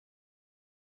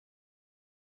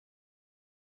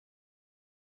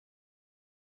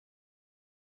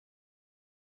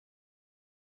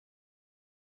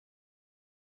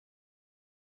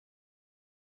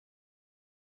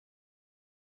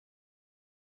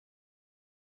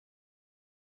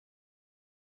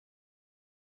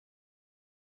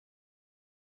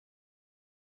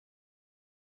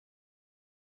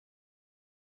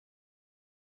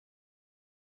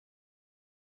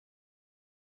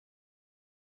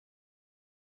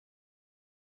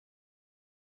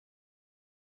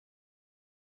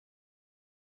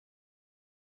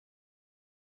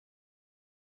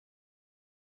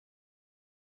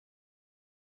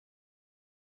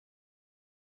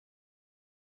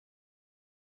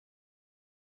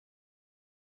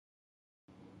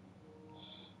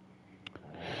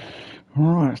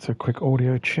Right, let's do a quick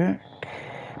audio check.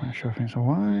 Make sure everything's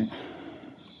alright.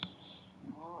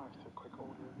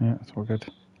 Yeah, it's all good.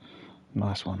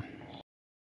 Nice one.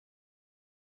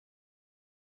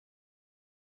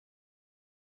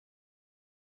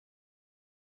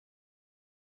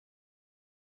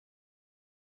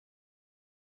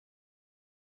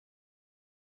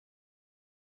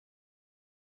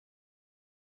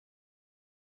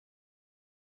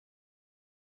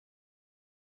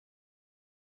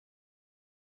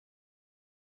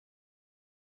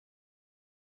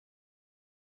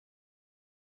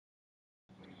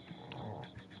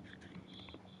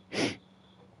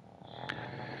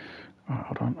 Right,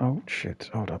 hold on. Oh, shit.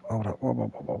 Hold up.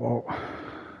 Whoa. I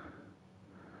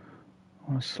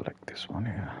want to select this one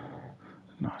here.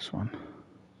 Nice one.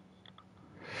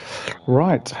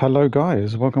 Right. Hello,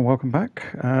 guys. Welcome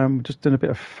back. Just doing a bit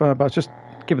of Fernbus. Just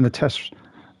giving the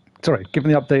giving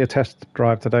the update a test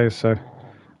drive today. So a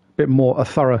bit more, a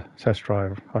thorough test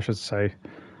drive, I should say.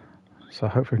 So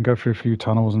hopefully we can go through a few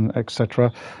tunnels and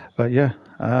etc. But yeah,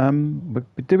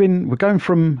 we're going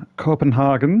from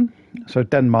Copenhagen, so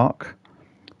Denmark,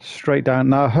 straight down.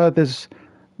 Now I heard there's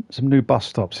some new bus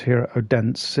stops here at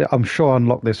Odense. I'm sure I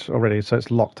unlocked this already, so it's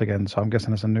locked again. So I'm guessing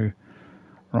there's a new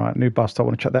bus stop. I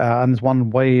want to check that out. And there's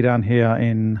one way down here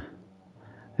in,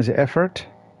 is it Effort?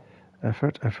 Yeah,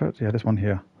 this one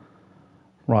here.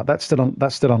 Right, that's still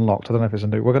unlocked. I don't know if it's a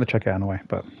new. We're going to check it out anyway,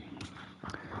 but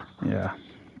yeah.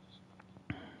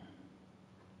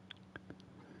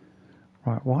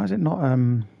 Right, why is it not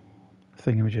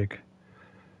thingamajig?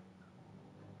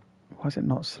 Why is it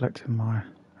not selecting my...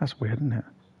 That's weird, isn't it?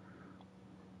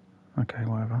 Okay,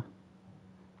 whatever.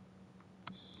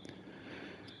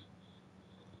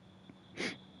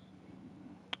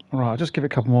 Right, I'll just give it a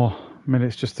couple more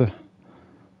minutes just to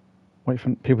wait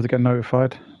for people to get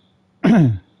notified.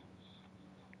 You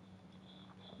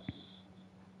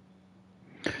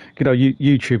know,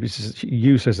 YouTube is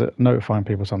useless at notifying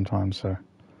people sometimes, so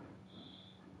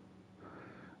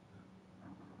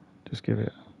just give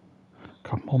it a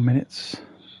couple more minutes.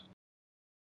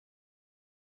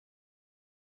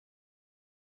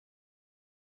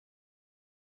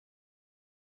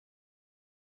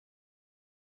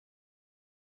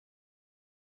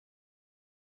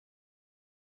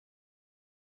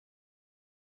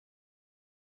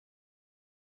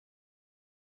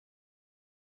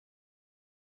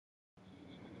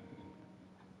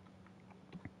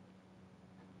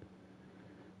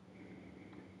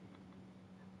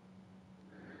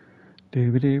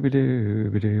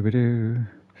 Doo-ba-doo-ba-doo-ba-doo-ba-doo.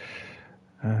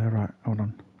 Right, hold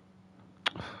on.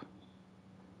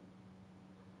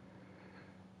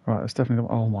 Right, that's definitely...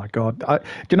 Oh my god. Do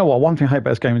you know what? One thing I hate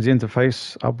about this game is the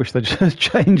interface. I wish they'd just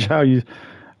change how you...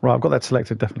 Right, I've got that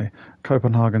selected, definitely.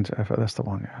 Copenhagen to Effort, that's the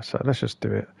one, yeah. So let's just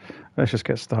do it. Let's just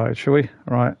get started, shall we?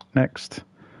 Right, next.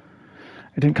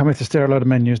 It didn't come with to steer a load of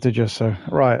menus, did you? So,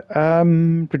 right.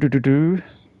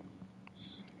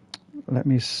 Let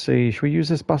me see. Should we use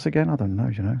this bus again? I don't know,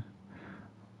 you know.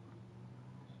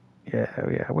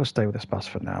 Yeah, we'll stay with this bus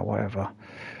for now, whatever.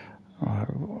 Right,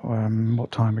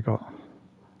 what time we got?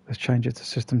 Let's change it to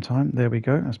system time. There we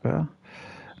go, that's better.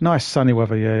 Nice sunny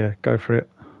weather, yeah, go for it.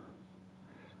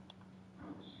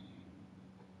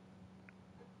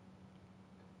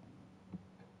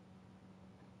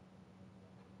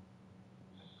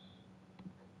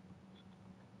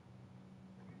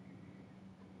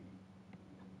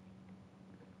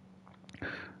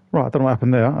 Right, I don't know what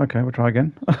happened there. Okay, we'll try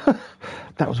again.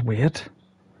 That was weird.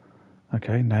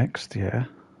 Okay, next, yeah.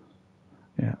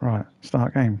 Yeah, right.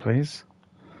 Start game, please.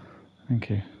 Thank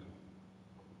you.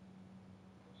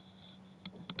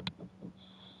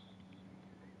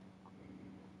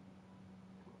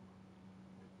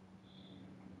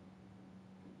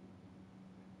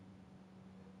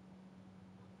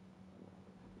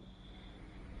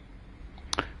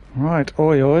 Right,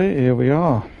 oi, here we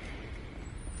are.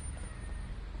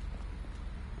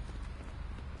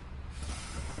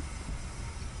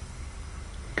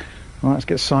 Right, let's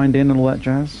get signed in and all that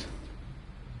jazz.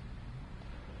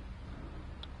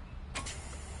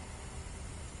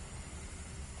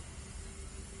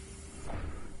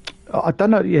 I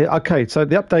don't know. Yeah, okay. So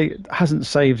the update hasn't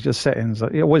saved your settings.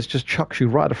 It always just chucks you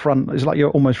right at the front. It's like you're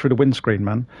almost through the windscreen,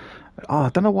 man. Oh, I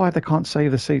don't know why they can't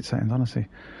save the seat settings, honestly.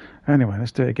 Anyway,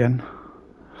 let's do it again.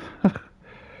 I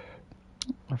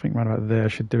think right about there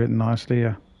should do it nicely.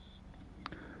 Yeah.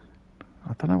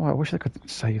 I don't know why. I wish they could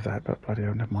save that, but bloody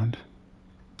hell, never mind.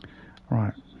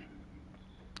 Right.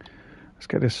 Let's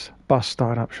get this bus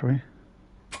started up, shall we?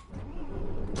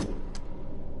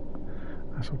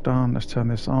 That's all done. Let's turn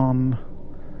this on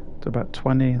to about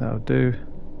 20. That'll do.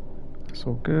 That's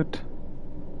all good.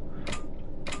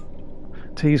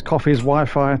 teas, coffees,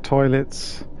 Wi-Fi,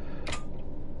 toilets,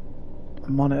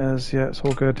 monitors. Yeah, it's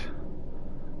all good.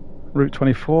 Route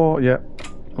 24. Yeah,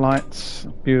 lights.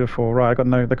 Beautiful. Right, I got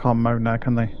no. They can't mow now,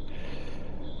 can they?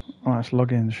 All right, let's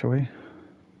log in, shall we?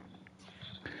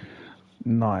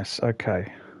 Nice.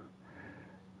 Okay.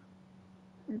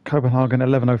 Copenhagen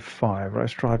 11:05. Right,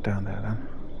 let's drive down there then.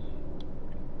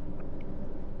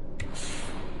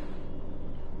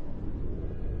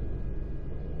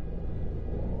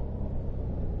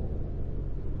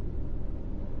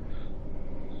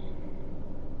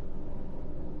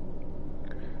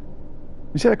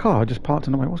 You see that car just parked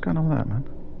in the way? What's going on with that, man?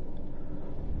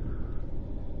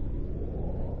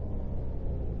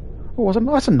 Oh,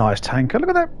 that's a nice tanker. Look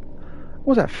at that. What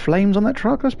was that? Flames on that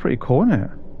truck? That's pretty cool, isn't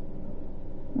it?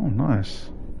 Oh, nice.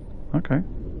 Okay.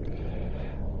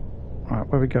 Right,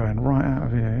 where are we going? Right out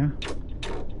of here, yeah?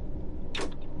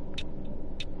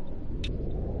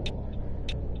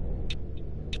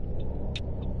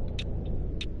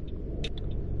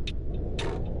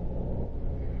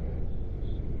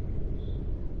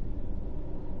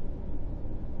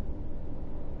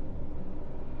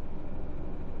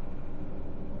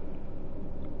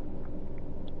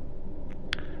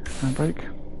 Handbrake.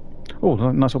 Oh,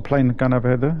 nice little plane going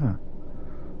overhead there.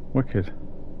 Wicked.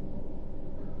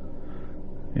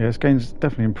 Yeah, this game's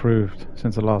definitely improved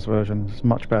since the last version. It's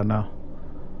much better now.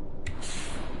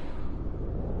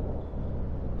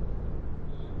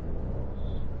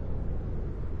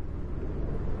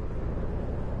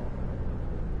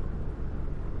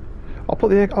 I'll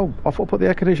put the air. Oh, I thought I put the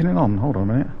air conditioning on. Hold on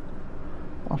a minute.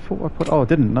 I thought I put. Oh, I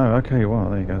didn't. No. Okay. Well,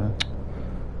 there you go then.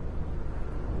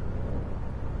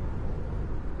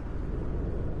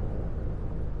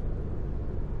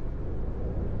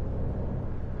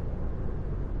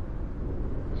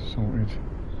 Sorted.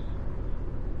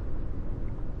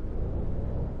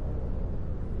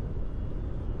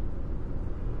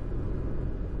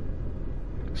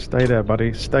 Stay there,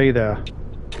 buddy. Stay there.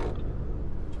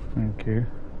 Thank you.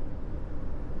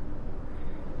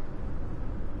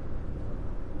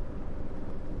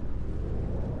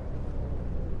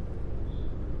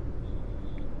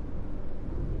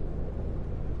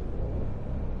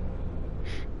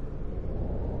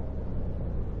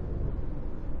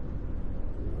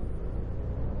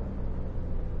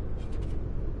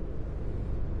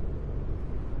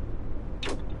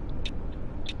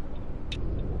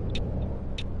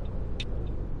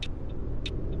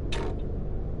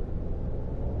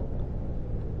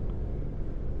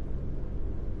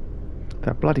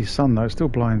 That bloody sun, though, still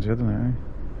blinds you, doesn't it? Eh?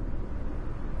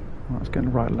 Right, let's get in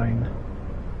the right lane.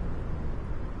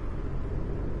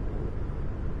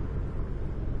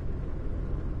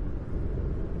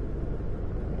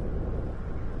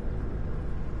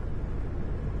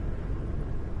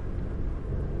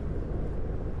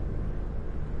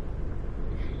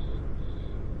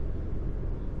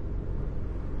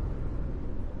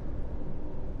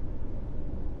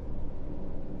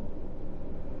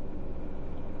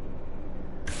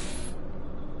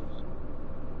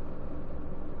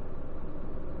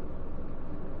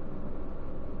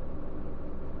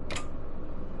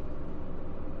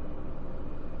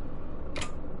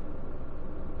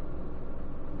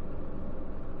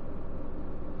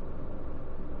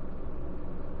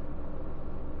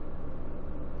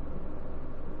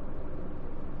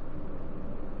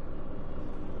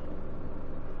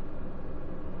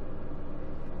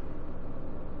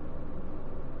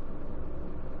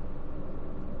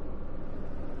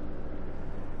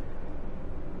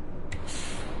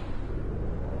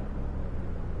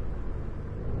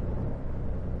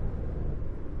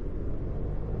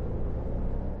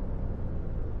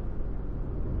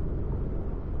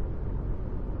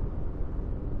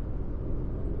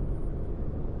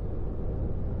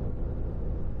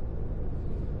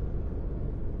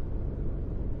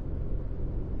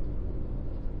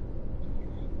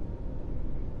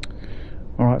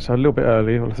 Alright, so a little bit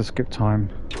early, we'll have to skip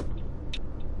time.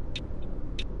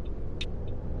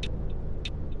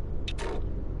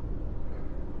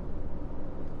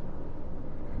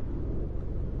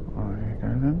 There you go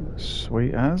then,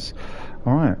 sweet as.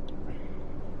 Alright.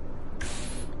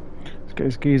 Let's get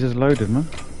his geezers loaded, man.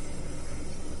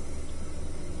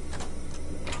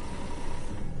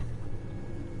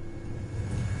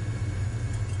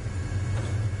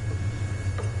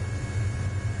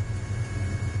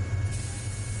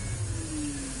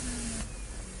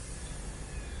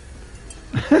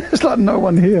 There's like no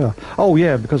one here. Oh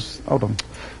yeah, because hold on.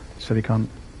 Said he can't.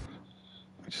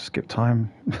 Just skip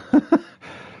time.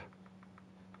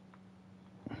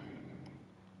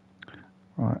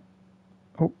 Right.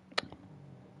 Oh.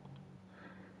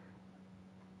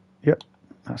 Yep,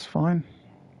 that's fine.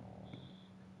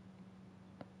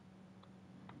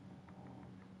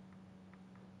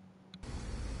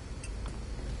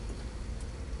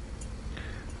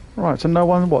 Right, so no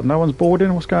one, what? No one's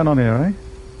boarding? What's going on here,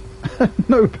 eh?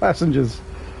 No passengers.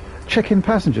 Check-in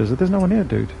passengers. There's no one here,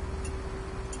 dude.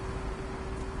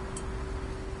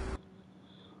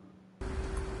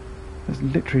 There's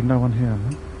literally no one here,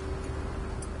 man.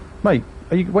 Mate,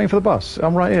 are you waiting for the bus?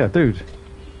 I'm right here, dude.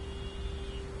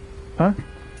 Huh?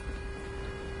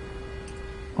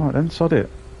 Alright then, sod it.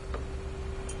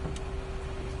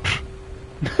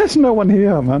 There's no one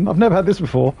here, man. I've never had this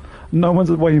before. No one's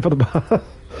waiting for the bus.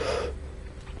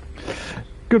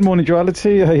 Good morning,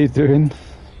 Duality. How you doing?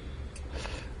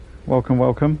 Welcome,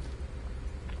 welcome.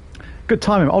 Good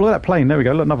timing. Oh, look at that plane. There we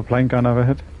go. Look, another plane going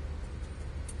overhead.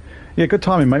 Yeah, good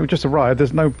timing, mate. We just arrived.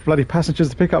 There's no bloody passengers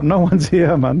to pick up. No one's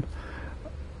here, man.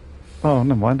 Oh,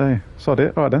 never mind, eh? Sod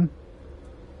it. Alright then.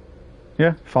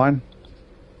 Yeah, fine.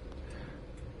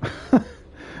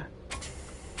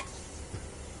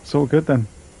 It's all good then.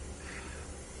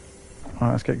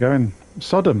 Alright, let's get going.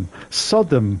 Sodom.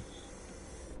 Sodom.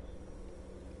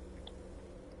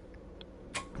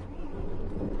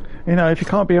 You know, if you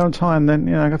can't be on time, then,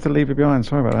 you know, I have to leave you behind.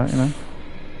 Sorry about that, you know.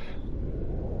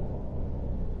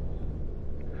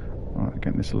 Alright,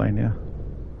 getting this lane here.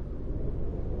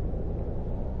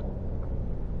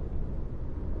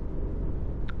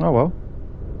 Oh well.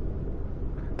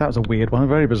 That was a weird one,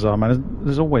 very bizarre, man.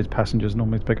 There's always passengers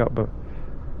normally to pick up, but...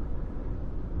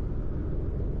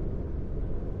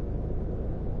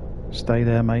 Stay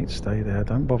there, mate, stay there.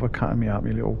 Don't bother cutting me up,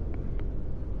 you little...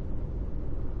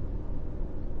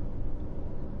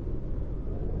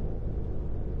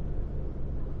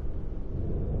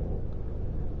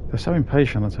 They're so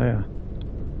impatient, I tell you.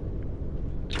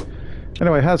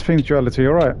 Anyway, how's things, Duality?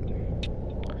 All right?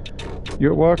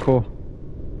 You at work or?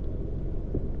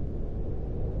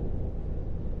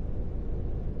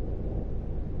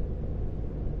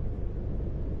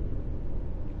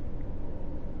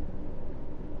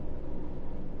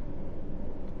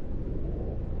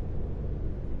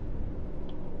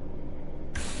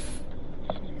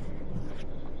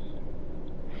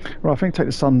 Right, I think take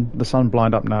the sun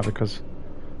blind up now because.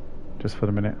 Just for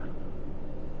the minute.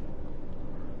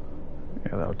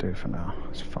 Yeah, that'll do for now.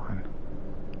 It's fine.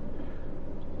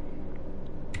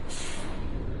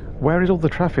 Where is all the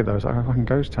traffic though? It's like a fucking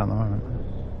ghost town at the moment.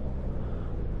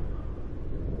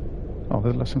 Oh,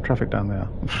 there's some traffic down there.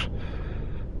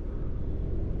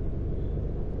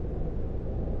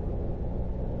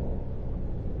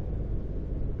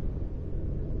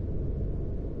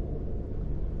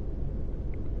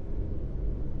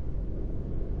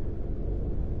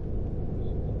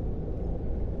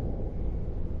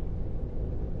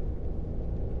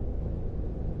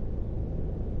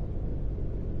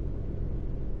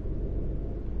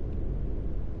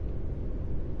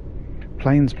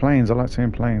 Planes. I like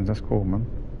seeing planes. That's cool, man.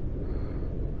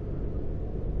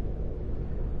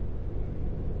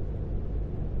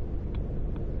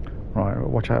 Right,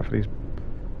 watch out for these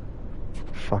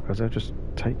fuckers. They'll just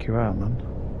take you out, man.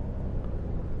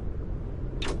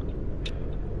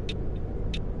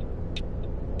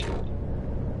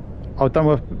 Oh,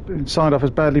 Dunworth signed off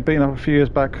as badly beaten up a few years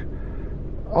back.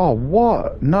 Oh,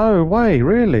 what? No way,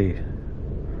 really?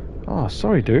 Oh,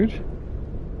 sorry, dude.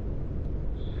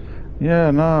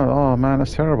 Yeah, no, oh man,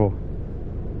 that's terrible.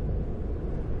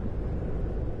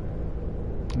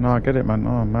 No, I get it, man.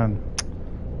 Oh man.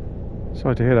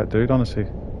 Sorry to hear that, dude, honestly.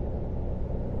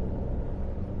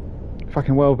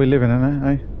 Fucking world we live in, isn't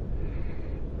it, eh?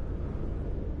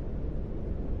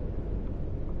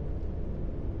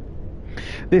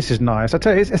 This is nice. I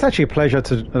tell you, it's actually a pleasure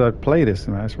to play this,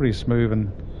 man. It's really smooth,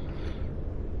 and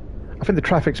I think the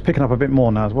traffic's picking up a bit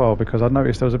more now as well, because I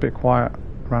noticed there was a bit quiet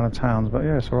around the towns, but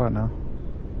yeah, it's alright now.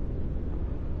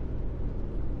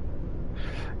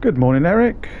 Good morning,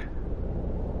 Eric.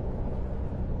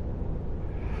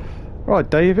 Right,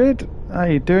 David. How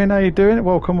you doing? How you doing?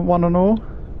 Welcome, one and all.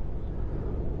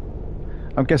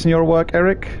 I'm guessing you're at work,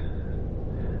 Eric.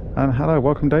 And hello,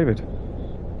 welcome, David.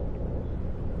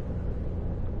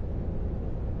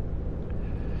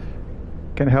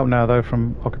 Getting help now, though,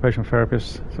 from occupational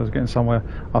therapists. So I was getting somewhere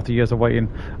after years of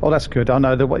waiting. Oh, that's good. I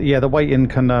know the waiting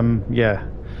can yeah,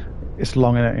 it's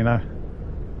long in it, you know.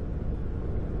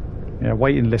 Yeah,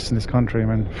 waiting lists in this country,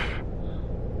 man.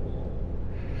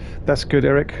 That's good,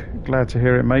 Eric. Glad to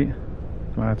hear it, mate.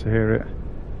 Glad to hear it.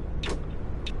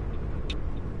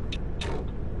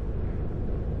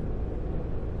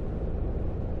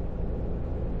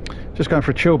 Just going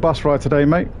for a chill bus ride today,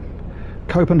 mate.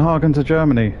 Copenhagen to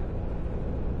Germany.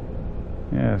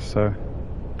 Yeah, so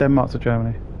Denmark to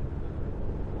Germany.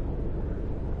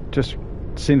 Just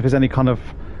seeing if there's any kind of...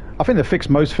 I think they've fixed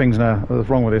most things now that's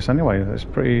wrong with this anyway. It's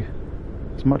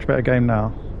a much better game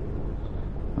now.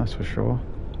 That's for sure.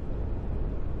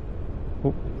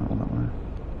 Oh, that one that way.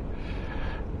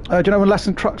 Do you know when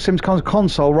Last Truck Sims comes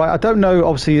console? Right, I don't know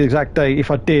obviously the exact date.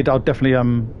 If I did, I'll definitely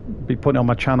be putting it on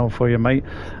my channel for you, mate.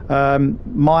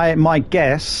 My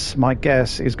guess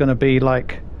is going to be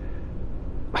like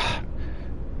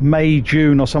May,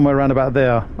 June, or somewhere around about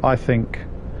there. I think.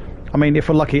 I mean, if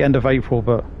we're lucky, end of April.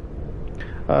 But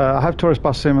I have Tourist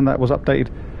Bus Sim, and that was updated.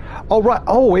 Oh right.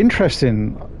 Oh,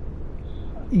 interesting.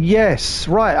 Yes.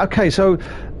 Right. Okay. So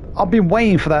I've been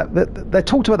waiting for that. They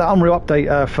talked about that Unreal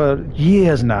update for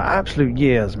years now, absolute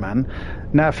years, man.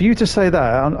 Now, for you to say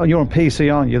that, you're on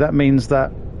PC, aren't you? That means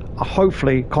that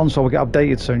hopefully console will get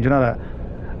updated soon. Do you know that?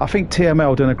 I think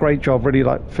TML doing a great job, really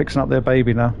like fixing up their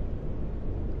baby now.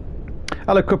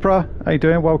 Hello, Cupra. How you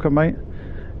doing? Welcome, mate.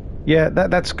 Yeah,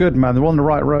 that's good, man. They're on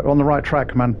the right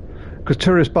track, man. Because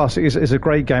Tourist Bus is a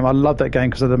great game. I love that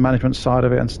game because of the management side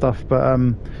of it and stuff. But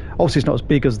obviously it's not as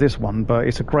big as this one, but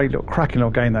it's a great little, cracking little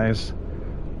game that is.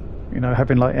 You know,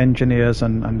 having like engineers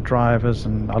and drivers,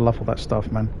 and I love all that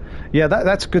stuff, man. Yeah,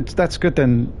 that's good. That's good.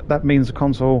 Then that means the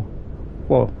console.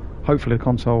 Well, hopefully the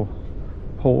console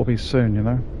port will be soon. You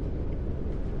know.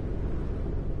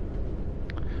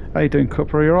 How you doing,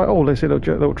 Cooper? You all right? Oh, there's a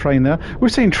little train there.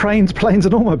 We've seen trains, planes,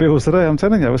 and automobiles today. I'm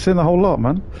telling you, we're seeing the whole lot,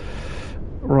 man.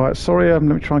 Right, sorry, let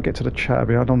me try and get to the chat a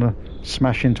bit. I don't want to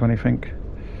smash into anything.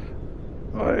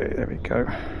 Right, there we go.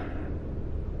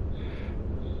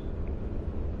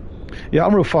 Yeah,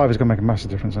 Unreal 5 is going to make a massive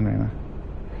difference, isn't it? You know?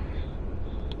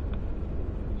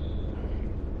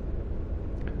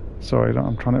 Sorry,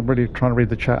 I'm really trying to read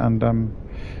the chat and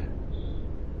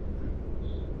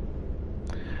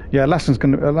yeah, Alaskan's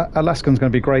going to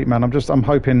be great, man. I'm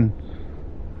hoping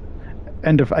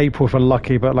end of April if we're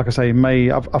lucky, but like I say, May.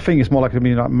 I think it's more likely to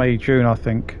be like May, June. I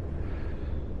think.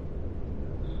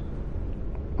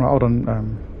 Right, hold on,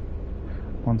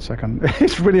 1 second.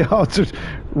 It's really hard to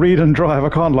read and drive. I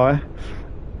can't lie. Do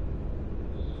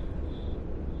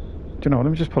you know what?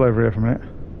 Let me just pull over here for a minute.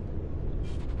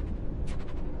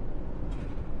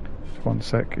 Just 1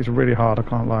 sec. It's really hard. I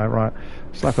can't lie. Right,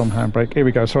 slap on handbrake. Here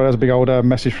we go. Sorry, there's a big old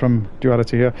message from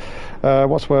Duality here.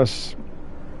 What's worse?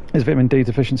 Is vitamin D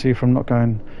deficiency from not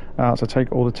going out, so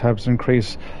take all the tabs and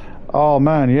increase. Oh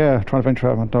man, yeah, trying to venture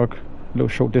out with my dog, little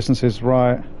short distances,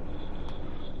 right?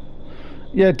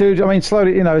 Yeah, dude, I mean,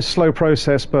 slowly, you know, it's a slow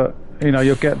process, but you know,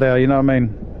 you'll get there, you know what I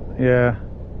mean? Yeah.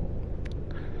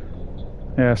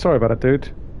 Yeah, sorry about it,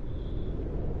 dude.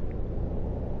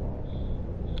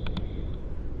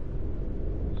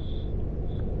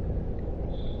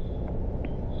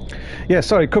 Yeah,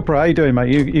 sorry, Cupra, how you doing,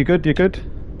 mate? You good? You good?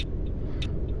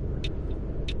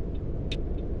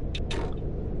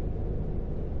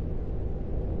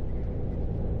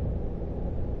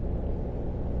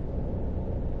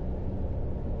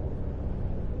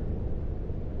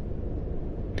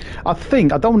 I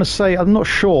think, I don't want to say, I'm not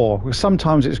sure, because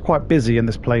sometimes it's quite busy in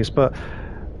this place, but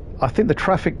I think the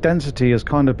traffic density has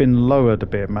kind of been lowered a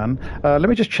bit, man. Let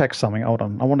me just check something. Hold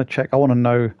on. I want to check. I want to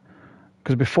know,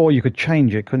 because before you could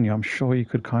change it, couldn't you? I'm sure you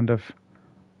could kind of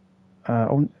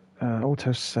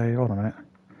auto say, hold on a minute.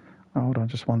 Oh, hold on,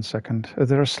 just 1 second. Is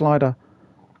there a slider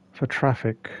for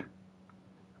traffic?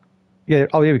 Yeah,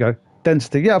 oh, here we go.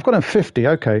 Density. Yeah, I've got it on 50.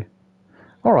 Okay.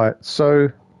 All right, so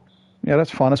yeah,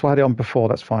 that's fine. That's what I had it on before.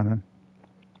 That's fine then.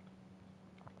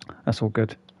 That's all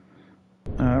good.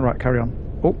 Right, carry on.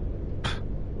 Oh, I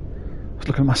was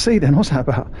looking at my seat then. What's that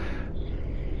about?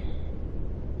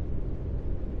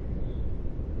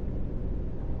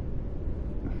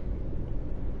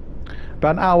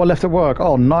 About an hour left at work.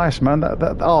 Oh, nice, man.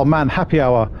 Oh, man, happy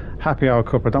hour,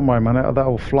 Cooper. Don't worry, man.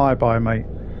 That'll fly by, mate.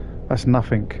 That's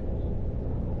nothing.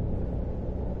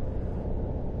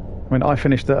 I mean, I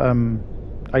finished at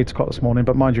 8 o'clock this morning,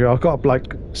 but mind you, I've got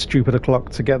like stupid o'clock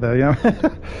to get there, you know.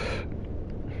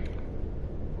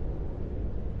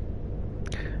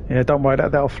 Yeah, don't worry,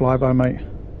 that'll fly by, mate.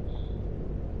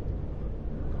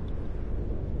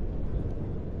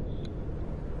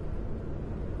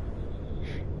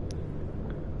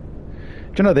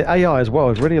 Do you know, the AI as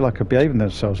well is really like behaving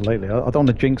themselves lately. I don't want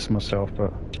to jinx myself,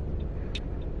 but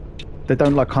they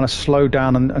don't like kind of slow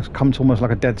down and come to almost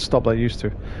like a dead stop like they used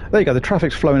to. There you go, the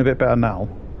traffic's flowing a bit better now.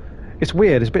 It's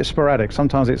weird, it's a bit sporadic.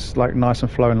 Sometimes it's like nice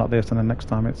and flowing like this, and then next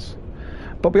time it's...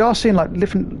 But we are seeing like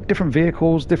different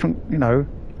vehicles, different, you know,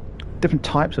 different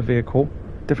types of vehicle,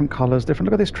 different colours, different...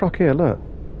 Look at this truck here, look.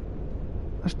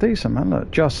 That's decent, man, look.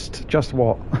 Just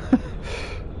what?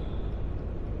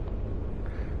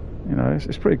 You know,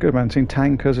 it's pretty good, man. I've seen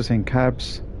tankers, I've seen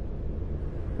cabs.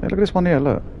 Hey, look at this one here,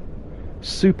 look.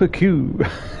 Super Q.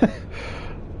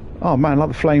 Oh, man, like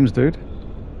the flames, dude.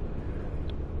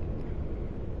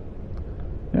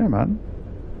 Yeah, man.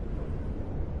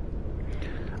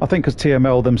 I think because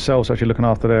TML themselves are actually looking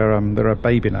after their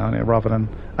baby now, rather than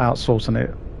outsourcing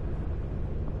it.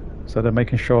 So they're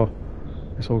making sure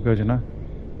it's all good,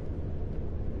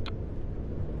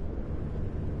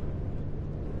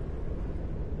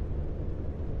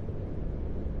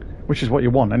 Which is what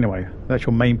you want anyway. The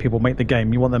actual main people make the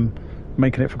game. You want them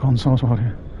making it for consoles, won't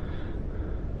you?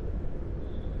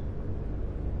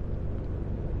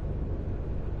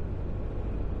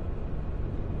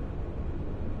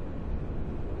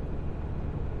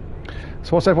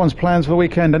 So what's everyone's plans for the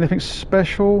weekend? Anything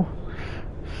special?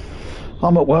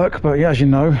 I'm at work, but yeah, as you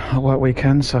know, I work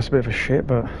weekends, so that's a bit of a shit,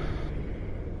 but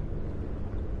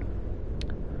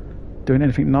doing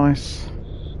anything nice?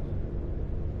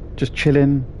 Just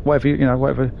chilling, whatever,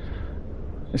 whatever.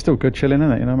 It's still good chilling,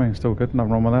 isn't it? You know what I mean? Still good,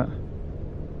 nothing wrong with that.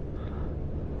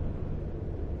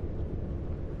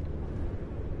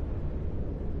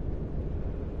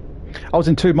 I was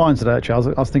in two minds today,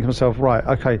 actually. I was thinking to myself, right,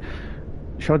 okay,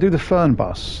 should I do the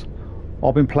Fernbus?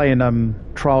 I've been playing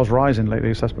Trials Rising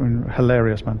lately, so that's been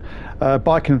hilarious, man.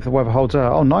 Biking if the weather holds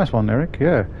out. Oh, nice one, Eric,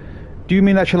 yeah. Do you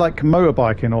mean actually like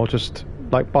motorbiking or just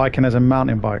like biking as a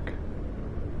mountain bike?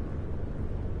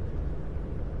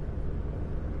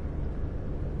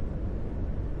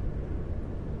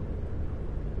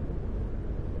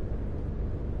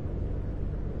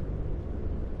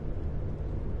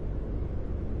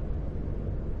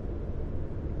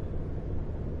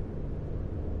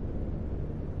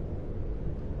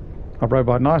 A road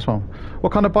bike, nice one.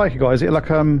 What kind of bike you got? Is it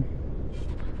like a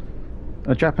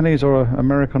Japanese or a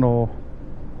American or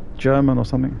German or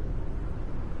something?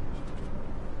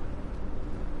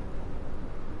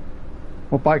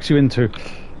 What bikes you into?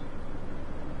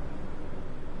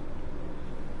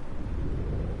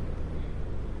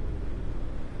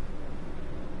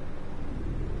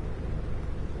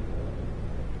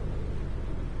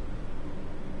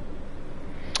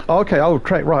 Oh, okay, oh,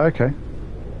 trek, right, okay.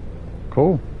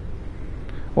 Cool.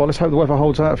 Well, let's hope the weather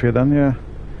holds out for you then, yeah.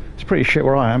 It's pretty shit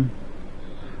where I am.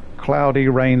 Cloudy,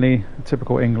 rainy,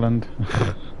 typical England.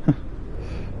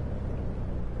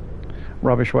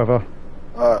 Rubbish weather.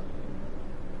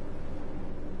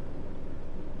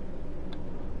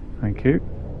 Thank you.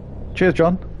 Cheers,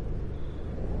 John.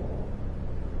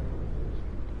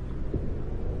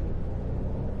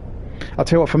 I'll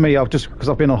tell you what, for me, because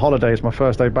I've been on holiday, it's my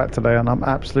first day back today, and I'm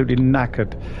absolutely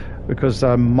knackered because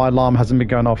my alarm hasn't been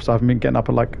going off, so I've been getting up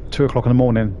at like 2 o'clock in the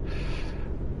morning.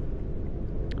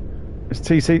 It's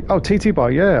TT. Oh, TT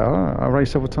bike, yeah. I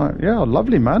raced several times. Yeah,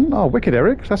 lovely, man. Oh, wicked,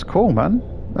 Eric. That's cool, man.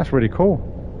 That's really cool.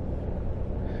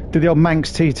 Did the old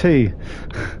Manx TT,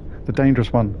 the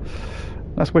dangerous one.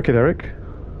 That's wicked, Eric.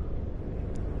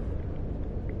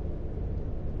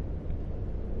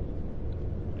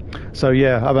 So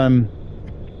yeah,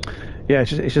 yeah,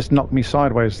 it's just knocked me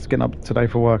sideways getting up today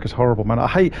for work. It's horrible, man.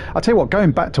 I tell you what,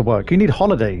 going back to work, you need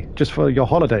holiday just for your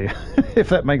holiday, if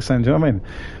that makes sense. You know what I mean?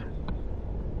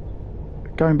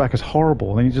 Going back is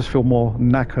horrible, and you just feel more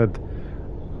knackered.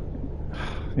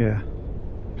 Yeah.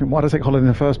 Why did I take holiday in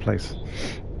the first place?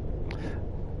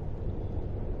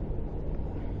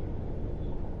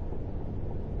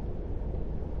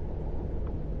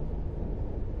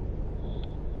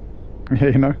 Yeah,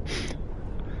 you know.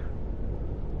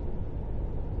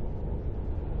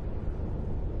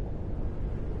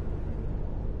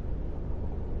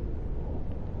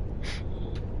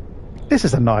 This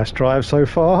is a nice drive so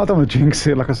far. I don't want to jinx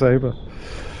it, like I say,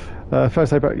 but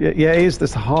first day back. Yeah, it is.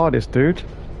 That's the hardest, dude.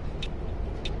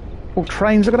 Oh,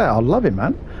 trains! Look at that. I love it,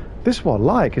 man. This is what I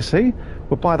like. You see,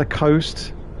 we're by the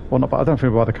coast. Well, not. I don't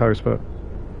think we're by the coast, but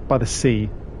by the sea.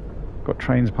 Got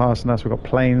trains passing us. We've got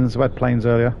planes. We had planes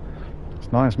earlier.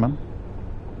 It's nice, man.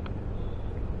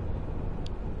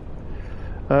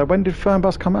 When did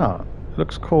Fernbus come out? It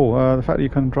looks cool. The fact that you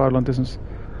can drive long distance.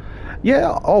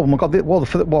 Yeah. Oh my God. Well,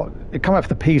 what it came out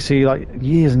for the PC like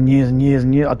years and years and years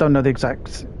and years. I don't know the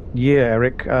exact year,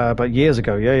 Eric, but years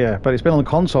ago. Yeah. But it's been on the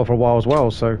console for a while as well.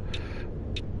 So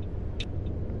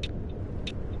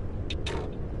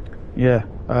yeah.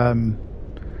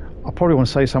 I probably want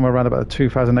to say somewhere around about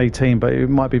 2018, but it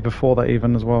might be before that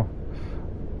even as well.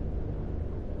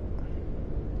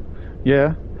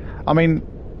 Yeah. I mean,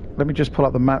 let me just pull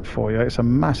up the map for you. It's a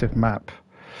massive map.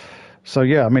 So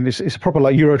yeah, I mean, it's a proper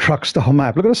like Euro Truck style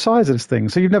map. Look at the size of this thing.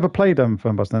 So you've never played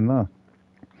Fernbus then, no?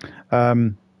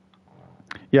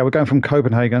 Yeah, we're going from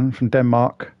Copenhagen, from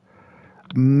Denmark.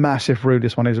 Massive route.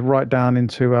 This one is right down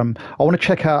into. I want to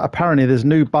check out. Apparently, there's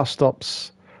new bus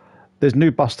stops. There's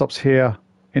new bus stops here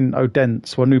in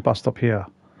Odense. Well, a new bus stop here.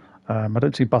 I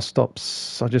don't see bus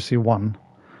stops. I just see one.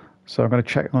 So I'm going to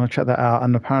check that out.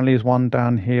 And apparently, there's one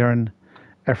down here in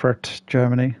Erfurt,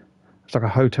 Germany. It's like a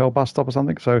hotel bus stop or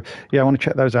something. So yeah, I want to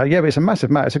check those out. Yeah, but it's a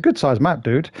massive map. It's a good sized map,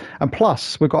 dude. And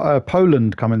plus, we've got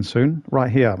Poland coming soon,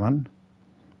 right here, man.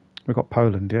 We've got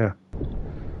Poland, yeah.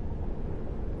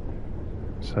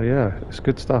 So yeah, it's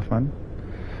good stuff, man.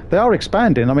 They are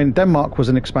expanding. I mean, Denmark was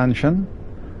an expansion.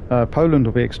 Poland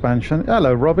will be expansion.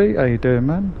 Hello, Robbie. How you doing,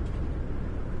 man?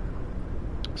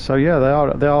 So yeah,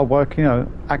 they are working,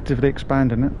 actively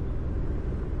expanding it.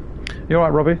 You all right,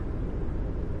 Robbie?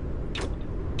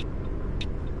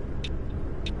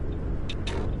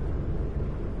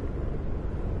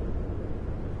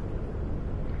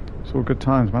 It's all good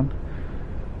times, man.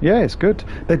 Yeah, it's good.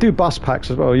 They do bus packs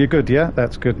as well. You're good, yeah?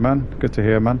 That's good, man. Good to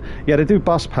hear, man. Yeah, they do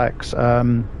bus packs.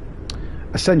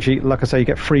 Essentially, like I say, you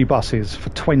get free buses for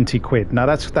 20 quid. Now,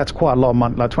 that's quite a lot of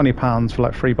money. Like £20 for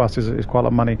like free buses is quite a lot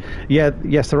of money. Yeah,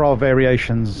 yes, there are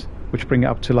variations which bring it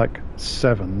up to like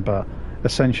 7, but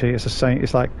essentially it's the same.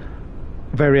 It's like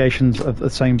variations of the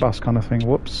same bus kind of thing.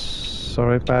 Whoops,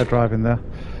 sorry, bad driving there.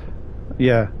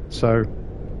 Yeah, so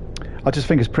I just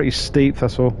think it's pretty steep,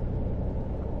 that's all.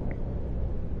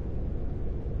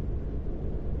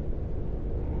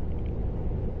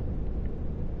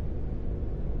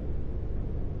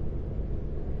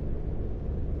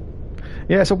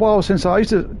 Yeah, it's a while since I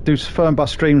used to do Fernbus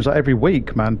streams like every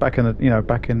week, man. Back in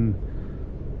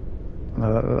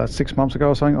that's 6 months ago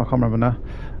or something. I can't remember now.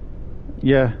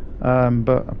 Yeah,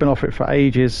 but I've been off it for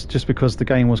ages, just because the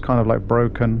game was kind of like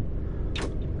broken.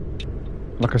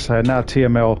 Like I say, now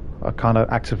TML are kind of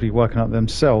actively working on it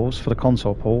themselves for the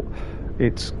console port.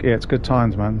 It's good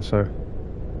times, man. So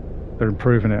they're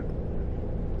improving it.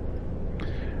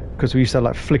 Because we used to have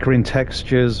like flickering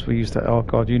textures, we used to, oh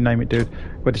god, you name it, dude.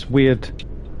 But this weird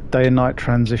day and night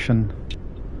transition.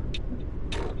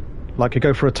 Like you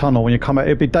go for a tunnel, when you come out,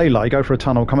 it'd be daylight, you go for a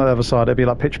tunnel, come out the other side, it'd be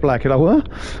like pitch black. You're like, what?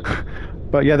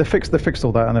 But yeah, they fixed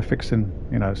all that, and they're fixing,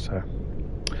 so.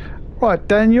 Right,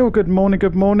 Daniel, good morning,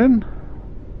 good morning.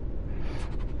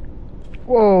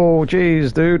 Whoa,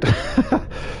 jeez, dude.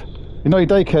 You know your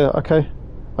daycare, okay.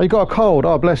 Oh, you got a cold,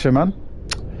 oh bless you, man.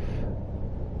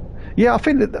 Yeah, I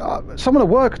think that someone at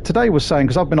work today was saying,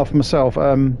 because I've been off myself,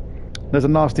 there's a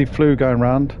nasty flu going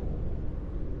around.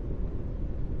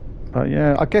 But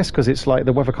yeah, I guess because it's like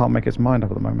the weather can't make its mind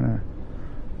up at the moment.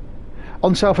 Yeah.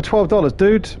 On sale for $12,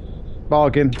 dude.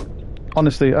 Bargain.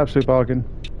 Honestly, absolute bargain.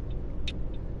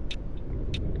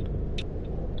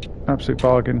 Absolute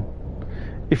bargain.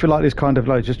 If you like this kind of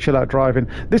like just chill out driving,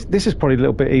 this is probably a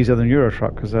little bit easier than Euro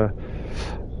Truck because.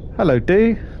 Hello,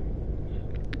 D.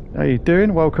 How you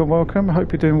doing? Welcome, welcome. I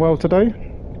hope you're doing well today.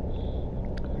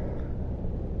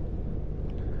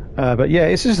 But yeah,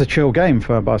 it's just a chill game,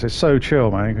 Fernbus. It's so chill,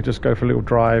 man. You can just go for a little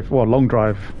drive, well, a long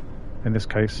drive in this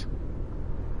case.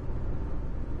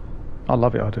 I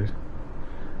love it, I do.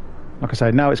 Like I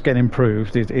say, now it's getting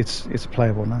improved. It's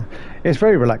playable now. It's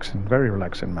very relaxing, man. Very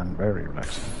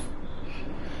relaxing.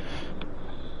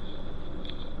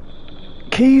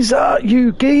 Geezer,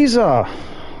 you geezer.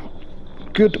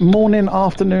 Good morning,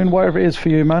 afternoon, wherever it is for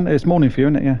you, man. It's morning for you,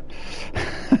 isn't it?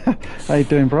 Yeah. How you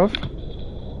doing, bruv?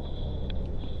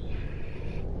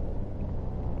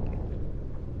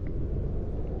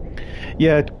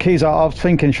 Yeah, Keys, I was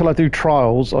thinking, shall I do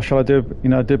trials or shall I do a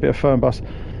bit of Fernbus?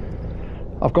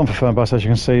 I've gone for Fernbus, as you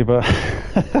can see, but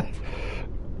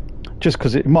just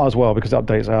because it might as well, because the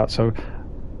update's out. So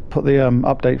put the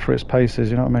update for its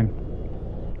paces, you know what I mean?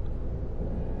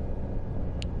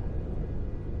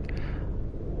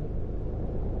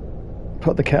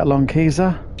 Put the kettle on,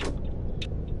 Keezer.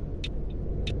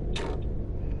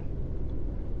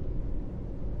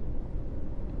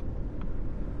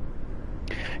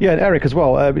 Yeah, and Eric as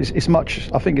well. It's much.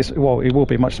 I think it will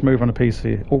be much smoother on a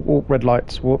PC. Oh, red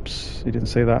lights. Whoops, you didn't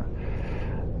see that.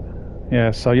 Yeah,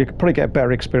 so you could probably get a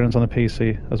better experience on a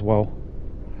PC as well.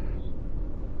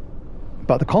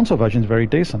 But the console version is very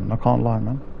decent. I can't lie,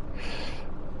 man.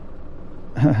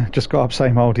 Just got up,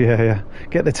 same old. Yeah.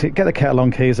 Get the kettle on,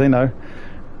 Keys.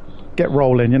 Get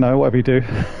rolling. Whatever you do.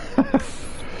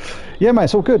 Yeah, mate,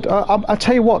 it's all good. I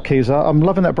tell you what, Keys. I'm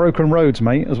loving that Broken Roads,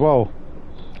 mate, as well.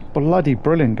 Bloody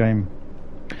brilliant game.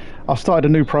 I've started a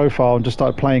new profile and just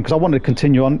started playing because I wanted to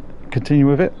continue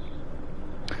with it.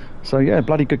 So yeah,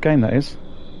 bloody good game that is.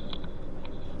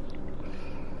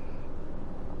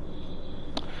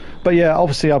 But yeah,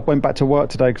 obviously I went back to work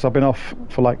today because I've been off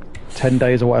for like 10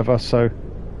 days or whatever. So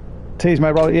Tease,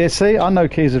 mate, right? Yeah, see, I know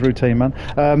Keys' routine, man.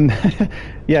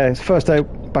 Yeah, it's first day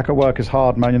back at work is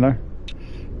hard, man.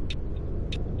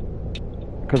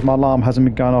 Because my alarm hasn't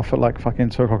been going off at like fucking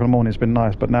 2 o'clock in the morning. It's been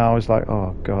nice, but now it's like,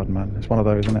 oh god, man, it's one of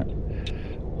those, isn't it?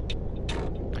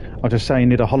 I was just saying, you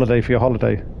need a holiday for your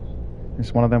holiday.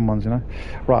 It's one of them ones, you know.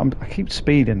 Right, I keep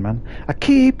speeding, man. I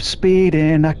keep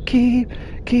speeding. I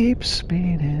keep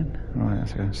speeding. Right,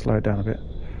 let's go. Slow it down a bit.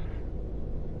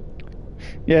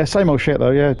 Yeah, same old shit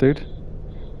though. Yeah, dude.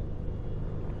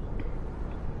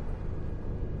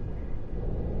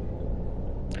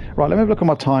 Right, let me look at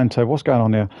my timetable. What's going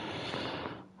on here?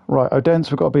 Right,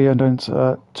 Odense, we've got to be Odense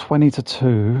 20 to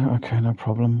 2. Okay, no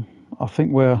problem. I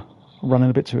think we're running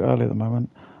a bit too early at the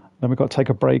moment. Then we've got to take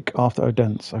a break after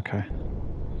Odense. Okay.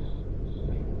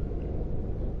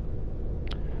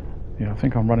 Yeah, I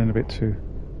think I'm running a bit too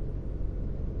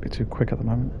quick at the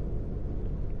moment.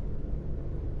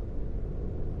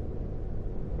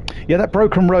 Yeah, that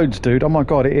broken roads, dude. Oh my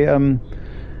god,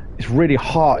 it's really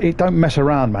hard. It don't mess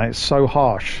around, man. It's so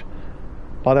harsh.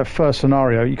 Like that first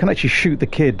scenario, you can actually shoot the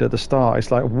kid at the start. It's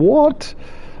like, what?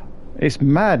 It's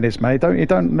madness, mate. It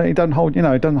don't hold, you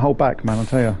know, it doesn't hold back, man. I'll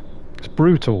tell you, it's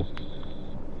brutal.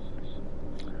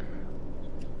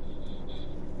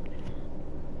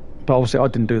 But obviously, I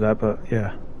didn't do that. But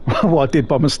yeah, well, I did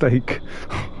by mistake.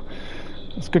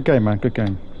 It's a good game, man. Good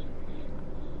game.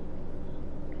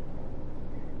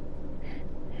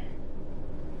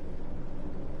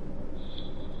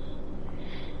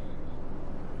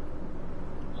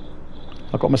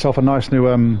 I got myself a nice new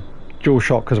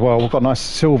DualShock as well. We've got a nice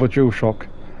silver DualShock.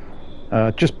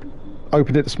 Just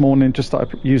opened it this morning, just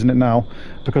started using it now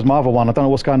because my other one, I don't know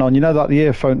what's going on. You know, like the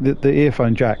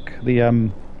earphone jack,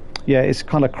 yeah, it's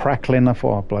kind of crackling. I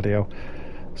thought, oh, bloody hell.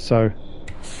 So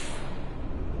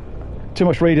too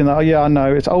much reading that. Oh yeah, I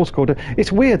know, it's old school.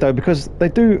 It's weird though because they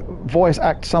do voice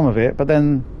act some of it, but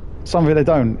then some of it they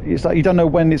don't. It's like you don't know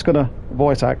when it's gonna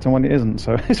voice act and when it isn't.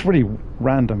 So it's really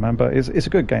random, man. But it's a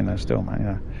good game though, still, man.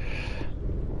 Yeah.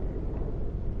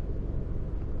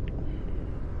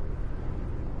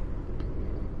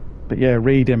 But yeah,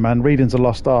 reading, man. Reading's a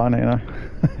lost art, isn't it? You know.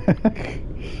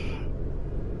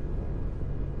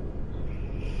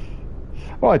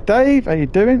 All right, Dave, how you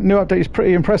doing? New update is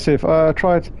pretty impressive.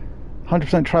 Tried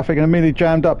 100% traffic and immediately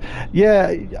jammed up.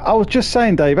 Yeah, I was just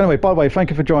saying, Dave. Anyway, by the way,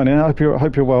 thank you for joining. I hope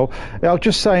you're well. Yeah, I was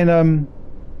just saying,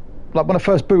 like when I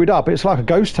first booted up, it's like a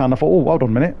ghost town. I thought, oh, hold on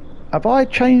a minute. Have I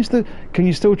changed the? Can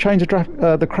you still change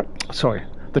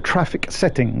the traffic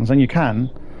settings? And you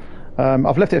can.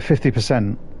 I've left it at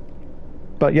 50%.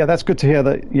 But yeah, that's good to hear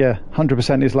that. Yeah,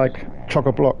 100% is like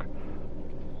chock-a-block.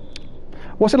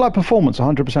 What's it like performance?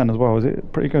 100% as well. Is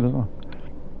it pretty good as well?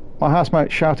 My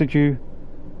housemate shouted you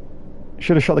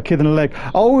should have shot the kid in the leg.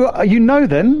 Oh, you know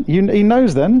then? He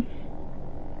knows then?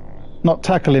 Not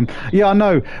tackle him. Yeah, I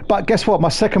know. But guess what? My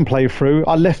second playthrough,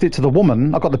 I left it to the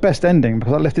woman. I got the best ending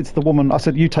because I left it to the woman. I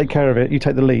said, you take care of it. You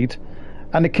take the lead.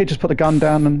 And the kid just put the gun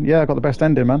down and yeah, I got the best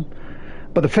ending, man.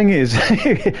 But the thing is,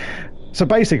 so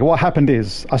basically what happened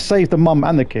is I saved the mum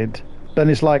and the kid. Then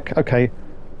it's like, okay,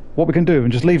 what we can do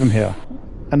and just leave them here.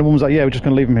 And the woman's like, yeah, we're just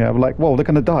going to leave them here. I'm like, well, they're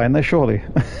going to die, and they surely.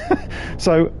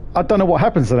 So I don't know what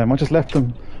happens to them. I just left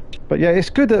them. But yeah, it's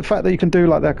good the fact that you can do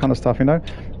like that kind of stuff, you know.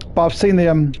 But I've seen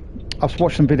I've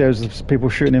watched some videos of people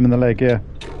shooting him in the leg. Yeah.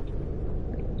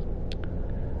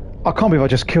 I can't believe I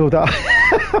just killed that.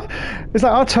 It's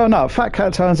like I turn up, Fat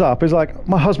Cat turns up. It's like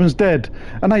my husband's dead,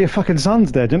 and now your fucking son's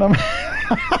dead. You know what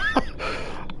I mean?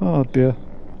 Oh dear.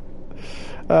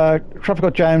 Traffic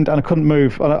got jammed and I couldn't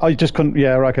move. I just couldn't.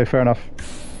 Yeah, right, okay, fair enough.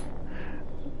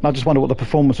 I just wonder what the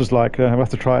performance was like. I'll have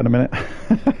to try it in a minute.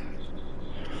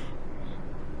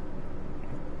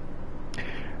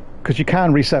 Because you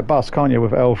can reset bus, can't you,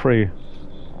 with L3?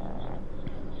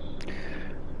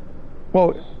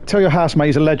 Well, tell your housemate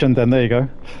he's a legend then. There you go.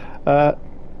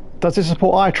 Does it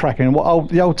support eye tracking? Well,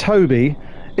 the old Toby,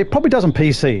 it probably does on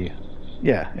PC.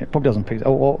 Yeah, it probably does on PC.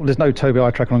 Well, there's no Toby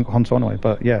eye tracking on console anyway,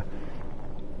 but yeah.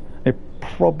 It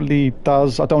probably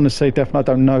does. I don't want to say definitely, I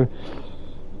don't know.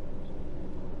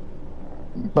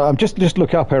 But just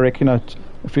look up, Eric, you know,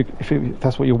 if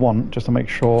that's what you want, just to make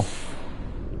sure.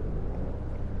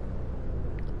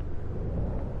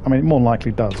 I mean, it more than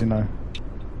likely does, you know.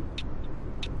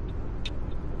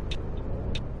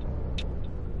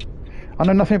 I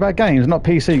know nothing about games, not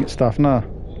PC stuff, no.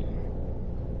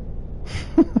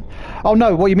 Oh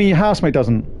no, what you mean your housemate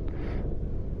doesn't?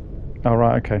 Oh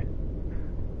right, okay.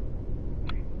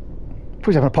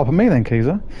 Please having a pop at me then,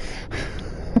 Keezer.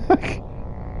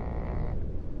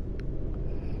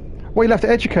 Well, you'll have to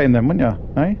educate him then, wouldn't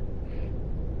you? Eh?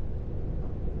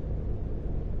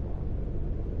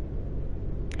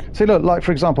 See, look, like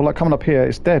for example, like coming up here,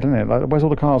 it's dead, isn't it? Like, where's all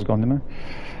the cars gone, you know?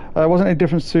 Wasn't any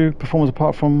difference to performance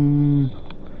apart from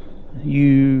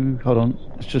you? Hold on,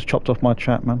 it's just chopped off my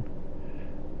chat, man.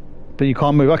 But you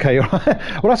can't move. Okay, all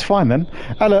right. Well, that's fine then.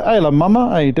 Hello,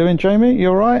 Mama. How you doing, Jamie? You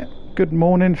all right? Good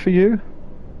morning for you.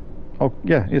 Oh,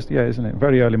 yeah, yeah, isn't it?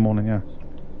 Very early morning, yeah.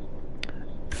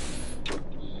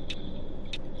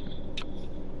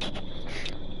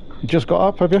 You just got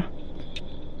up, have you?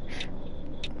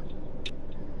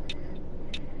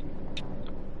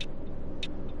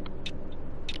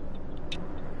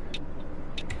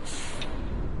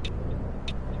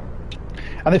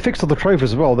 And they fixed all the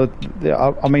trophies as well.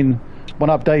 I mean, when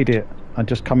I update it and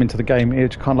just come into the game,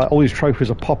 it's kind of like all these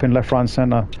trophies are popping left, right, and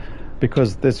centre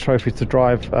because there's trophies to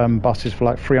drive buses for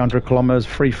like 300 kilometres,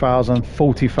 3,000,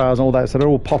 40,000, all that. So they're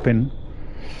all popping.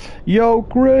 Yo,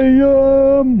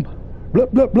 Graham!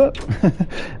 Blup, blup, blup.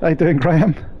 How you doing,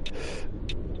 Graham?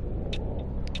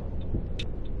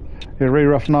 Yeah, really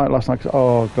rough night last night.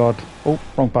 Oh, God. Oh,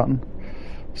 wrong button.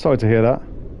 Sorry to hear that.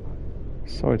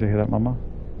 Sorry to hear that, Mama.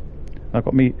 I've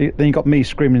got me. Then you got me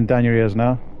screaming down your ears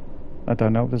now. I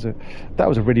don't know, does it? That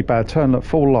was a really bad turn. Look,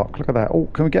 full lock. Look at that. Oh,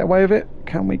 can we get away with it?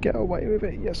 Can we get away with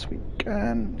it? Yes, we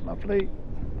can. Lovely.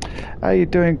 How you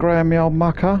doing, Graham, you old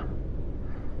mucker?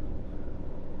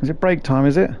 Is it break time?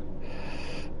 Is it?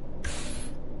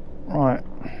 Right.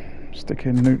 Stick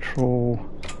in neutral.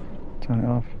 Turn it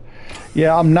off.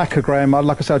 Yeah, I'm knackered, Graham.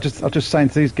 Like I said, I'm just saying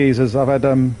to these geezers, I've had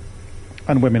and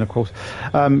women, of course.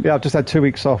 Yeah, I've just had 2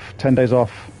 weeks off, 10 days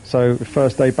off. So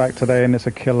first day back today, and it's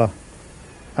a killer,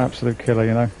 absolute killer,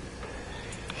 you know.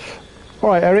 All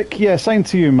right, Eric. Yeah, same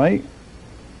to you, mate.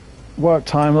 Work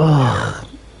time. Ugh.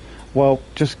 Well,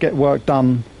 just get work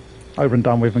done, over and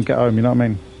done with, and get home. You know what I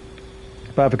mean?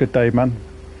 But have a good day, man.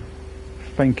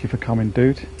 Thank you for coming,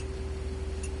 dude.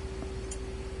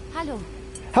 Hallo.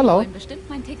 Hello. Sie wollen bestimmt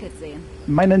mein Ticket sehen.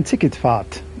 Meinen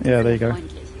Ticketfahrt. Yeah, there you go.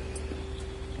 Freundlich.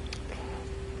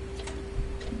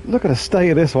 Look at the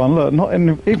state of this one. Look, not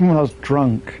in, even when I was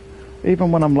drunk,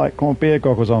 even when I'm like got my beer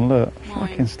goggles on. Look, Moin.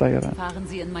 fucking state of that. Fahren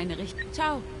Sie in meine Richtung.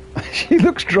 Ciao. She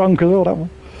looks drunk as well. That one.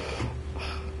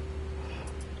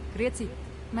 Grüezi.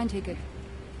 Mein Ticket.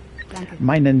 Danke.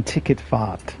 Meinen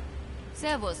Ticketfahrt.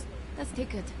 Servus. Das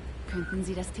Ticket. Könnten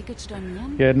Sie das Ticket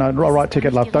stornieren? Yeah, no, Das right, ist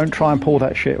ticket, gar love. nicht die Don't try and richtige pull Linie.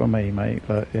 that shit with me, mate.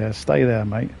 But yeah, stay there,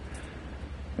 mate.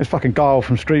 It's fucking Guile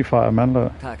from Street Fighter, man.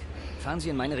 Look. Tag. Fahren Sie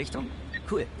in meine Richtung?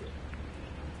 Cool.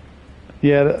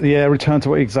 Yeah, return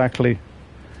to it exactly.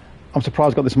 I'm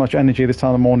surprised I got this much energy this time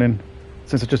of the morning,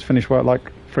 since I just finished work like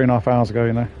 3.5 hours ago,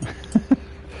 you know.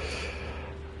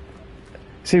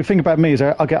 See, the thing about me is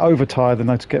I get overtired and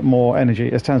I just get more energy.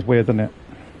 It sounds weird, doesn't it?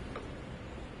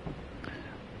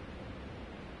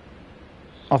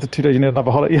 After 2 days, you need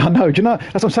another holiday. Yeah, I know. Do you know?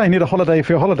 That's what I'm saying. You need a holiday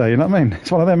for your holiday. You know what I mean?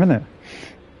 It's one of them, isn't it?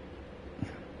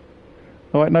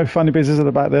 All right, no funny business at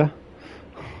the back there.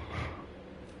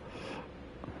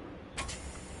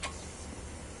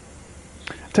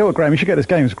 Tell you what, Graham, you should get this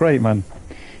game. It's great, man.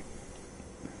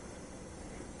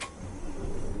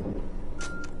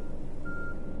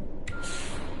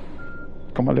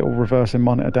 Got my little reversing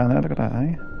monitor down there. Look at that,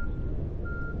 eh?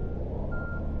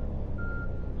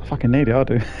 I fucking need it, I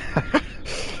do.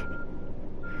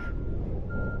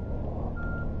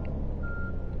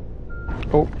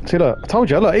 Oh, see, look, I told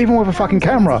you, look, even with a fucking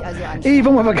camera,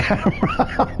 even with a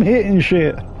camera, I'm hitting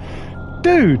shit.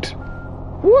 Dude,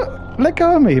 what? Let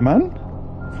go of me, man.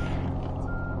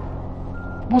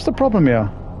 What's the problem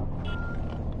here?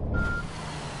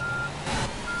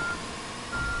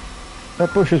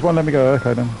 That bushes won't let me go.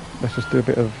 Okay, then let's just do a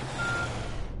bit of...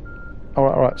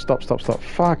 Alright, stop.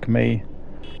 Fuck me.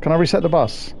 Can I reset the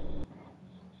bus?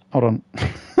 Hold on.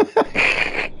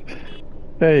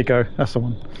 There you go, that's the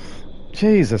one.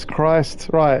 Jesus Christ.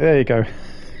 Right, there you go.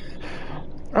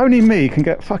 Only me can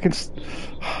get fucking...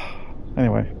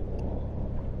 Anyway.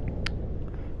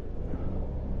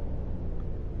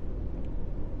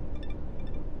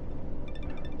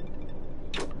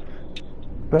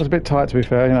 That was a bit tight, to be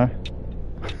fair, you know.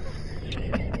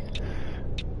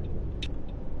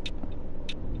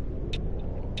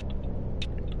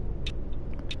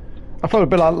 I felt a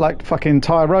bit like fucking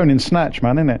Tyrone in Snatch,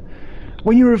 man, innit?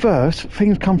 When you reverse,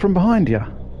 things come from behind you.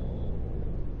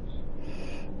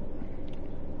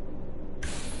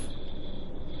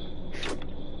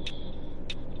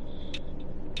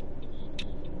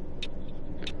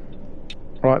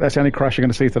 Right, that's the only crash you're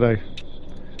going to see today.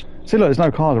 See, look, there's no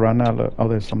cars around now, look. Oh,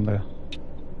 there's some there.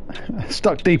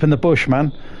 Stuck deep in the bush,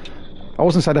 man. I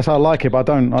wasn't saying that's how I like it, but I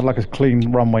don't. I'd like a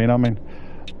clean runway, you know what I mean?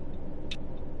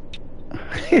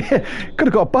 Could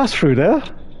have got a bus through there.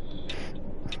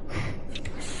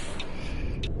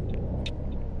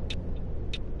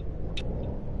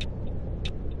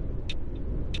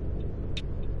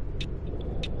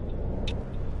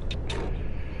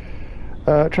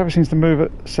 Traffic seems to move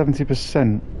at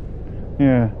 70%.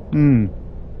 Yeah.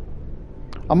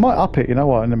 I might up it, you know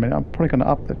what, in a minute. I'm probably going to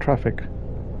up the traffic.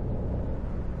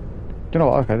 you know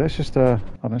what? Okay, let's just I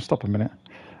don't know, stop a minute.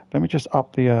 Let me just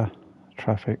up the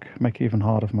traffic, make it even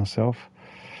harder for myself.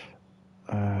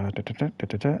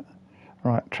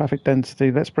 Right, traffic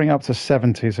density. Let's bring it up to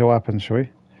 70. See what happens, shall we?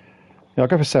 Yeah, I'll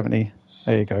go for 70.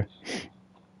 There you go.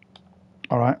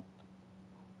 All right.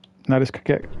 Now this could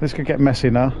get messy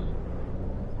now.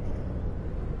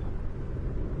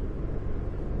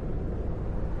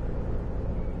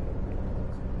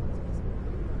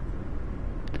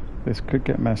 This could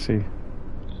get messy.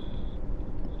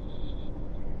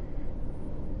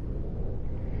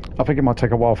 I think it might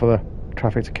take a while for the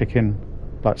traffic to kick in,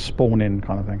 like spawn in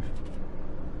kind of thing.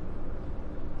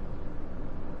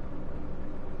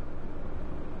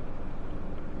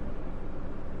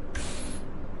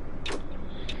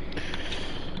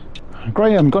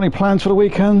 Graham, got any plans for the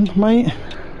weekend, mate?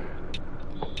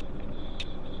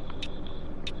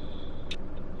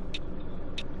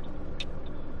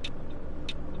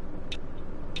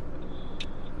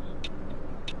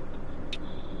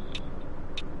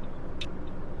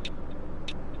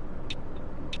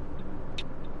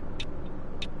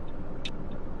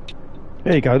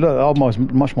 There you go, look, almost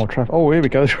much more traffic. Oh, here we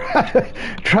go.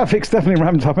 Traffic's definitely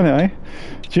ramped up, isn't it, eh?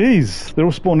 Jeez, they're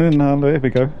all spawning in now. Here we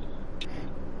go.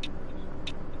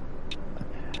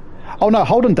 Oh no,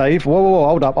 hold on, Dave. Whoa,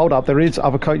 hold up. There is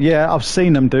other code. Yeah, I've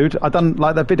seen them, dude. I done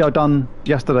like that video I done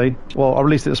yesterday. Well, I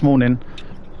released it this morning.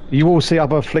 You will see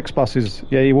other Flixbuses.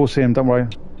 Yeah, you will see them. Don't worry.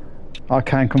 I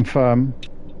can confirm.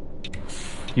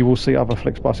 You will see other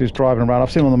Flixbuses driving around.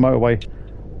 I've seen them on the motorway.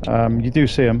 You do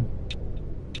see them.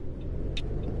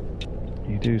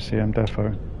 You do see them,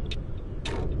 defo.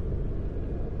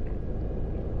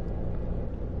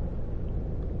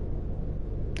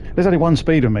 There's only one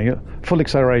speed with me, full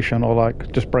acceleration or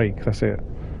like just brake, that's it.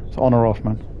 It's on or off,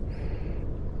 man.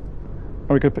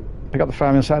 Are we good pick up the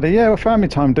family on Saturday? Yeah, well, family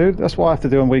time, dude. That's what I have to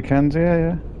do on weekends,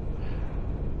 yeah.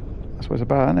 That's what it's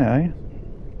about, isn't it,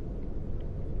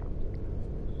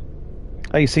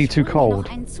 eh? AC too cold.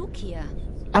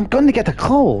 I'm going to get the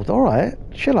cold, alright.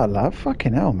 Chill out, love.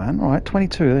 Fucking hell, man. Alright,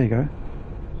 22, there you go.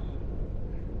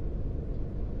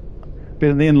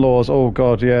 Been in the in-laws, oh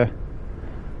god, yeah.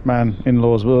 Man,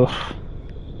 in-laws, ugh.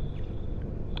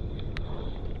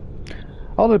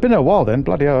 Oh, they've been there a while then.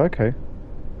 Bloody hell, okay.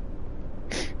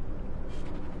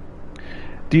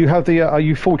 Do you have the, are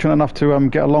you fortunate enough to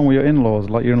get along with your in-laws?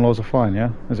 Like your in-laws are fine,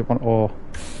 yeah? Is it one, or...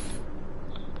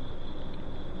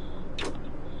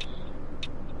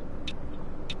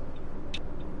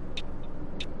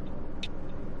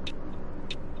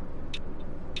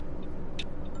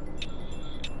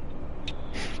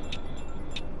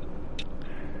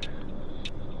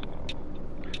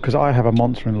 Because I have a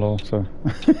monster-in-law, so...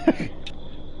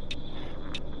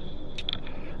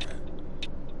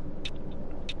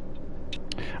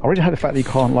 I really hate the fact that you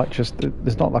can't, like, just...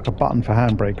 There's not, like, a button for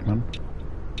handbrake, man.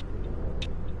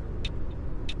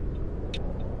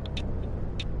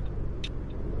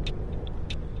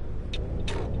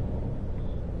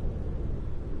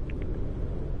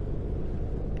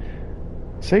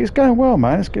 See, it's going well,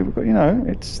 man. It's good. You know,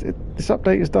 this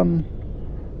update has done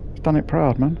it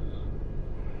proud, man.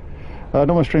 I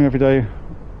normally stream every day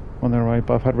when they're away,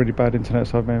 but I've had really bad internet,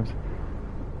 so I've been able to...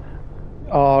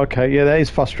 Oh, okay, yeah, that is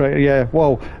frustrating, yeah.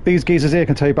 Well, these geezers here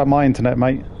can tell you about my internet,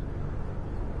 mate.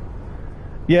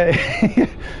 Yeah,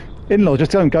 in-law,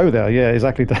 just don't go there, yeah,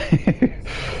 exactly.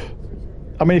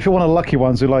 I mean, if you're one of the lucky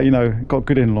ones who, like, you know, got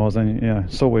good in-laws, then, yeah,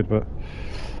 sorted, but...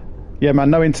 Yeah, man,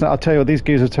 no internet. I'll tell you what, these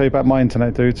geezers tell you about my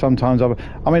internet, dude. Sometimes, I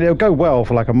mean, it'll go well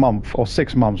for like a month or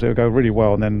 6 months. It'll go really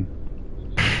well, and then...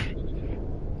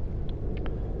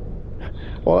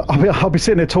 Well, I'll be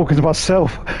sitting there talking to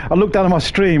myself. I look down at my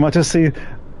stream, I just see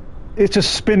it's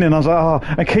just spinning. I was like, oh,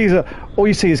 and Keezer, all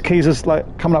you see is Keezer's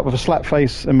like coming up with a slap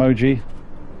face emoji.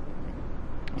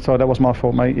 Sorry, that was my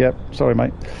fault, mate. Yep, sorry,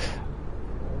 mate.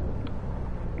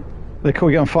 They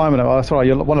call you on fireman. Oh, that's all right.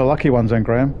 You're one of the lucky ones, then,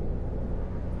 Graham.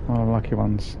 One of the lucky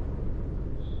ones.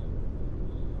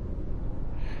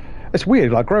 It's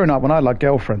weird, like growing up when I had like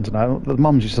girlfriends and that, the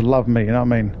mums used to love me. You know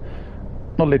what I mean?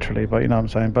 Not literally, but you know what I'm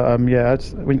saying. But yeah,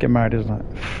 when you get married, isn't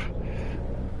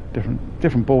it?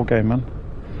 Different ball game, man.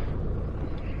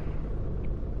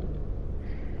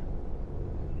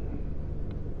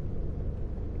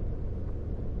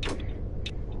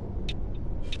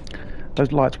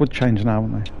 Those lights would change now,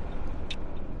 wouldn't they?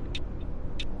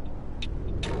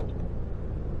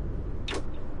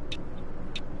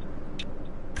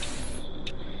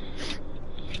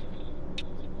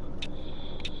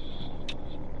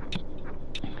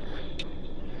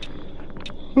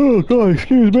 Oh God,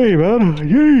 excuse me, man.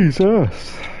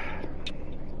 Jesus.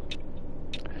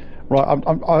 Right,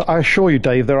 I assure you,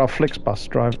 Dave, there are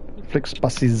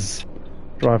Flixbuses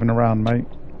driving around, mate.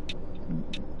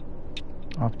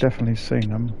 I've definitely seen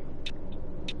them.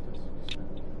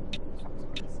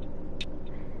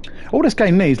 All this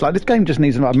game needs, like, this game just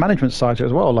needs like, a management side to it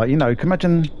as well. Like, you know, you can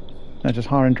imagine, you know, just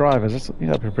hiring drivers.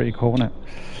 That'd be pretty cool, wouldn't it?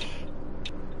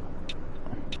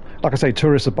 Like I say,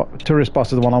 tourist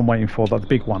bus is the one I'm waiting for. Like the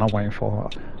big one I'm waiting for.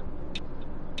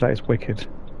 That is wicked.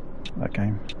 That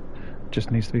game just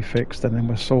needs to be fixed, and then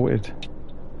we're sorted.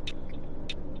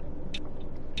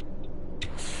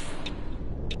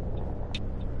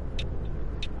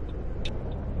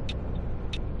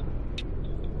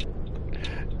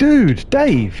 Dude,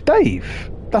 Dave,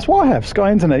 that's why I have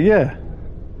Sky Internet, yeah.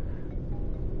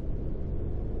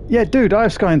 Yeah, dude, I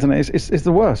have Sky Internet, it's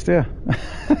the worst, yeah.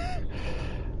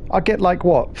 I get like,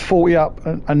 what, 40 up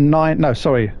and 9, no,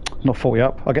 sorry, not 40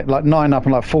 up. I get like 9 up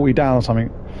and like 40 down or something.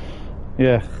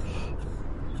 Yeah.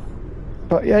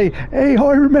 But hey,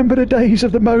 I remember the days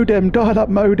of the modem, dial-up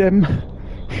modem.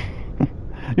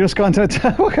 You're a Sky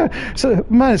Internet, okay. So,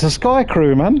 man, it's a Sky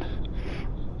crew, man.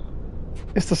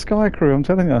 It's the Sky crew, I'm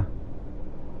telling you.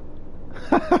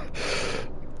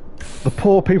 The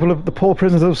poor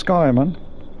prisoners of Sky, man.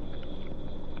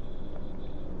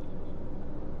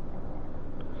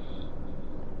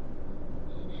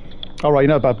 All right, you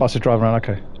know about buses driving around,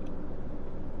 okay.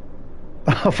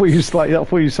 I thought you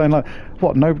were saying like,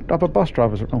 what? No other bus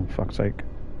drivers? Oh, fuck's sake!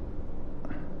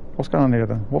 What's going on here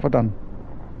then? What have I done?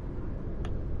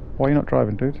 Why are you not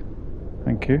driving, dude?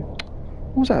 Thank you.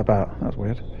 What was that about? That's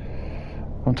weird.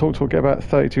 I'm talking get about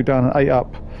 32 down and 8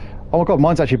 up. Oh my god,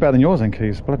 mine's actually better than yours then,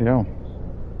 Keys. Bloody hell.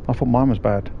 I thought mine was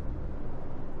bad.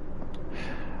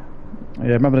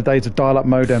 Yeah, remember the days of dial-up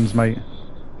modems, mate.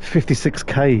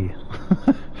 56k.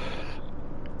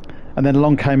 And then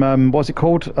along came, what's it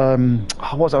called?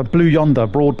 What's that? Blue Yonder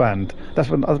broadband. That's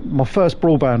when my first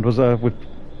broadband was with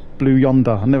Blue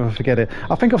Yonder. I'll never forget it.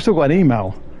 I think I've still got an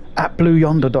email at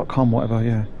blueyonder.com, whatever.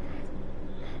 Yeah.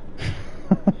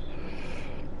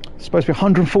 It's supposed to be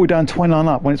 140 down, 29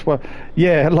 up when it's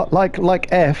yeah,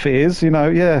 like F is, you know,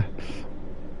 yeah.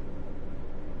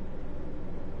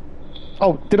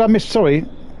 Oh, did I miss? Sorry,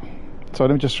 let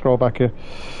me just scroll back here.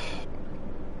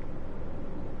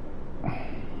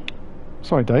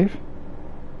 Sorry, Dave.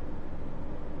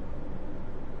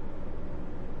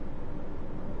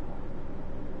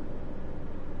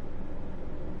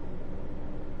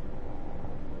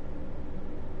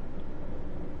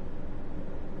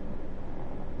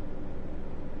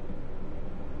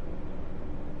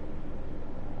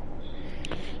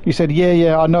 You said,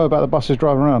 yeah, I know about the buses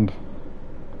driving around.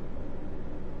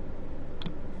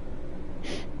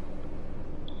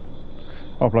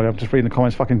 Oh, bloody, I'm just reading the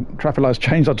comments. Fucking traffic lights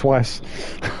changed on twice.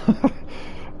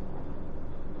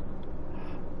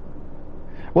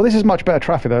 Well, this is much better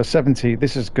traffic though. 70.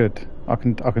 This is good. I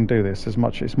can do this. It's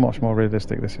much more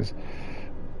realistic. This is.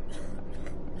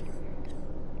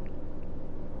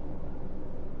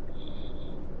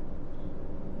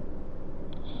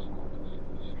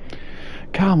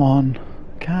 Come on,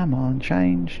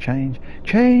 change.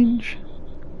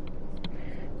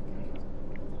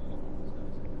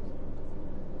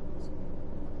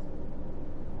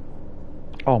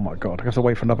 Oh my god, I have to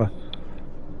wait for another.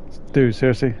 Dude,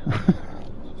 seriously.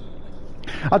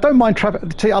 I don't mind traffic.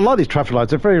 See, I like these traffic lights.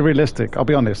 They're very realistic, I'll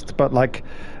be honest. But like,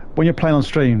 when you're playing on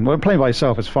stream, when playing by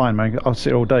yourself, it's fine, man. I'll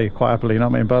sit all day quite happily, you know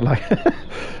what I mean? But like,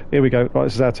 here we go. Right,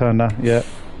 this is our turn now. Yeah,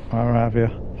 I'll have you.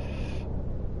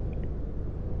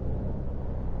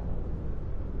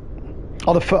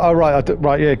 Oh, oh right,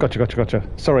 right, yeah, gotcha.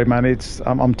 Sorry, man,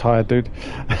 I'm tired, dude.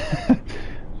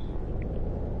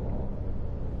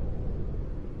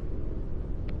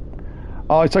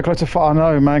 Oh, it's so close to 5. I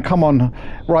know, man. Come on,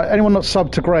 right? Anyone not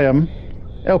subbed to Graham?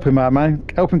 Help him out, man.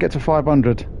 Help him get to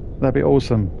 500. That'd be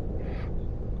awesome,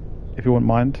 if you wouldn't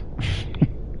mind.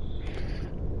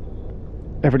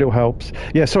 Every little helps.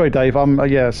 Yeah, sorry, Dave.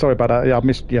 Yeah, sorry about that. Yeah, I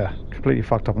missed. Yeah, completely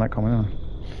fucked up on that comment. Huh?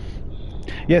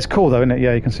 Yeah, it's cool though, isn't it?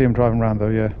 Yeah, you can see him driving around though,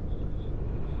 yeah.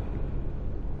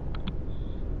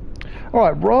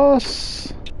 Alright,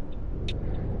 Ross.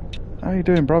 How you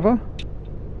doing, brother?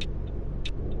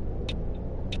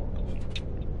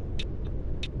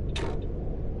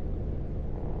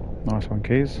 Nice one,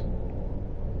 Keys.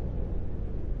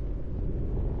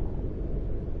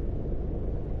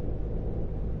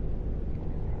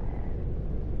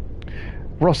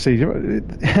 Rossi, do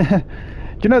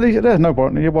you know these? There's no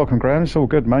problem. You're welcome, Graham. It's all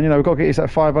good, man. You know, we've got to get you to that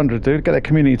 500, dude. Get that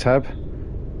community tab.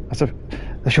 That's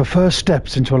your first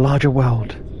steps into a larger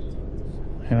world.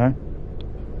 You know.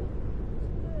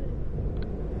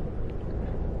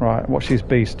 Right, watch these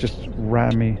beasts just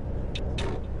ram me.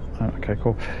 Okay,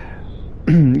 cool.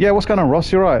 Yeah, what's going on,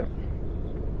 Ross? You're right.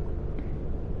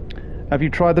 Have you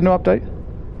tried the new update?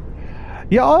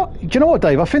 Yeah, do you know what,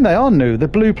 Dave? I think they are new. The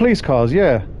blue police cars,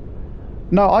 yeah.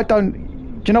 No, I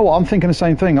don't. Do you know what? I'm thinking the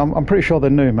same thing. I'm pretty sure they're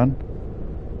new, man.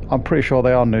 I'm pretty sure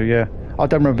they are new, yeah. I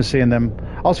don't remember seeing them.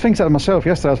 I was thinking to myself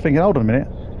yesterday. I was thinking, hold on a minute.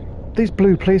 These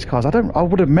blue police cars, I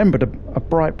would have remembered a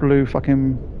bright blue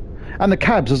fucking... And the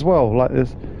cabs as well. Like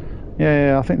there's...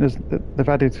 Yeah, I think they've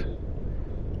added...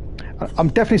 I'm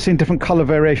definitely seeing different colour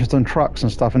variations on trucks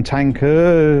and stuff and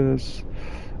tankers,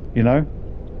 you know.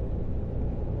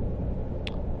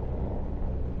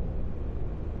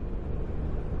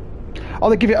 Oh,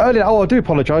 they give you earlier. Oh, I do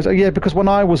apologise. Oh, yeah, because when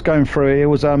I was going through it, it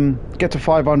was get to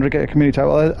 500, get a community.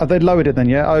 Oh, they lowered it then,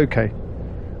 yeah? Okay.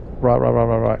 Right.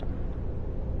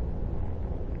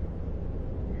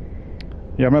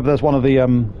 Yeah, I remember that's one of the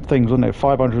things, wasn't it?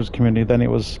 500 was community, then it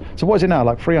was... So what is it now,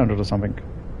 like 300 or something?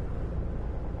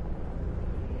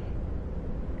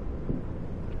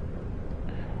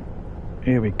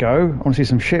 Here we go. I want to see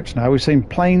some ships now. We've seen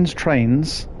planes,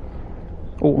 trains,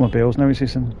 automobiles. Now we see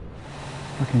some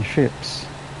fucking ships.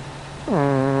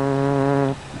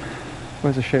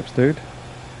 Where's the ships, dude?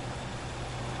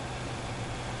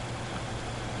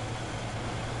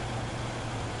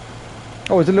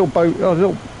 Oh, there's a little boat. Oh, there's a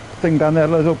little thing down there.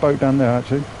 There's a little boat down there,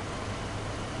 actually.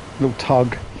 Little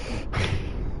tug.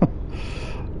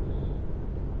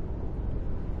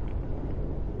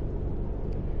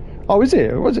 Oh, is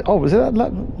it? Was it? Oh, was it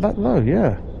that low?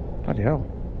 Yeah. Bloody hell.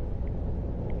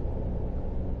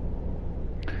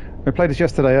 We played this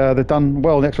yesterday. They've done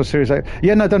well. The Xbox Series 8.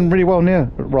 Yeah, no, done really well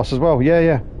near Ross as well.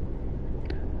 Yeah.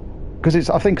 Because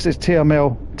I think it's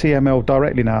TML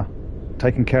directly now,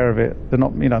 taking care of it. They're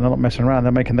not, they're not messing around.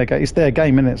 They're making their game. It's their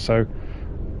game, isn't it? So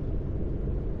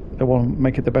they want to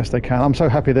make it the best they can. I'm so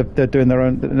happy they're doing their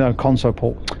own console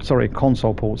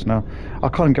ports now. I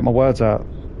can't even get my words out.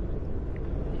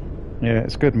 Yeah,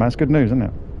 it's good, man. It's good news, isn't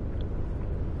it?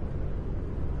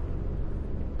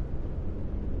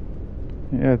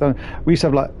 Yeah, we used to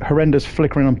have like horrendous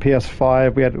flickering on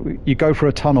PS5. You go through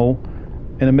a tunnel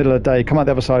in the middle of the day, come out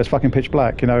the other side, it's fucking pitch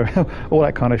black. All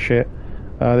that kind of shit.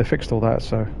 They fixed all that,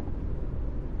 so.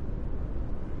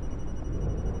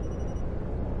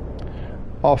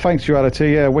 Oh, thanks,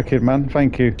 Duality. Yeah, wicked, man.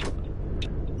 Thank you.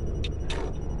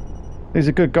 These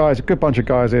are good guys, a good bunch of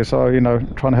guys here. So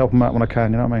trying to help them out when I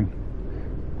can. You know what I mean?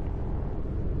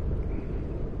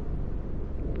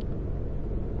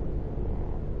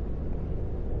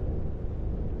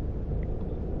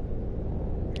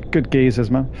 Good geezers,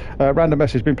 man. Random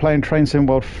message. Been playing Train Sim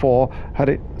World 4. Had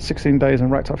it 16 days and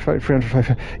racked up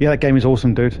 300. Yeah, that game is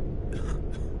awesome, dude.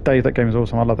 Dave, that game is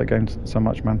awesome. I love that game so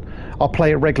much, man. I'll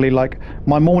play it regularly. Like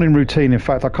my morning routine. In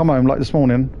fact, I come home like this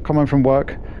morning. Come home from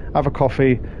work, have a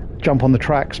coffee, jump on the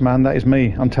tracks, man. That is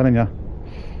me. I'm telling you.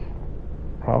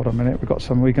 Hold on a minute. We've got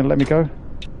some. We can let me go.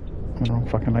 I'm wrong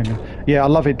fucking lane. Yeah, I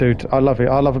love it, dude. I love it.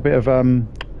 I love a bit of. I'm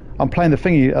playing the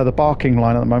thingy, the barking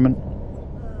line at the moment.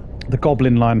 The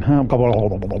goblin line.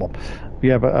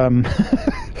 Yeah, but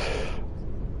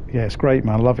yeah, it's great,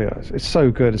 man. I love it. It's so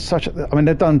good. It's such a,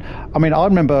 they've done. I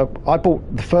remember I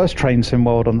bought the first Train Sim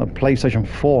World on the PlayStation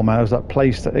 4, man. It was that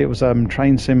place that it was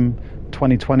Train Sim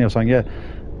 2020 or something. Yeah,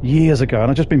 years ago, and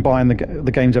I've just been buying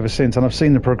the games ever since, and I've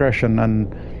seen the progression,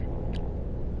 and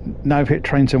now I've hit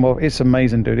Train Sim World. It's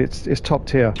amazing, dude. It's top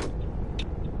tier.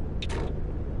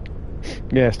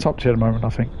 Yeah, it's top tier at the moment, I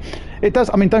think. It does,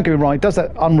 don't get me wrong, it does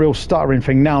that Unreal stuttering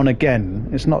thing now and again.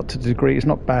 It's not to the degree, it's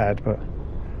not bad, but...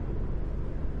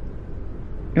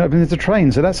 there's a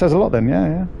train, so that says a lot then,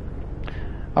 yeah.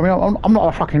 I'm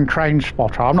not a fucking train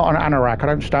spotter, I'm not an anorak, I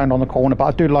don't stand on the corner, but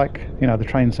I do like, the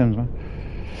train sims, man.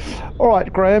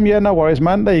 Alright, Graham, yeah, no worries,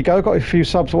 man. There you go, got a few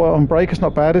subs on break, it's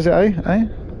not bad, is it, eh?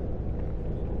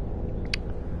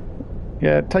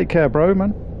 Yeah, take care, bro,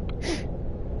 man.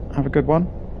 Have a good one.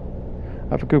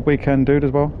 Have a good weekend, dude,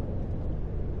 as well.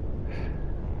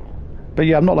 But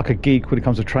yeah, I'm not like a geek when it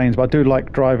comes to trains, but I do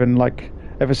like driving, like,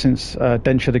 ever since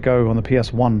Denture to Go on the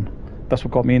PS1. That's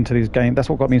what got me into these games. That's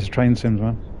what got me into train sims,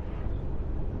 man.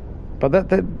 But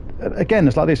that again,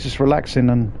 it's like this, just relaxing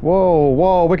and...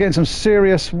 Whoa, we're getting some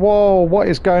serious... Whoa, what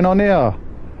is going on here?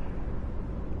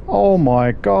 Oh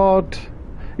my God.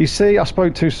 You see, I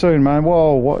spoke too soon, man.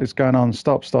 Whoa, what is going on?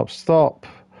 Stop.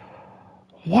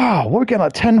 Wow, what are we getting,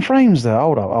 like 10 frames there?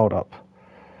 Hold up.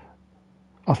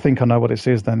 I think I know what this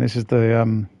is then. This is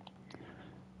the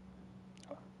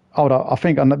hold up. I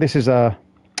think I know, this is the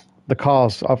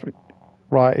cars.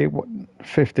 Right,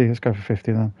 50. Let's go for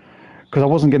 50 then, because I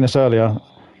wasn't getting this earlier.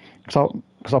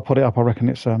 Because I put it up. I reckon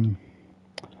it's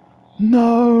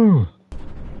no.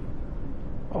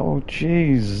 Oh,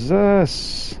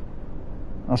 Jesus.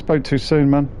 I spoke too soon,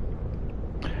 man.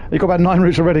 You got about 9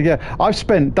 routes already, yeah. I've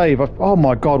spent, Dave, oh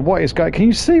my God, what is going... Can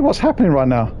you see what's happening right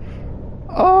now?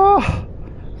 Oh,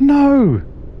 no.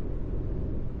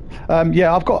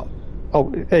 Yeah, I've got... Oh,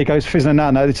 there he goes, fizzing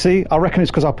out now. See, I reckon it's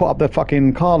because I put up the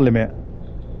fucking car limit.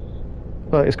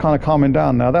 But it's kind of calming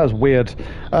down now. That was weird.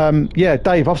 Yeah,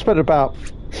 Dave, I've spent about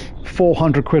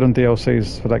 400 quid on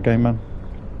DLCs for that game, man.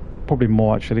 Probably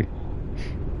more, actually.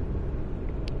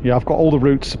 Yeah, I've got all the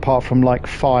routes apart from like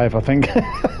 5, I think.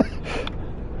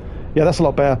 Yeah, that's a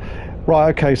lot better.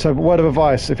 Right, okay, so word of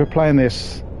advice, if you're playing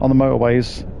this on the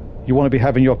motorways, you want to be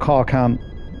having your car count,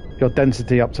 your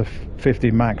density up to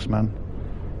 50 max, man.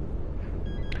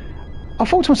 I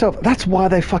thought to myself, that's why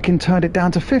they fucking turned it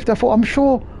down to 50. I thought, I'm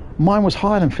sure mine was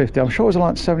higher than 50. I'm sure it was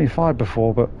like 75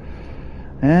 before, but...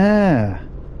 Yeah.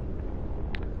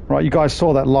 Right, you guys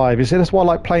saw that live. You see, that's why I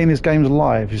like playing these games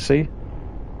live, you see?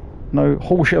 No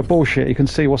horseshit or bullshit. You can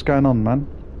see what's going on, man.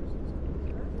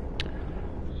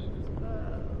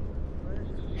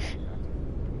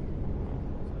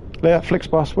 Yeah,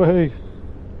 Flixbus, woohoo.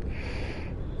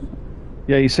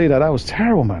 Yeah, you see that? That was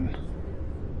terrible, man.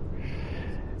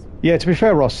 Yeah, to be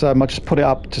fair, Ross, I just put it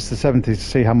up just to 70 to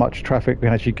see how much traffic we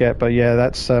can actually get. But yeah,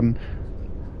 that's... I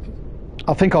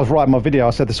think I was right in my video.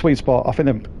 I said the sweet spot, I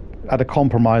think they had a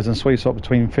compromise and sweet spot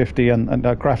between 50 and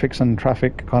graphics and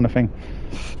traffic kind of thing.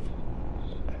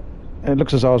 It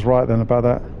looks as though I was right then about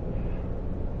that.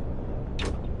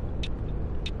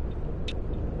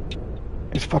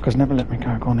 These fuckers never let me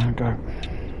go. Go on now, go.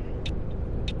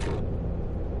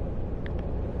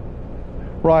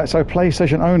 Right, so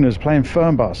PlayStation owners playing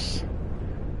Fernbus.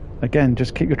 Again,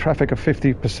 just keep your traffic at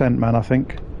 50%, man, I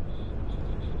think.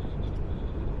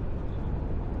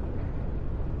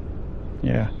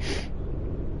 Yeah.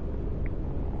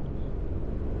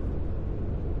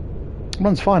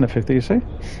 Runs fine at 50, you see?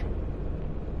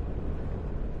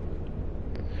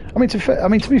 I mean,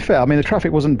 to be fair, I mean, the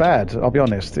traffic wasn't bad, I'll be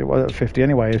honest. It was at 50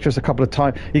 anyway. It's just a couple of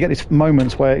times. You get these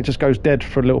moments where it just goes dead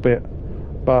for a little bit.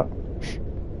 But,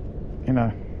 you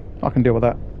know, I can deal with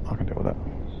that. I can deal with that.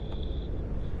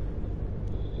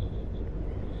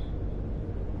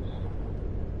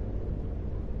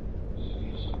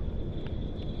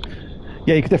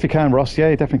 Yeah, you definitely can, Ross. Yeah,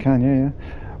 you definitely can. Yeah, yeah.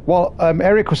 Well,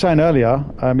 Eric was saying earlier,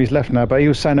 he's left now, but he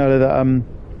was saying earlier that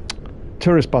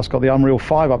Tourist Bus got the Unreal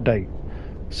 5 update.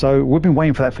 So we've been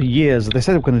waiting for that for years. They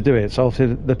said they were going to do it, so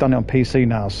obviously they've done it on PC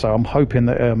now. So I'm hoping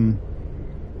that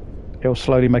it'll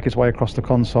slowly make its way across the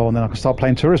console, and then I can start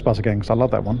playing Tourist Bus again, because I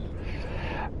love that one.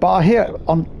 But I hear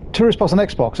on Tourist Bus on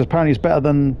Xbox, apparently it's better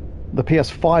than the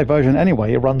PS5 version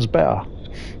anyway. It runs better.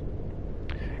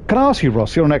 Can I ask you,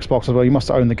 Ross, you're on Xbox as well, you must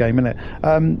own the game, innit?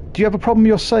 Do you have a problem with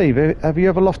your save? Have you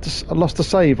ever lost a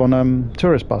save on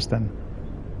Tourist Bus then?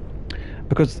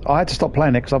 Because I had to stop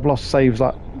playing it because I've lost saves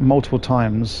like multiple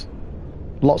times.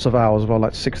 Lots of hours, well,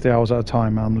 like 60 hours at a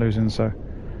time I'm losing, so...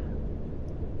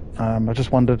 I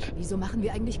just wondered...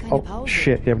 Oh,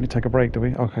 shit, yeah, we need to take a break, do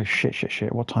we? Okay,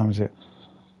 shit. What time is it?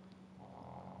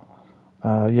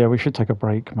 Yeah, we should take a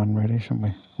break, man, really, shouldn't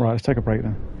we? Right, let's take a break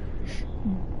then.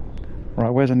 Right,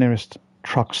 where's the nearest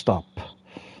truck stop?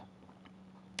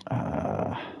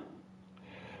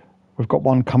 We've got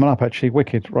one coming up, actually,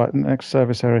 Wicked. Right, next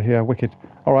service area here, Wicked.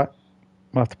 All right,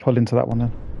 we'll have to pull into that one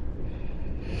then.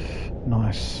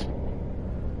 Nice.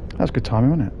 That's good timing,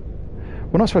 wasn't it?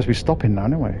 We're not supposed to be stopping now,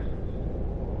 anyway.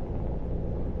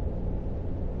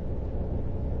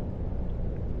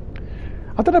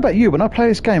 I don't know about you, when I play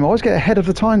this game, I always get ahead of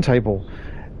the timetable.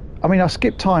 I mean, I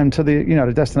skip time to the, you know,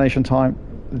 the destination time,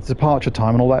 the departure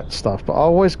time and all that stuff, but I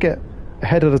always get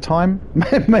ahead of the time.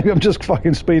 Maybe I'm just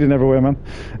fucking speeding everywhere, man.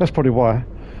 That's probably why.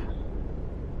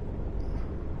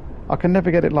 I can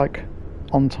never get it, like,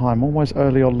 on time. Always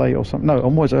early or late or something. No,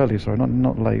 I'm always early, sorry.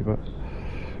 Not late, but...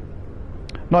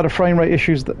 Not a frame rate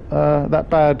issues that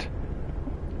bad.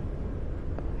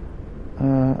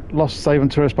 Lost save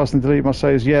and Tourist Bus and delete my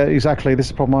saves. Yeah, exactly. This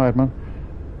is the problem I had, man.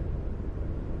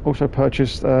 Also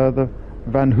purchased the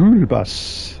Van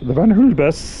Hulbus. The Van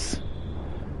Hulbus.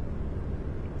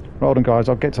 Hold on, guys.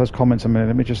 I'll get to those comments in a minute.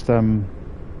 Let me just pull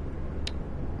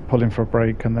in for a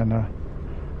break and then...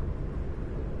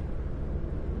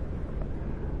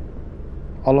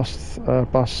 I lost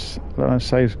bus.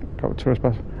 Saves. Got Tourist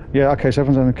Bus. Yeah, okay, so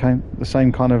everyone's on the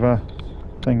same kind of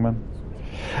thing, man.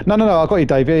 No, I got you,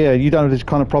 Dave. Yeah, you don't have these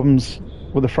kind of problems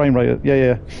with the frame rate.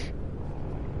 Yeah.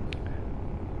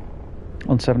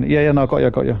 On 70. Yeah, no, I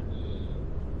got you.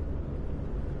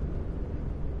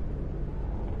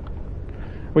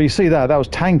 Well, you see that was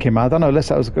tanking, man. I don't know unless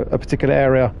that was a particular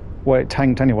area where it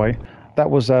tanked anyway. That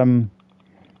was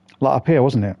Like up here,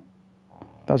 wasn't it?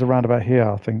 That was around about here,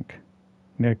 I think,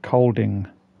 near Kolding.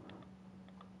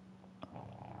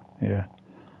 Yeah,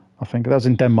 I think that was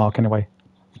in Denmark anyway.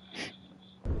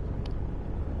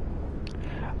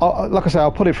 Like I say,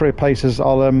 I'll put it through its paces.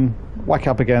 I'll whack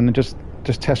up again and just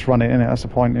test run it, innit? That's the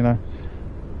point, you know.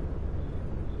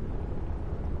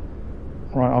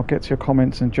 Right, I'll get to your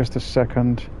comments in just a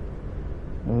second.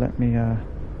 Let me.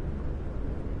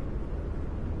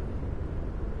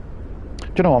 Do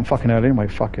you know what? I'm fucking early anyway.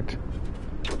 Fuck it.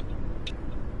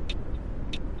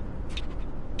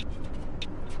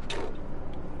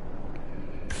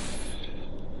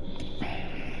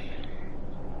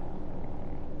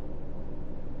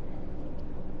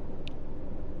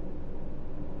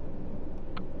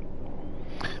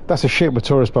 That's a shit with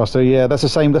Tourist Bus. So yeah, that's the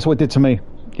same. That's what it did to me.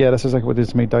 Yeah, that's exactly what it did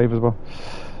to me, Dave, as well.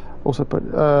 Also, but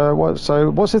what? So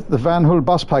what's it? The Van Hool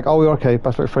bus pack. Oh, okay.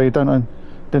 Bus pack 3. Didn't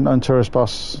own Tourist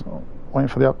Bus. Waiting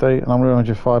for the update, and I'm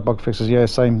rearranging 5 bug fixes. Yeah,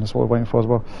 same. That's what we're waiting for as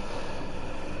well.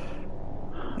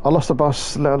 I lost the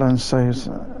bus, let alone saves.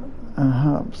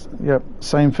 Yep,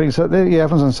 same thing. So yeah,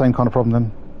 everyone's on the same kind of problem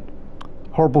then.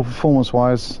 Horrible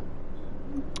performance-wise.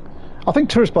 I think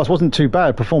Tourist Bus wasn't too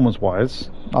bad performance-wise.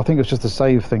 I think it's just a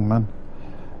save thing, man.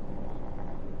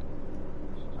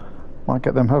 Might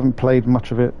get them. Haven't played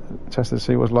much of it. Tested to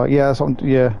see what it's like. Yeah, that's what I'm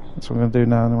going to do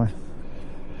now anyway.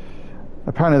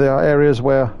 Apparently there are areas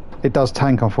where it does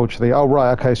tank, unfortunately. Oh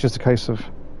right, okay. It's just a case of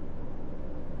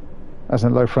as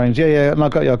in low frames. Yeah. No,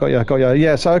 got you.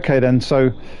 Yeah. So okay then.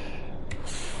 So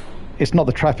it's not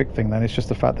the traffic thing then. It's just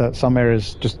the fact that some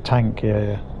areas just tank.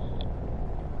 Yeah.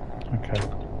 Okay.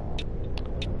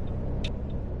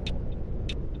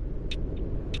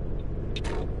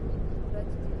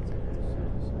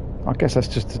 I guess that's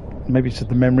just maybe it's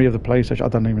the memory of the PlayStation. I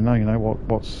don't even know. You know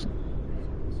what's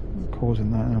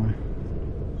causing that anyway.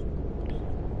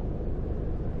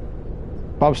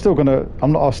 But I'm still gonna.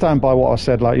 I'll stand by what I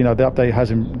said. Like, you know, the update has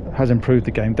improved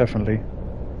the game definitely.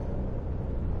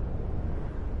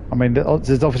 I mean,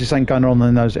 there's obviously something going on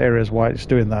in those areas why it's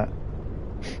doing that.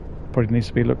 Probably needs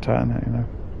to be looked at, you know.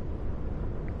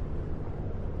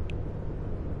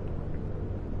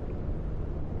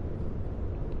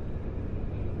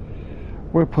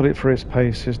 We'll put it through its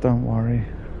paces, don't worry.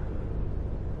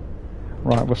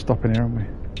 Right, we're stopping here, aren't we?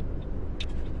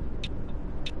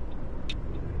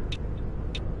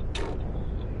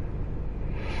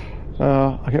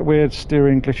 I get weird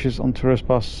steering glitches on Tourist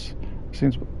Bus.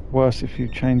 Seems worse if you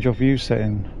change your view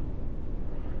setting.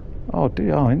 Oh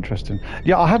dear, oh interesting.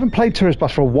 Yeah, I haven't played Tourist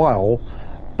Bus for a while,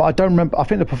 but I don't remember. I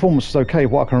think the performance was okay,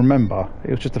 what I can remember. It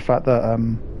was just the fact that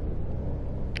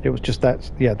it was just that,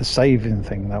 yeah, the saving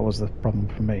thing, that was the problem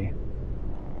for me.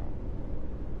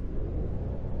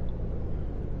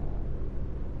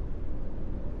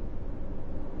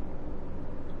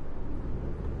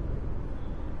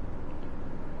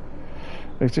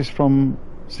 Is this from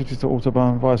city to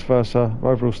autobahn, vice versa?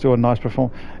 Overall, still a nice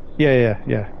performance. Yeah,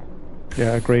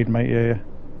 agreed, mate. Yeah.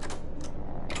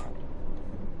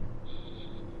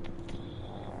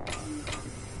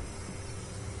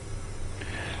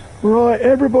 Right,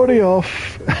 everybody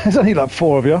off. There's only like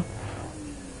 4 of you.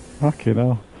 Fucking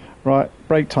hell. Right,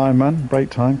 break time, man. Break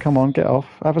time. Come on, get off.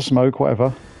 Have a smoke,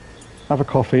 whatever. Have a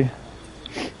coffee.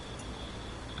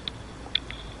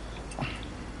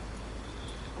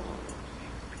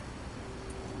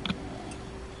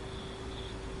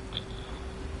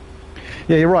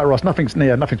 Yeah, you're right, Ross. Nothing's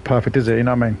perfect, is it? You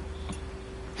know what I mean?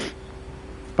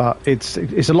 But it's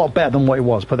a lot better than what it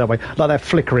was, put it that way. Like that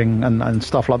flickering and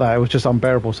stuff like that. It was just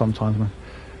unbearable sometimes, man.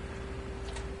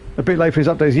 A bit late for his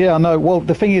updates. Yeah, I know. Well,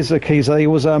 the thing is, Keys, he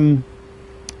was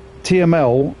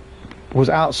TML was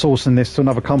outsourcing this to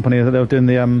another company that they were doing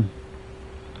the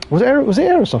was it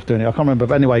Aerosoft doing it? I can't remember.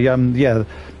 But anyway, yeah,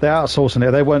 they're outsourcing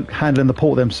it. They weren't handling the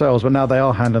port themselves, but now they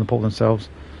are handling the port themselves.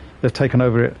 They've taken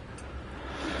over it.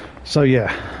 So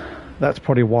yeah, that's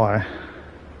probably why.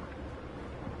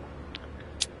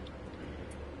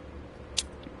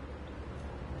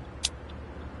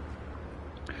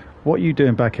 What are you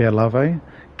doing back here, love, eh?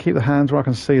 Keep the hands where I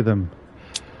can see them.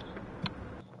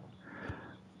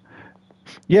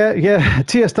 Yeah,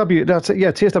 TSW. That's it.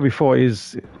 Yeah, TSW4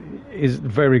 is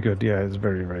very good. Yeah, it's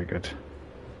very, very good.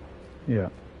 Yeah,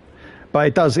 but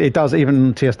it does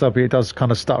even TSW. It does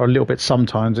kind of stutter a little bit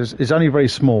sometimes. It's only very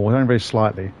small, only very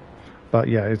slightly. But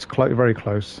yeah, it's very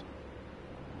close.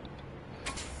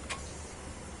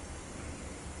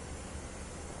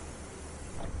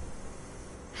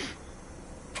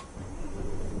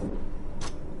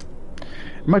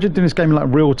 Imagine doing this game in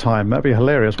like real time. That'd be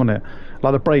hilarious, wouldn't it?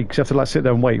 Like the breaks, you have to like sit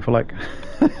there and wait for like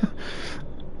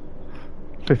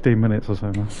 15 minutes or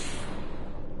so. Man.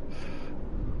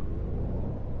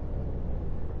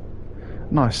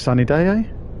 Nice sunny day, eh?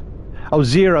 Oh,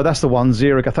 Zero, that's the one.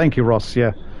 Zero. Thank you, Ross.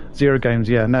 Yeah, Zero Games.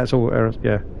 Yeah, no, it's all.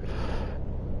 Yeah.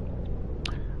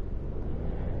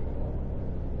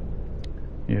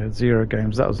 Yeah, Zero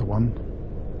Games. That was the one.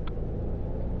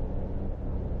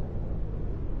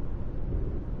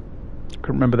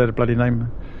 Couldn't remember their bloody name.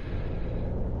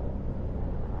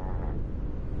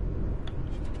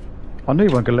 I knew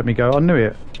you weren't gonna let me go. I knew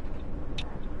it.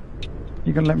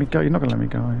 You're gonna let me go. You're not gonna let me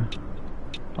go, are you?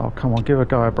 Oh, come on, give a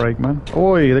guy a break, man.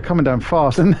 Oi, they're coming down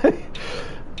fast, aren't they?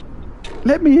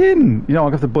 Let me in! You know,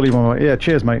 I'll have to bully one more. Yeah,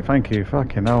 cheers, mate. Thank you.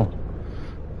 Fucking hell.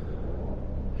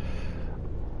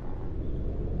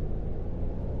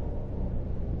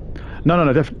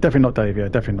 No, definitely not Dave. Yeah,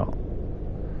 definitely not.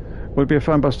 Would it be a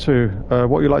Fernbus too? What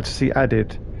would you like to see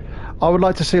added? I would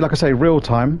like to see, like I say, real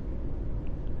time.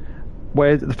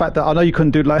 Where the fact that I know you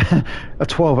couldn't do like a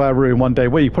 12-hour route in one day.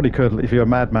 Well, you probably could if you're a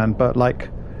madman, but like,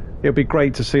 it would be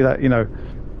great to see that, you know,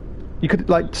 you could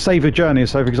like save a journey.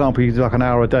 So, for example, you do like an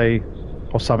hour a day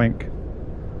or something.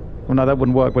 Well, no, that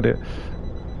wouldn't work, would it?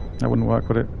 That wouldn't work,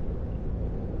 would it?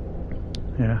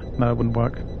 Yeah, no, it wouldn't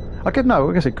work. I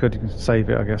guess it could. You can save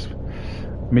it, I guess,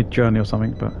 mid-journey or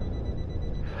something. But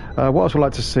what else would I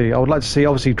like to see? I would like to see,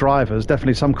 obviously, drivers.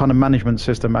 Definitely some kind of management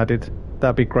system added.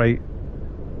 That'd be great.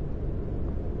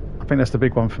 I think that's the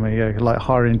big one for me. Yeah, like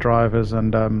hiring drivers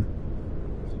and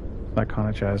that kind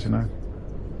of jazz, you know.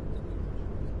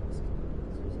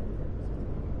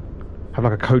 Have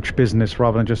like a coach business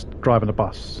rather than just driving a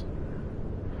bus,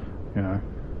 you know.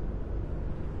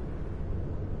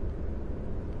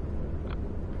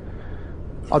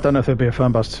 I don't know if there'll be a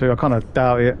Fernbus 2. I kind of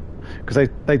doubt it, because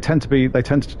they tend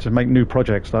to make new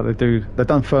projects like they do. They've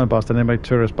done Fernbus and they made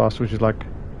Tourist Bus, which is like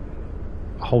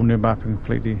a whole new map and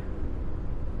completely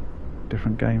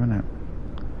different game, isn't it?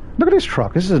 Look at this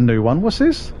truck. This is a new one. What's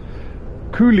this?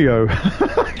 Coolio.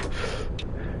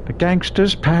 The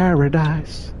Gangster's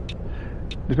Paradise.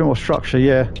 There's a bit more structure,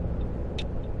 yeah.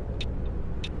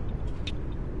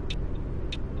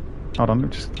 Hold on,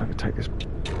 let me take this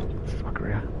fucker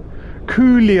here.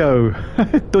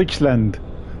 Coolio. Deutschland.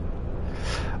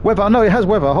 Weather, I know it has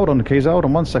weather. Hold on, Keezer. Hold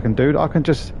on 1 second, dude. I can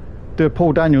just do a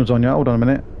Paul Daniels on you. Hold on a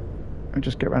minute. Let me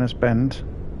just get around this bend.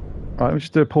 Right, let me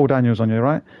just do a Paul Daniels on you,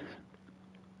 right?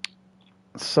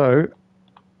 So,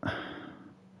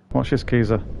 watch this,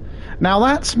 Keezer. Now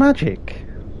that's magic.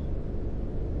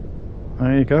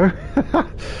 There you go.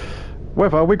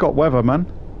 Weather, we got weather, man.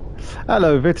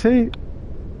 Hello, Vitty.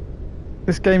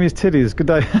 This game is titties. Good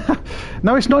day.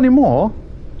 No, it's not anymore.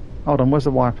 Hold on, where's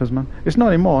the wipers, man? It's not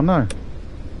anymore, no.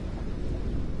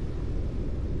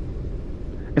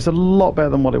 It's a lot better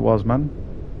than what it was, man.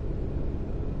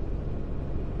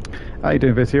 How you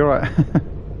doing, Vitty? Alright?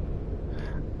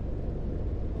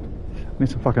 Need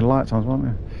some fucking lights on, won't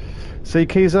you? See,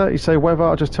 Keezer, you say weather,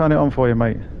 I'll just turn it on for you,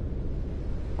 mate.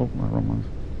 Oh, no, wrong ones.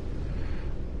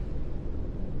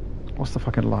 What's the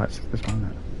fucking lights? This one,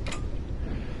 isn't it?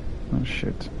 Oh,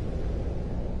 shit.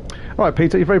 Alright,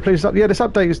 Peter, you're very pleased. Yeah, this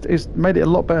update is made it a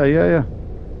lot better, yeah.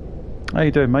 How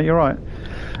you doing, mate? You alright?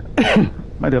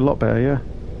 Made it a lot better, yeah.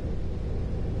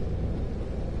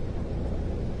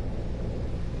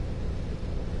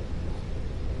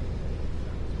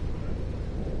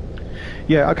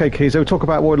 Yeah, okay, Keys. We'll talk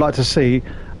about what we'd like to see.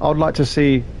 I would like to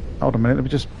see... Hold on a minute, let me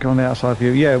just go on the outside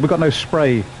view. Yeah, we've got no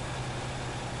spray.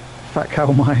 Fat cow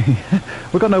almighty.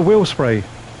 We've got no wheel spray.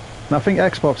 And I think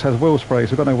Xbox has wheel spray,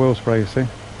 so we've got no wheel spray, see?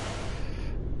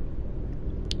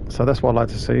 So that's what I'd like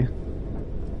to see.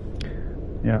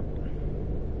 Yeah.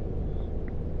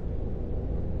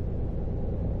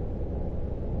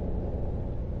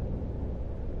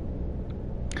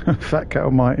 Fat cat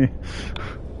almighty.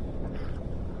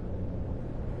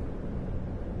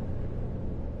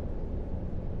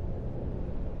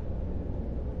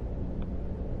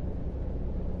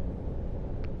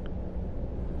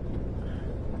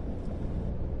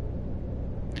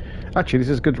 Actually, this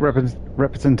is a good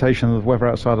representation of the weather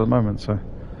outside at the moment, so...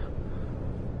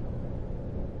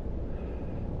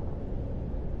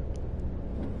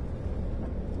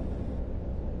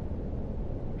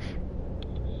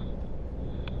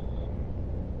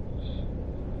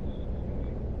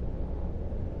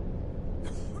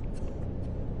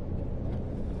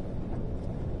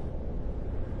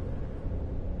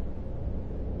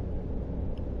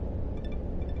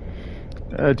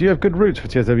 do you have good routes for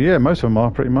TSW? Yeah, most of them are,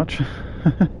 pretty much.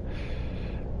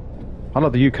 I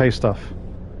like the UK stuff.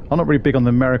 I'm not really big on the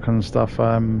American stuff.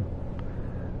 I mean,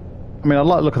 I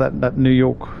like to look at that New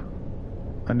York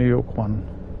one.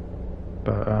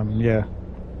 But, yeah.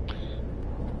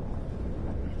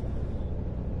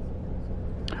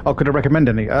 Oh, could I recommend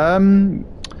any?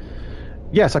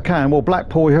 Yes, I can. Well,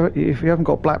 Blackpool, if you haven't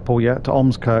got Blackpool yet, to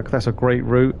Ormskirk, that's a great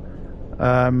route.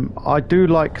 I do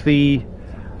like the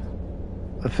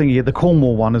thingy, the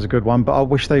Cornwall one is a good one, but I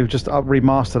wish they would just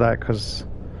remaster that because,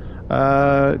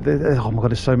 oh my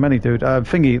god, there's so many, dude.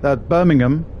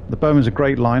 Birmingham, the Birmingham's a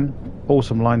great line,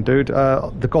 awesome line, dude.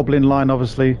 The Goblin line,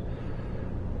 obviously,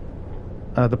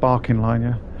 the Barking line,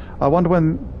 yeah. I wonder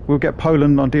when we'll get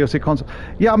Poland on DLC console.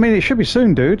 Yeah, I mean, it should be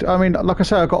soon, dude. I mean, like I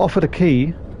say, I got offered a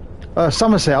key.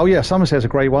 Somerset, oh yeah, Somerset's a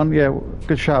great one. Yeah,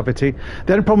 good shout, Vitty.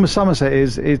 The only problem with Somerset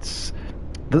is it's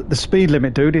the speed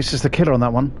limit, dude. It's just a killer on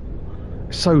that one.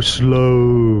 It's so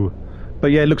slow.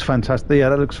 But yeah, it looks fantastic. Yeah,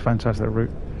 that looks fantastic, that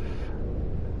route.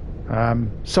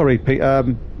 Sorry, Pete.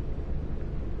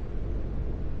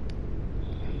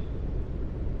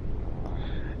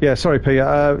 Yeah, sorry,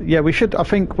 Peter. Yeah, we should. I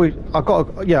think I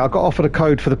got offered a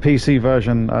code for the PC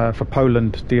version for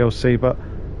Poland DLC, but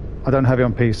I don't have it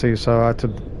on PC, so I had to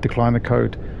decline the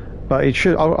code. But it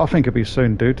should. I think it'll be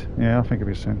soon, dude. Yeah, I think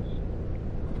it'll be soon.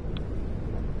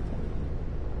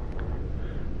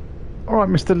 All right,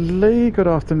 Mr. Lee. Good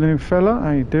afternoon, fella.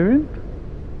 How you doing?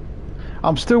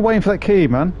 I'm still waiting for that key,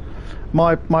 man.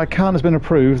 My account has been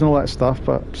approved and all that stuff,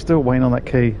 but still waiting on that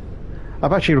key.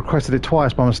 I've actually requested it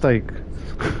twice by mistake.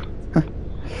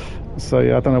 So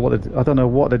yeah, I don't know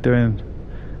what they're doing.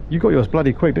 You got yours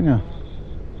bloody quick, didn't you?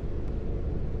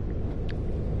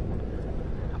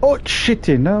 Oh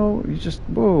shitty! No, you just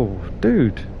whoa,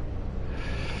 dude.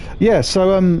 Yeah,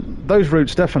 so those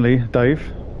routes definitely, Dave.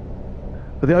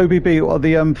 The OBB or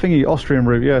the thingy Austrian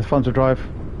route, yeah, fun to drive.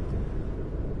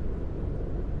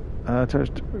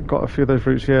 Got a few of those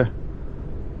routes, yeah.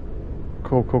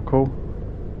 Cool.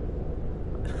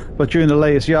 But during the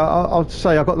latest, yeah, I'll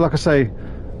say I got, like I say,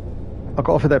 I got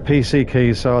offered that PC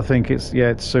key, so I think it's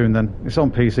soon. Then it's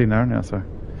on PC now, isn't it? So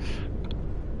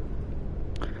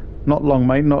not long,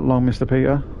 mate. Not long, Mr.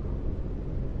 Peter.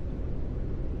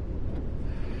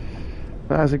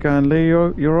 But how's it going, Lee?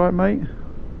 You all right, mate?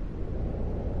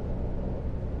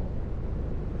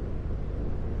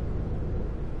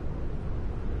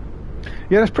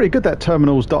 Yeah, that's pretty good, that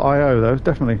terminals.io though,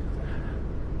 definitely.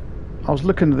 I was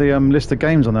looking at the list of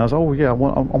games on there. I was, oh yeah, I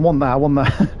want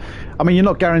that. I mean, you're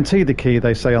not guaranteed the key,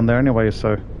 they say on there anyway,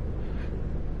 so.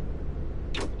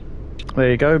 There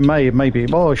you go, maybe.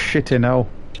 Oh, shit in hell.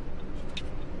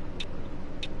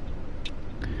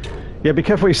 Yeah, be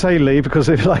careful what you say, Lee, because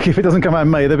if it doesn't come out in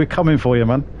May, they'll be coming for you,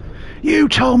 man. You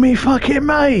told me fucking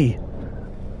May!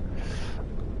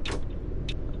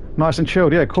 Nice and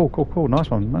chilled, yeah, cool. Nice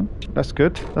one, man. That's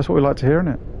good. That's what we like to hear,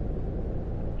 isn't it?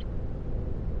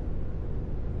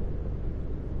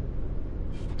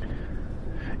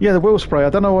 Yeah, the wheel spray. I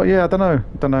don't know what. Yeah, I don't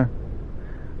know.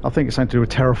 I think it's something to do with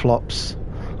teraflops.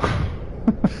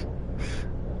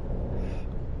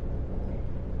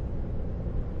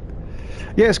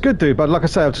 Yeah, it's good, dude. But like I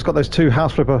say, I've just got those two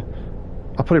house flipper.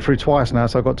 I put it through twice now,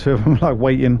 so I've got two of them like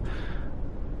waiting.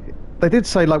 They did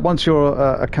say like once your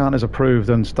account is approved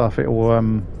and stuff, it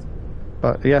will.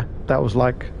 But yeah, that was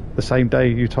like the same day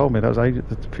you told me. That was a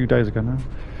few days ago now. Do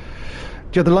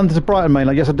you have the London to Brighton main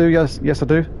line? Yes, I do. Yes, I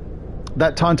do.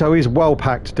 That timetable is well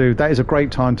packed, dude. That is a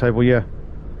great timetable. Yeah.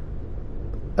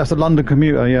 That's the London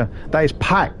commuter. Yeah, that is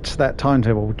packed. That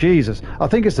timetable. Jesus, I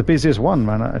think it's the busiest one,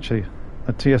 man. Actually,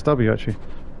 at TSW. Actually,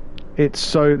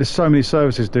 there's so many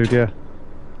services, dude. Yeah,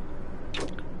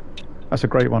 that's a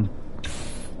great one.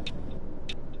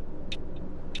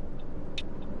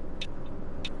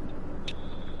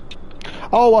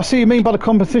 Oh, I see you mean by the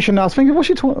competition now. I was thinking, what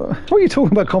are you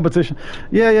talking about competition?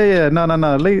 Yeah.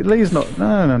 No. Lee's not.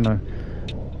 No.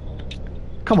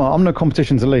 Come on, I'm no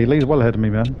competition to Lee. Lee's well ahead of me,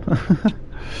 man.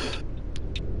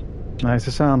 No, he's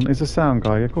a sound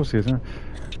guy. Yeah, of course he is. Isn't it?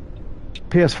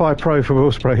 PS5 Pro for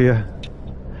wheel spray. Yeah.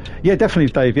 Yeah,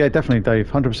 definitely, Dave. Yeah, definitely,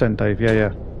 Dave. 100% Dave.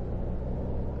 Yeah.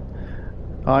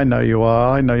 I know you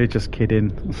are. I know you're just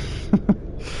kidding.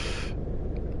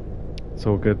 It's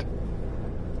all good.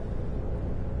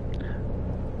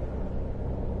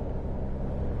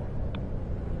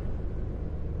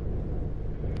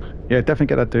 Yeah, definitely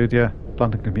get that, dude. Yeah,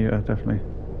 London commuter, definitely.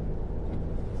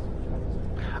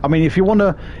 I mean, if you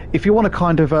wanna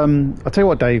kind of, I'll tell you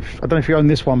what, Dave. I don't know if you own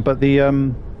this one, but the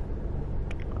I'm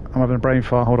having a brain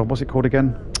fart. Hold on, what's it called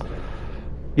again?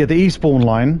 Yeah, the Eastbourne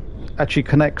line actually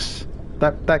connects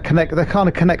that kind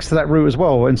of connects to that route as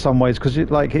well in some ways, because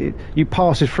you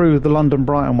pass it through the London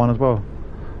Brighton one as well.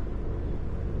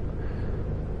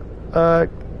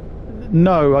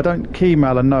 No, I don't.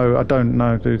 Keymailer, no, I don't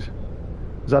know, dude.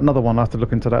 Is that another one? I have to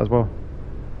look into that as well.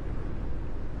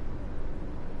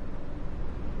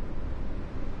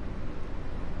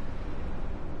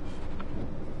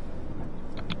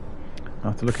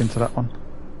 to look into that one.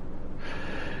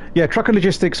 Yeah, trucker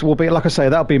logistics will be, like I say,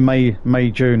 that'll be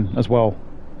May, June as well.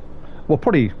 Well,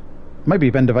 probably,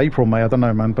 maybe end of April, May. I don't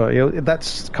know, man. But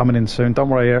that's coming in soon. Don't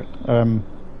worry,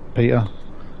 Peter.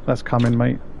 That's coming,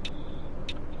 mate.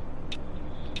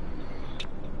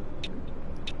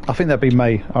 I think that'd be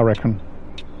May, I reckon.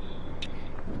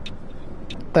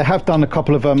 They have done a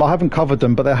couple of I haven't covered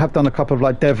them, but they have done a couple of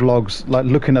like devlogs, like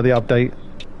looking at the update.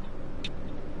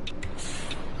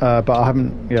 But I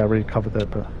haven't, really covered that.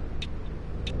 But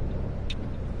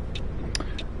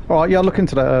all right, yeah, I'll look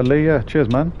into that, Lee. Yeah, cheers,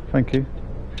 man. Thank you.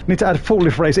 Need to add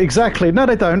forklift race. Exactly. No,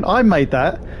 they don't. I made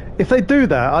that. If they do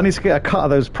that, I need to get a cut of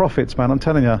those profits, man. I'm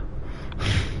telling you.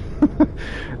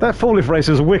 That forklift race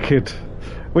is wicked.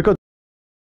 We got.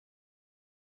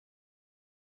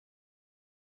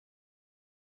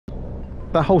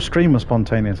 That whole stream was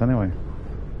spontaneous anyway.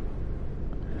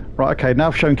 Right, okay, now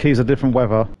I've shown keys a different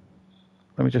weather.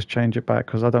 Let me just change it back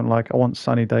because I want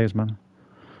sunny days, man.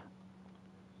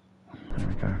 There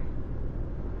we go.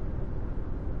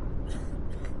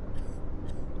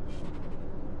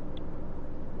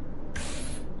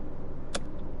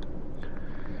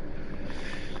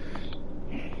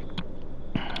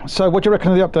 So what do you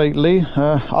reckon of the update, Lee?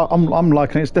 I'm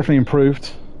liking it. It's definitely improved.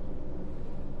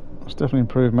 It's definitely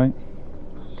improved, mate.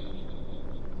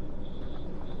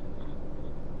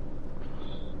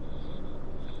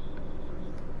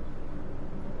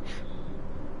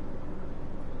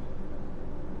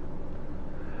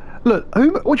 Look,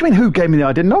 what do you mean who gave me the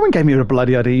idea? No one gave me the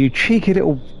bloody idea, you cheeky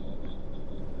little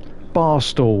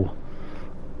barstool.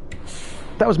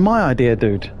 That was my idea,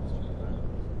 dude.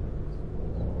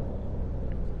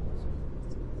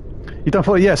 You don't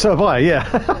follow? Yeah, so have I, yeah.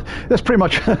 That's pretty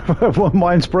much what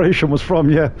my inspiration was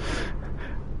from, yeah.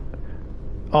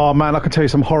 Oh man, I can tell you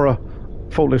some horror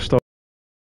forklift stuff.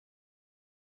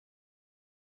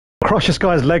 Crushed this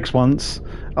guy's legs once.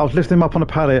 I was lifting him up on a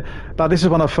pallet. Now, this is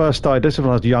when I first started. This is when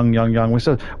I was young.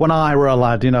 When I were a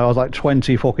lad, I was like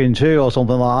 22 or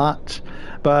something like that.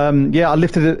 But yeah, I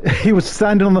lifted it. He was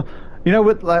standing on the,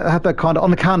 with like, have that kind of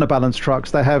on the counterbalance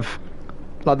trucks. They have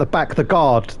like the back, the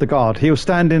guard. He was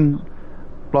standing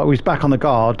like with his back on the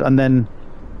guard, and then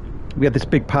we had this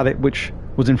big pallet which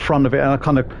was in front of it, and I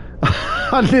kind of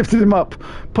I lifted him up,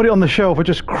 put it on the shelf, and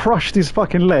just crushed his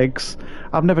fucking legs.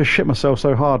 I've never shit myself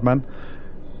so hard, man.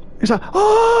 He's like,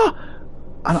 oh!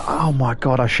 And oh my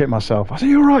God, I shit myself. I said,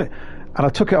 you all right? And I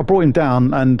took it, I brought him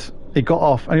down, and he got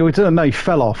off, and he didn't know, he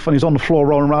fell off, and he's on the floor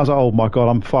rolling around. I was like, oh my God,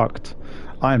 I'm fucked.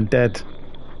 I am dead.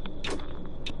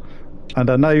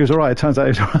 And no, he was all right. It turns out he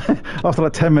was all right. After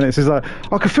like 10 minutes, he's like,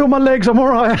 I can feel my legs, I'm all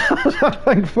right. I was like,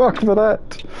 thank fuck for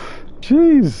that.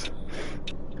 Jeez.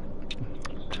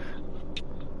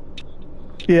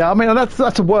 Yeah, I mean, that's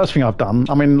the worst thing I've done.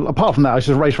 I mean, apart from that, I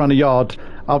just raced around the yard.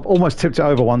 I've almost tipped it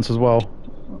over once as well.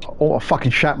 Oh, I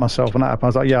fucking shat myself when that happened. I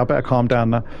was like, yeah, I better calm down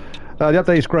now. The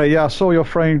update is great. Yeah, I saw your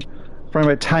frame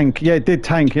rate tank. Yeah, it did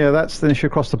tank. Yeah, that's the issue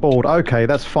across the board. Okay,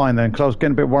 that's fine then, because I was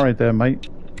getting a bit worried there, mate.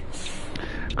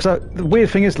 So the weird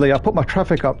thing is, Lee, I put my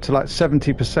traffic up to like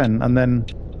 70% and then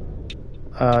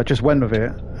just went with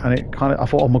it. And it kind of, I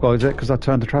thought, oh my God, is it because I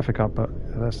turned the traffic up? But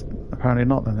that's apparently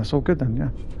not then. That's all good then, yeah.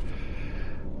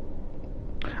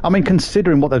 I mean,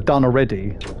 considering what they've done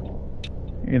already,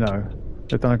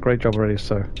 they've done a great job already,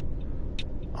 so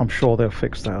I'm sure they'll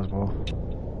fix that as well.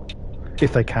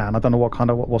 If they can. I don't know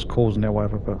what's causing it or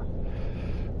whatever, but...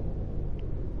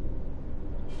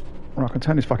 Right, I can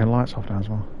turn these fucking lights off now as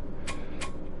well.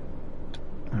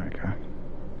 There we go.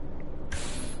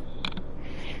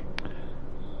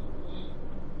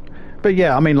 But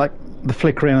yeah, I mean, like, the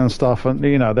flickering and stuff, and,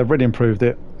 they've really improved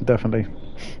it, definitely.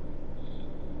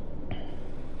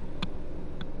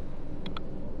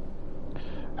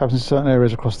 Happens in certain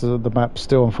areas across the map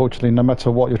still, unfortunately, no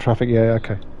matter what your traffic. Yeah,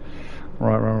 okay.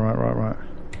 Right.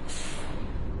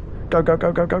 Go.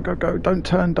 Don't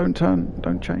turn.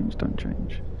 Don't change.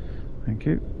 Thank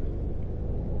you.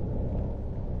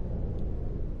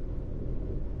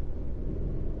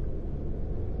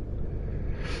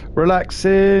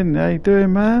 Relaxing. How you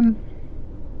doing, man?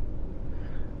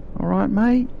 All right,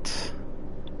 mate.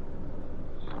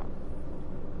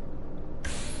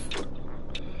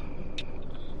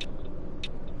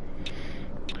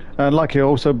 And like you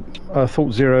also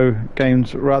thought Zero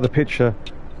games were out of the picture,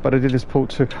 but I did this port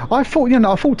too. I thought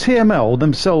TML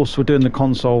themselves were doing the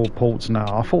console ports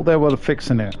now. I thought they were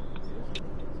fixing it.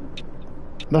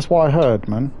 That's what I heard,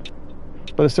 man.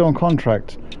 But they're still on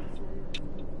contract.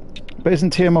 But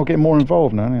isn't TML getting more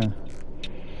involved now?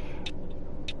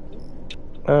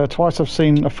 Yeah. Twice I've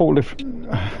seen a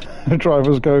forklift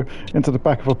drivers go into the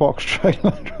back of a box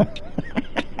trailer.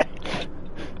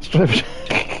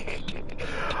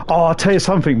 Oh, I'll tell you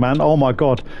something, man. Oh my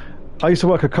God, I used to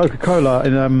work at Coca-Cola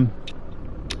in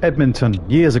Edmonton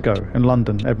years ago in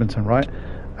London, Edmonton, right?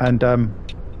 And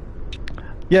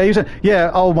yeah, you said, yeah.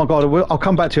 Oh my God, I'll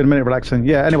come back to you in a minute, relaxing.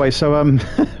 Yeah. Anyway, so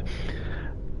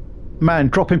man,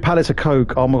 dropping pallets of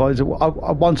Coke. Oh my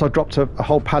God, once I dropped a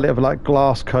whole pallet of like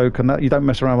glass Coke, and that, you don't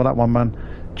mess around with that one, man.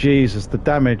 Jesus, the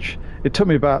damage. It took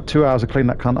me about 2 hours to clean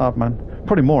that cunt up, man.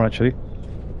 Probably more actually.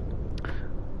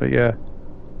 But yeah.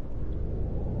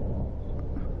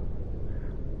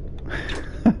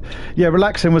 Yeah,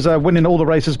 relaxing was winning all the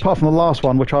races apart from the last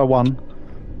one, which I won.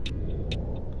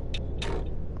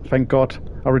 Thank God.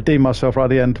 I redeemed myself right at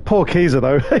the end. Poor Keezer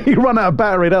though. He ran out of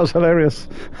battery. That was hilarious.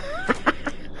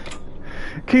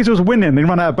 Keezer was winning. He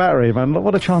ran out of battery, man.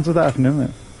 What a chance of that happening, isn't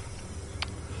it?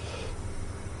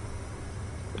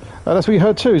 That's what you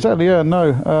heard too. Exactly. Yeah.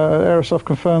 No. Aerosoft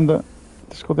confirmed that.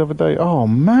 Discord the other day. Oh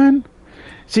man.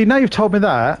 See, now you've told me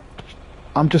that,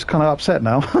 I'm just kind of upset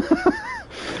now.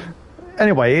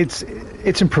 Anyway, it's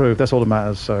improved. That's all that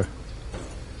matters. So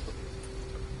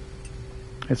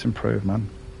it's improved, man.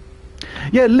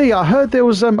 Yeah, Lee, I heard there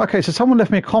was okay. So someone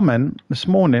left me a comment this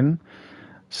morning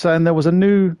saying there was a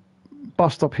new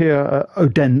bus stop here at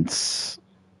Odense,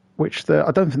 which I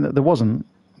don't think that there wasn't.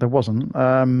 There wasn't.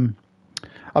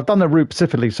 I've done the route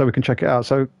specifically so we can check it out.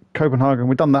 So Copenhagen,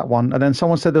 we've done that one, and then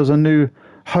someone said there was a new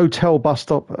hotel bus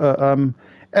stop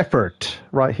Effort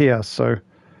right here. So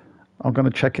I'm going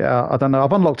to check it out. I don't know.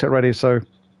 I've unlocked it already, so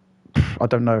I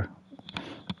don't know.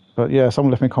 But yeah, someone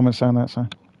left me a comment saying that. So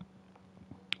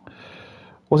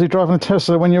was he driving a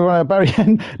Tesla when you were at Barry?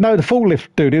 No, the forklift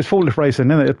dude. He was forklift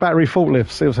racing, isn't it? It was battery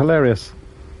forklifts. It was hilarious.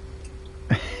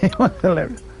 It was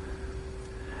hilarious.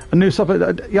 A new stop.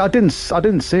 Yeah, I didn't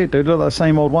see it, dude. It looked like the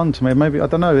same old one to me. Maybe I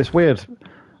don't know. It's weird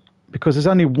because there's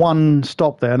only one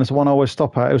stop there, and it's the one I always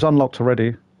stop at. It was unlocked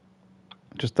already.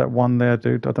 Just that one there,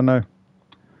 dude. I don't know.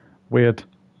 Weird.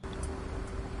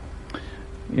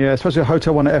 Yeah, especially a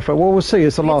hotel one at Effort. Well, we'll see.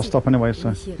 It's the last stop anyway,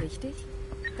 so.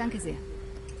 Danke sehr.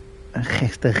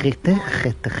 Richtig.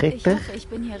 Ich hoffe, ich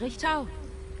bin hier richtig. Ciao.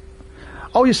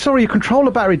 Oh, you're sorry, your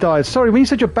controller battery died. Sorry, when you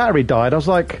said your battery died, I was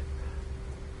like,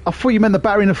 I thought you meant the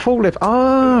battery in the forklift.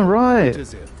 Ah, right.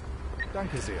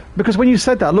 Because when you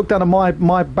said that, I looked down at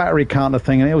my battery counter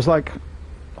thing, and it was like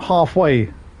halfway.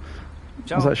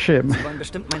 I was like, shit.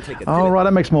 Oh, right,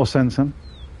 that makes more sense then.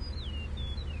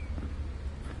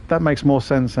 That makes more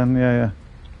sense then, yeah.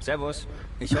 Servus.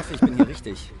 Ich hoffe, ich bin hier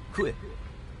richtig. Cool.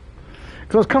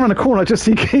 Because I was coming around the corner, I just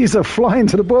see Geezer flying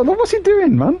to the board. Like, what's he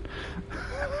doing, man?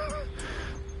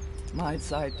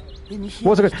 Mahlzeit. Bin ich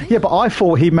What's it? Yeah, but I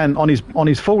thought he meant on his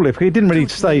forklift. He didn't really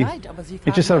say.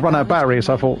 He just said run out of battery,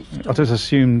 so I just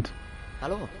assumed.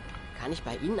 Hallo, kann ich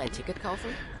bei Ihnen ein Ticket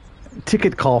kaufen?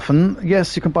 Ticket kaufen?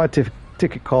 Yes, you can buy a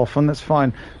ticket kaufen. That's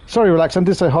fine. Sorry, relax. I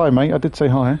did say hi, mate. I did say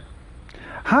hi.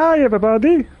 Hi,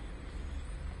 everybody.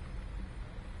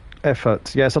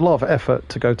 Effort. Yeah, it's a lot of effort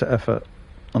to go to Effort.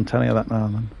 I'm telling you that now,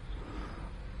 man.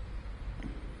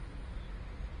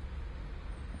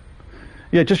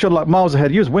 Yeah, just you're like miles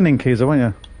ahead. You was winning, Keezer, weren't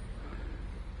you?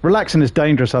 Relaxing is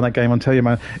dangerous on that game, I'll tell you,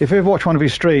 man. If you ever watch one of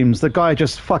his streams, the guy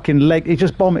just fucking he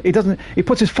just bomb it. He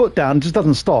puts his foot down and just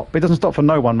doesn't stop. He doesn't stop for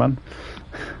no one, man.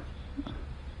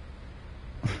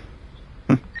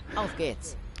 Auf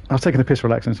geht's. I was taking a piss,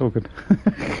 relaxing. It's all good.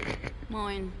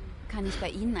 Moin. Kann ich bei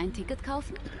Ihnen ein Ticket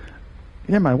kaufen?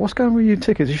 Yeah, man. What's going on with your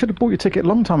tickets? You should have bought your ticket a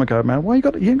long time ago, man. Why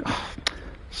you?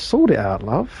 Sort it out,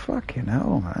 love. Fucking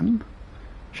hell, man.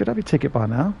 Should have your ticket by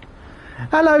now.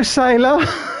 Hello, sailor.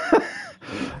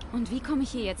 Und wie komme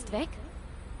ich hier jetzt weg?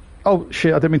 Oh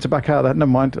shit! I didn't mean to back out of that.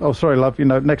 Never mind. Oh, sorry, love. You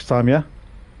know, next time, yeah.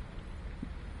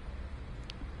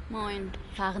 Moin.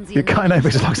 Fahren Sie Your in kind name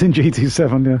is like in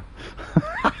GT7, yeah.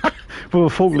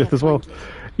 With a forklift as well.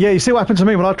 Yeah, you see what happened to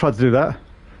me when I tried to do that?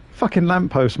 Fucking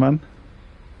lamppost, man.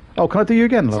 Oh, can I do you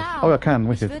again, love? Ciao. Oh, I can. Ich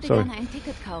Wicked. würde Sorry. gerne ein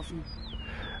Ticket kaufen.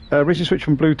 Recently switched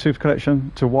from Bluetooth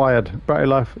connection to wired. Battery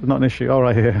life not an issue. All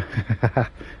right, here.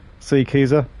 See,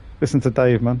 Keezer. Listen to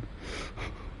Dave, man.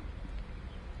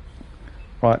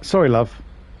 Right, sorry, love.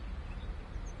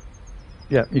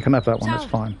 Yeah, you can have that one. Ciao.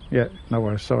 That's fine. Yeah, no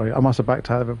worries. Sorry, I must have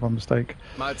backed out of it by mistake.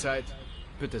 Mahlzeit.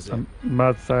 Bitte sehr.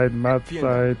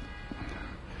 Mahlzeit.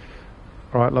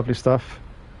 All right, lovely stuff.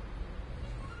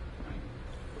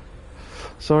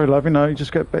 Sorry, love. You know, you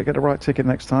just better get the right ticket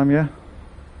next time. Yeah,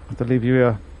 I have to leave you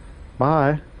here.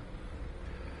 Bye.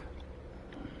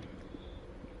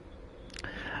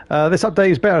 This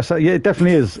update is better. So yeah, it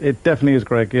definitely is. It definitely is,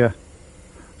 Greg. Yeah.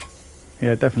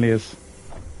 Yeah, it definitely is.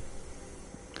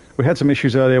 We had some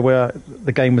issues earlier where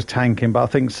the game was tanking, but I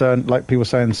think certain, like people were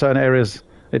saying, in certain areas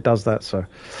it does that. So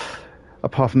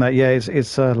apart from that, yeah,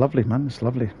 it's lovely, man. It's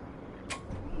lovely.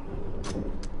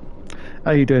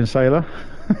 How you doing, sailor?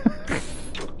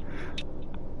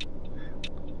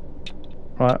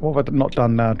 Right, what have I not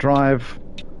done now? Drive.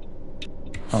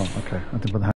 Oh, okay. I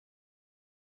didn't put the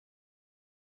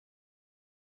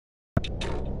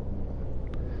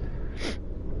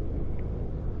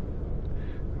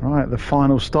Right, the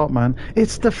final stop, man.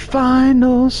 It's the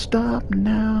final stop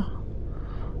now.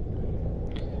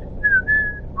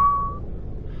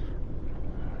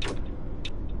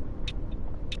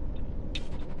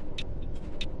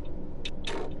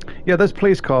 Yeah, there's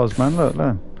police cars, man. Look,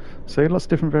 look. See, lots of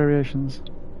different variations.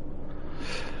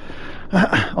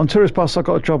 On tourist bus, I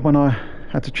got a job when I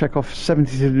had to check off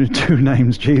 72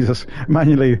 names. Jesus,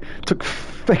 manually took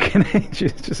fucking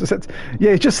ages. Just said,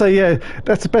 yeah, just say yeah.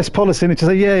 That's the best policy. And just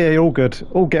say yeah, you're all good.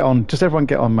 All get on. Just everyone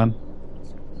get on, man.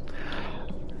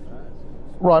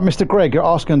 Right, Mr. Greg, you're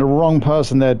asking the wrong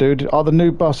person there, dude. Are the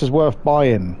new buses worth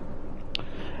buying?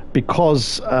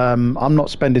 Because I'm not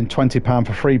spending £20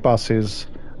 for free buses,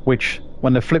 which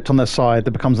when they're flipped on their side,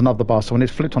 there becomes another bus. So when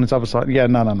it's flipped on its other side, yeah,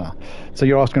 no. So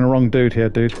you're asking the wrong dude here,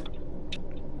 dude.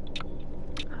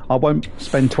 I won't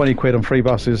spend 20 quid on free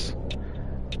buses.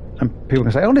 And people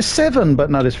can say, oh, there's 7, but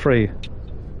no, there's 3.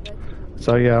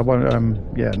 So yeah, I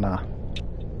won't, yeah, nah.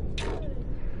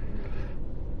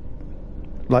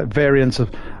 Like variants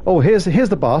of, oh, here's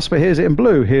the bus, but here's it in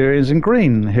blue, here it is in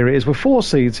green, here it is with 4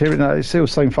 seats, here it's still the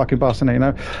same fucking bus, isn't it, you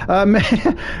know?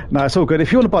 No, it's all good.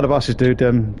 If you want to buy the buses, dude,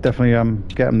 definitely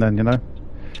get them then, you know?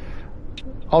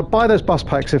 I'll buy those bus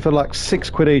packs if they're like 6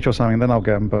 quid each or something, then I'll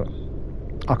get them, but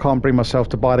I can't bring myself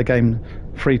to buy the game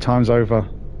 3 times over,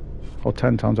 or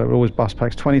 10 times over. Always bus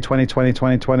packs, 20, 20, 20,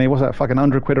 20, 20, what's that, fucking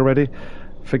 100 quid already?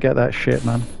 Forget that shit,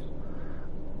 man.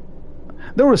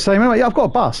 They're all the same. Anyway, I've got a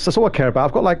bus. That's all I care about.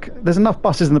 I've got like, there's enough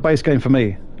buses in the base game for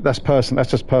me. That's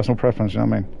just personal preference. You know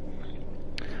what I mean?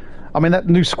 I mean that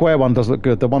new square one does look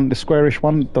good. The squarish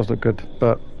one does look good.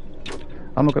 But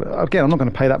I'm not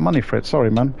gonna pay that money for it.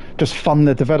 Sorry, man. Just fund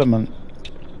the development,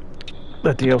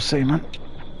 the DLC, man.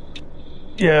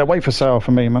 Yeah, wait for sale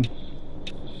for me, man.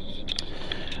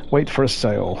 Wait for a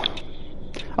sale.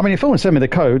 I mean, if you want to send me the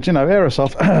codes, you know,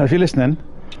 Aerosoft, if you're listening,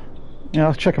 yeah,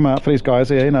 I'll check them out for these guys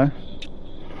here, you know.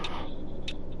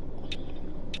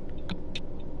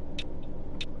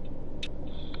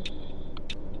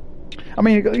 I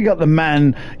mean, you got the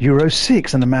MAN Euro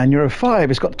 6 and the MAN Euro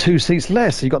 5. It's got 2 seats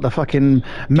less. You got the fucking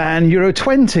MAN Euro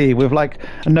 20 with like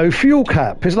no fuel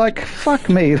cap. It's like, fuck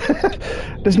me.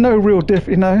 There's no real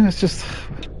you know. It's just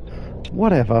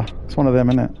whatever. It's one of them,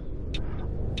 isn't it?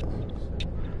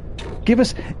 Give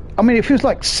us. I mean, it feels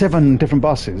like 7 different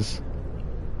buses.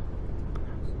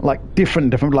 Like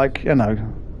different, like, you know.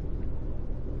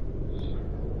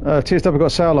 TSW got a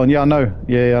sale on. Yeah, I know.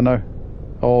 Yeah, I know.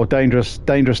 Oh, dangerous,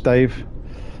 Dave.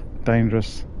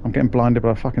 Dangerous. I'm getting blinded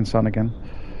by a fucking sun again.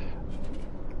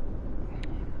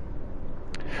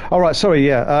 Alright, sorry,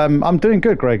 yeah. I'm doing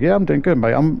good, Greg. Yeah, I'm doing good,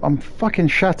 mate. I'm fucking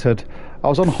shattered. I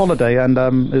was on holiday and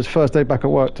it's first day back at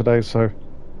work today, so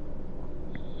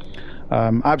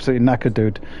absolutely knackered,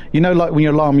 dude. You know, like when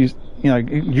your alarm you know, it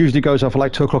usually goes off at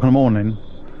like 2 o'clock in the morning.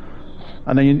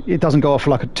 And then it doesn't go off for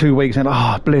like 2 weeks and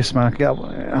bliss, man.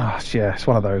 Yeah, it's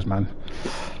one of those, man.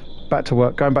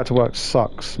 Going back to work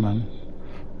sucks, man.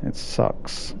 It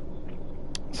sucks.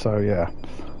 So yeah,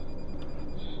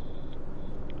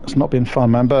 it's not been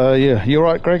fun, man. But yeah, you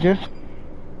alright, Greg? Yeah.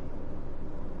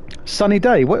 Sunny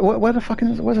day. Where the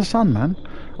fucking where's the sun, man?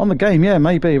 On the game, yeah,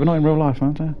 maybe, but not in real life,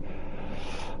 man. Yeah.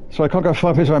 So I can't go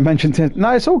 5 minutes without mentioning TSW.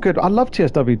 No, it's all good. I love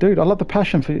TSW, dude. I love the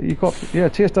passion for you got. Yeah,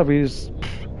 TSW is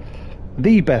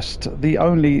the best,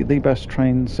 the best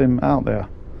train sim out there.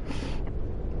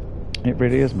 It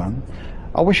really is, man.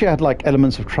 I wish it had like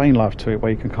elements of train life to it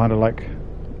where you can kind of like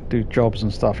do jobs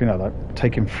and stuff, you know, like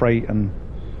taking freight and...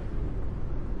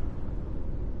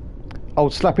 Oh,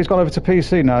 Slappy's gone over to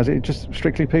PC now. Is it just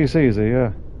strictly PC, is he?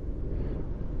 Yeah.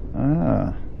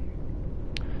 Ah.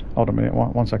 Hold on a minute.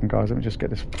 One second, guys. Let me just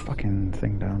get this fucking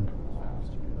thing down.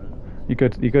 You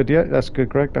good? You good? Yeah, that's good,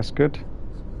 Greg. That's good.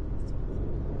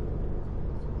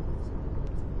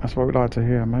 That's what we'd like to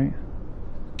hear, mate.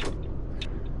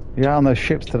 Yeah, on those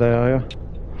ships today, are you?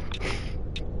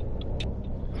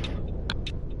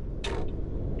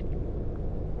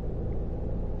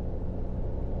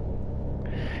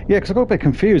 Yeah, because I got a bit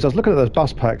confused. I was looking at those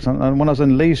bus packs, and when I was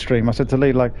in Lee's stream, I said to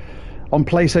Lee, like, on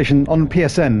PlayStation, on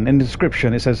PSN, in the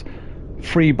description, it says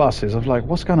free buses. I was like,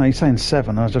 what's going on? He's saying 7.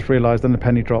 And I just realised, then the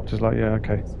penny dropped. It's like, yeah,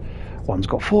 okay. One's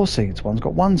got 4 seats, one's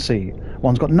got 1 seat,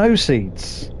 one's got no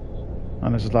seats.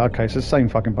 And it's just like, okay, so it's the same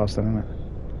fucking bus then, isn't it?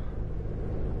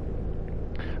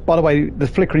 By the way, the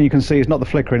flickering you can see is not the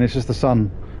flickering, it's just the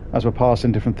sun as we're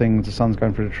passing different things, the sun's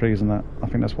going through the trees and that. I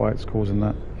think that's why it's causing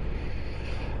that.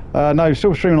 No,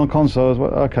 still streaming on console as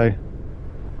well. Okay,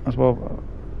 as well.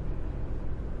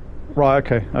 Right.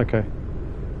 Okay. Okay.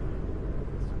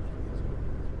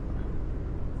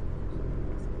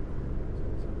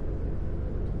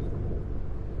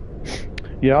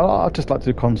 Yeah, I'd just like to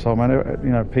do console, man.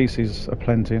 You know, PCs are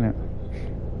plenty, innit?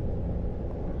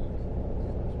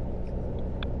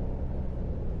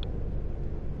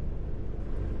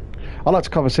 I like to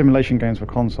cover simulation games for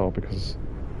console because,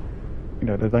 you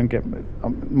know, they don't get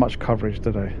much coverage,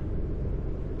 do they?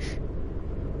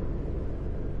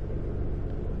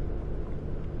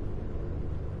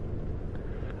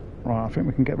 Right, I think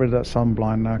we can get rid of that sun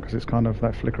blind now because it's kind of,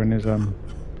 that flickering is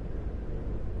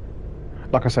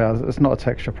like I say, it's not a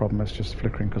texture problem, it's just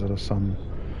flickering because of the sun.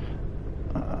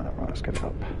 Right, let's get it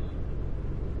up.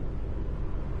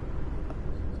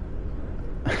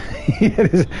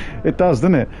 Yeah, it does,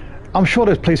 doesn't it? I'm sure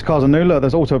there's police cars on new. Look,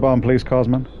 there's Autobahn police cars,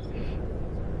 man.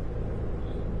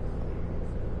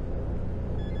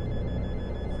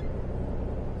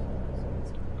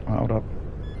 Right, hold up.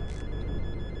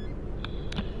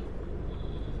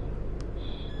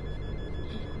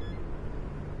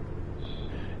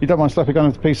 You don't mind slapping gun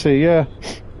with the PC, yeah?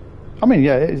 I mean,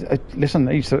 yeah. Listen,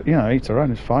 each their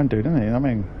own. It's fine, dude, isn't it? I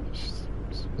mean,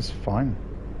 it's fine.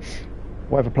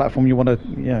 Whatever platform you want to,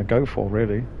 yeah, go for,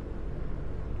 really.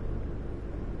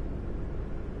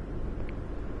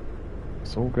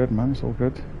 It's all good, man. It's all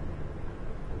good.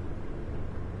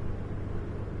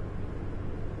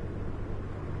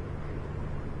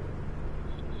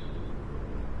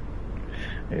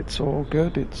 It's all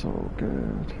good. It's all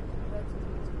good.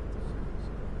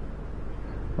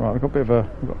 Right, we've got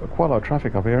quite a lot of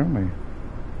traffic up here, haven't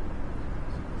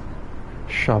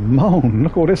we? Shamon,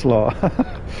 look at all this lot.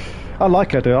 I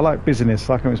like it, dude. I like busyness.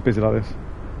 I like when it's busy like this.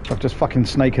 I'm just fucking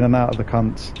snaking in and out of the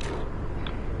cunts.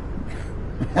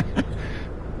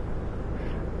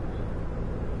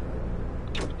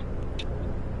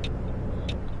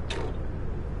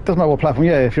 Doesn't matter what platform.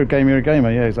 Yeah, if you're a gamer, you're a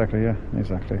gamer. Yeah, exactly. Yeah,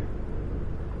 exactly.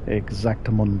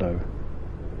 Exactamundo.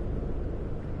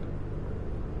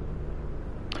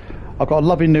 I've got a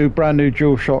lovely new, brand new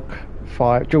DualShock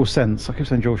 5, DualSense. I keep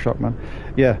saying DualShock, man.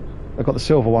 Yeah, I've got the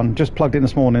silver one. Just plugged in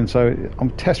this morning, so I'm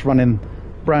test running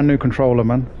brand new controller,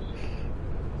 man.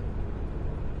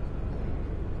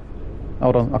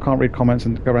 Hold on, I can't read comments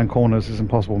and go around corners. It's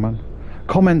impossible, man.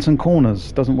 Comments and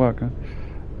corners doesn't work. Huh?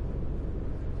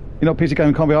 You know, PC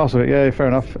gaming can't be arsed with it. Yeah, fair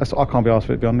enough. I can't be arsed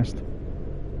with it, to be honest.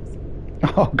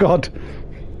 Oh God.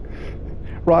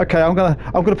 Right, okay. I'm gonna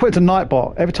put it to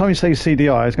Nightbot. Every time you say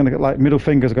CDI, it's gonna get like middle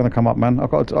fingers are gonna come up, man. I've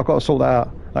got to sort that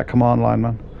out. That command line,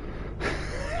 man.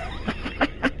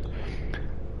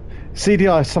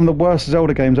 CDI is some of the worst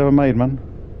Zelda games ever made, man.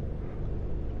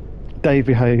 Dave,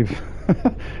 behave.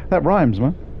 That rhymes,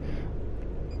 man.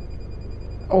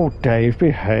 Oh, Dave,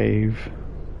 behave.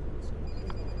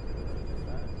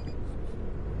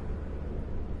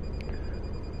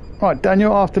 Right,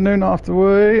 Daniel, afternoon after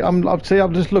we. I've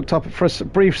just looked up for a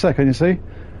brief second, you see?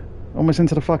 Almost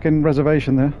into the fucking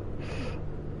reservation there.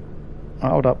 Right,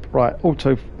 hold up. Right,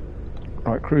 auto.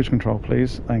 Right, cruise control,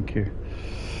 please. Thank you.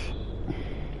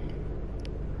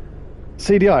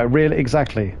 CDI, really?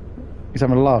 Exactly. He's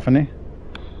having a laugh, isn't he?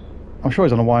 I'm sure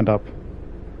he's on a wind up.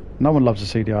 No one loves a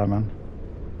CDI, man.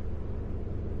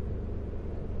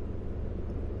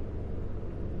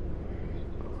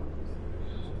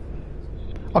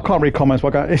 I can't read comments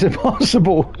while going, it's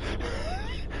impossible.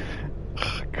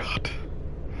 Oh, God.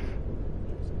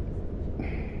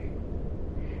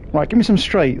 Right, give me some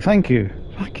straight, thank you.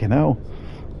 Fucking hell.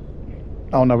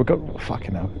 Oh no, we've got,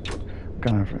 fucking hell. We're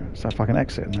going over it. It's that fucking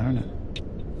exit now, isn't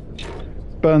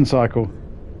it? Burn cycle.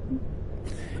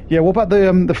 Yeah, what about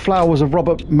the flowers of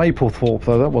Robert Mapplethorpe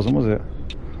though? That wasn't, was it?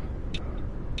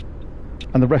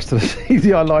 And the rest of the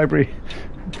CDI library.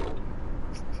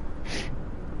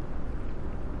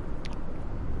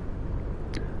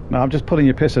 No, I'm just pulling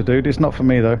your pisser, dude. It's not for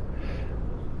me, though.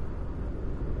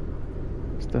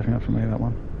 It's definitely not for me, that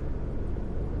one.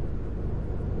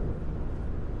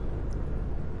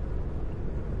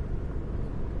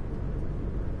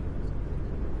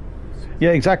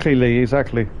 Yeah, exactly, Lee.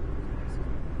 Exactly.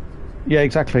 Yeah,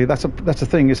 exactly. That's a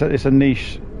thing. It's a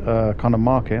niche kind of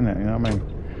market, isn't it? You know what I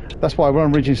mean? That's why when I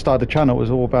originally started the channel, it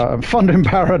was all about Thunder in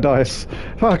Paradise.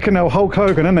 Fucking hell, Hulk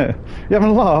Hogan, isn't it? You having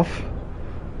a laugh?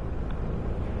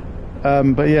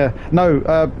 But yeah,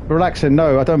 no, relaxing,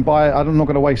 no, I don't buy it. I'm not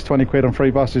going to waste 20 quid on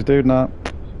free buses, dude, no.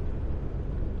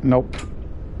 Nope.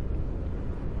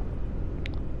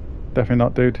 Definitely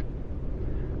not, dude.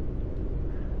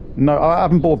 No, I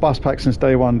haven't bought a bus pack since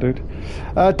day one, dude.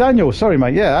 Daniel, sorry,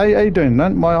 mate. Yeah, how you doing,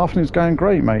 man? My afternoon's going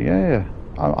great, mate. Yeah.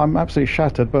 I'm absolutely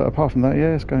shattered, but apart from that,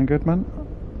 yeah, it's going good, man.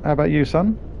 How about you,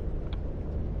 son?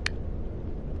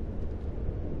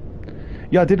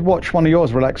 Yeah, I did watch one of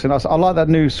yours relaxing. I like that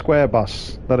new square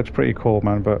bus. That looks pretty cool,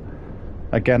 man. But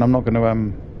again, I'm not going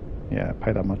to,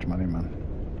 pay that much money, man.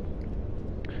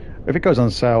 If it goes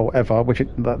on sale ever, which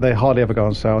they hardly ever go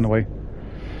on sale anyway.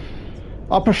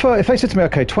 I prefer if they said to me,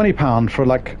 okay, £20 for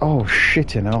like, oh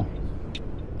shit, you know.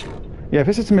 Yeah, if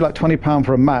they said to me like £20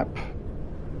 for a map,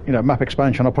 map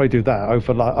expansion, I'll probably do that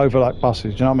over like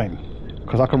buses. Do you know what I mean?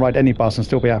 Because I can ride any bus and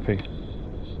still be happy. Do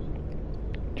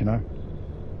you know?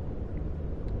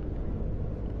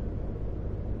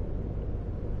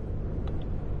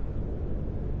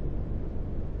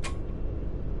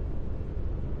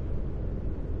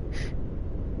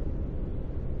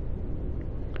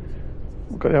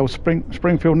 We've got the old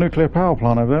Springfield nuclear power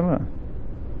plant over there, isn't it?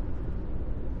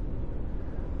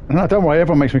 No, don't worry,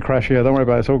 everyone makes me crash here, don't worry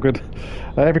about it, it's all good.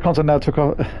 Every content now took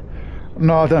off.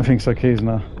 No, I don't think so, Keys,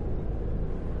 no.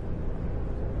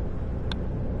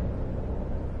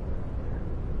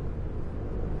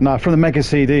 No, from the Mega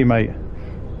CD, mate.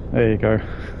 There you go.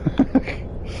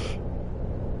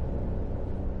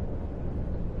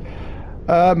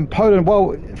 Poland,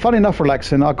 well, funny enough,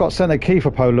 relaxing, I got sent a key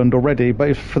for Poland already, but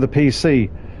it's for the PC.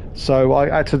 So I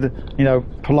had to,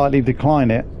 politely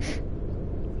decline it.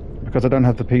 Because I don't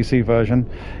have the PC version.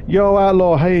 Yo,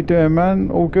 Outlaw, how you doing, man?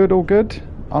 All good, all good?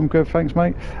 I'm good, thanks,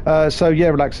 mate. So, yeah,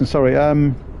 relaxing, sorry.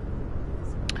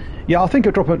 Yeah, I think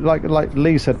it'll drop it, like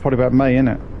Lee said, probably about May,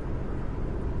 innit?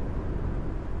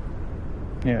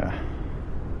 Yeah.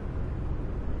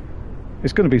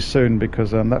 It's going to be soon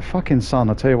because that fucking sun,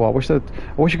 I tell you what, I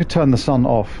wish you could turn the sun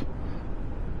off.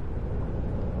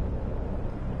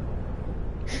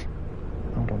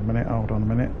 Hold on a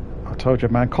minute. I told you,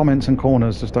 man, comments and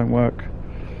corners just don't work.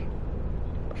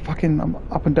 I'm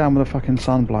up and down with the fucking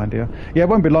sun blind here. Yeah, it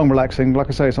won't be long relaxing. Like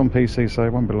I say, it's on PC, so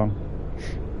it won't be long.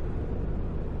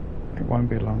 It won't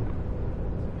be long.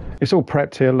 It's all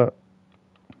prepped here, look.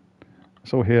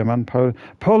 It's all here, man.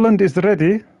 Poland is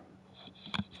ready.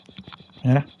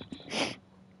 Yeah.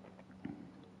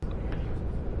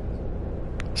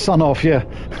 Sun off, yeah.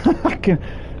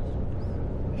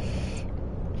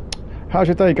 How's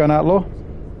your day going, Outlaw?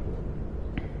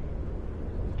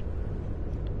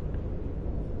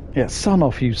 Yeah, sun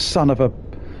off, you son of a...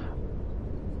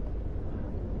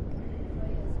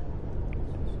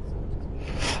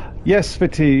 Yes,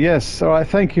 Viti, yes. All right,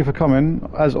 thank you for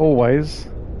coming, as always.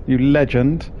 You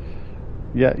legend.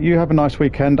 Yeah, you have a nice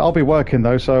weekend. I'll be working,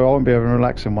 though, so I won't be having a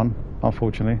relaxing one,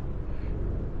 unfortunately.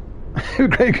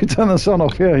 Great, you could turn the sun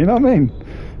off, yeah, you know what I mean?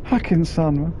 Fucking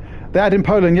sun, man. They had in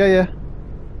Poland, yeah.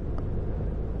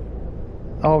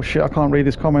 Oh, shit, I can't read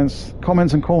his comments.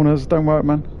 Comments and corners don't work,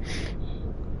 man.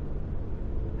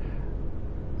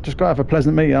 Just got to have a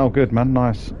pleasant meeting. Oh, good, man.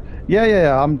 Nice.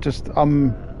 Yeah. I'm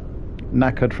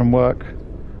knackered from work.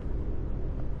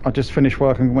 I just finished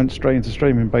work and went straight into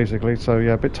streaming, basically. So,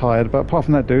 yeah, a bit tired. But apart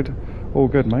from that, dude, all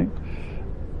good, mate.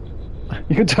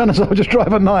 You can turn us off, just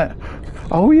drive at night.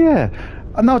 Oh, yeah.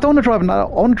 No, I don't want to drive at night. I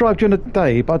want to drive during the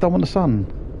day, but I don't want the sun.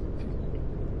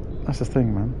 That's the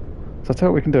thing, man. So I'll tell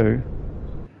you what we can do.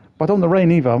 But I don't want the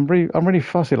rain either. I'm really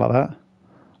fussy like that.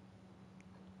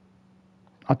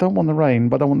 I don't want the rain,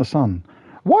 but I don't want the sun.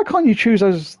 Why can't you choose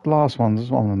those last ones? That's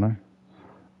what I want to know.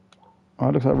 Oh,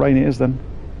 it looks like rain it is then.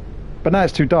 But now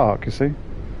it's too dark, you see.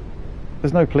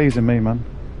 There's no pleasing me, man.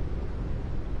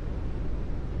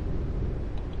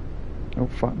 Oh,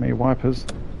 fuck me, wipers.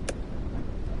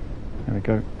 There we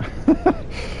go.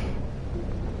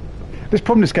 This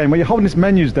problem in this game where you're holding these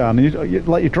menus down and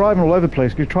you're driving all over the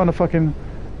place because you're trying to fucking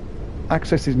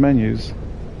access these menus.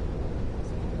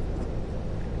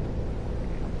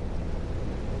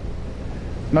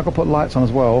 And I've got to put lights on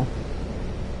as well.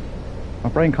 My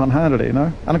brain can't handle it, you know?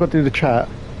 And I've got to do the chat.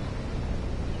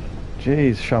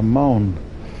 Jeez, Shamon.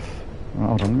 Right,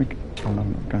 hold on, let me... Oh no,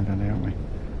 I'm not going down here, aren't we?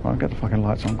 Right, I'll get the fucking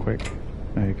lights on quick.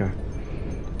 There you go.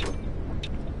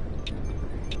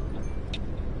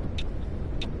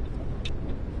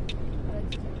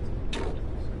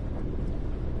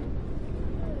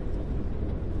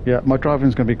 Yeah, my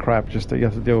driving's going to be crap, just you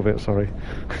have to deal with it, sorry.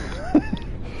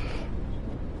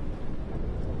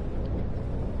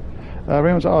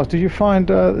 Raymond's asked, did you find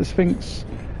the Sphinx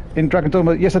in Dragon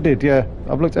Dogma? Yes, I did, yeah.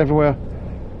 I've looked everywhere.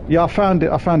 Yeah, I found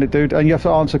it, dude. And you have to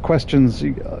answer questions.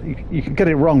 You can get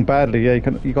it wrong badly, yeah.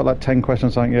 You got like 10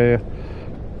 questions, something, yeah.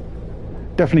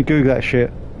 Definitely Google that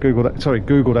shit. Google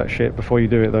that shit before you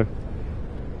do it, though.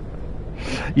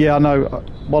 Yeah, I know.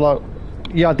 Well,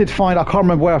 Yeah, I did find. I can't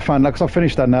remember where I found that because I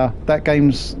finished that now. That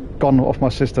game's gone off my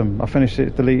system. I finished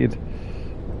it, deleted.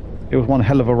 It was one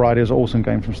hell of a ride. It was an awesome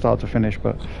game from start to finish.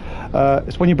 But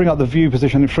it's when you bring up the view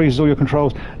position, it freezes all your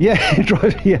controls. Yeah, it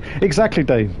drives. Yeah, exactly,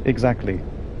 Dave. Exactly.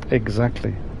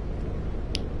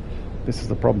 This is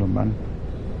the problem, man.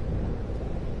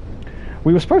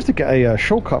 We were supposed to get a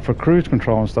shortcut for cruise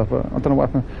control and stuff, but I don't know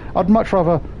what happened. I'd much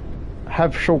rather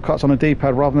have shortcuts on a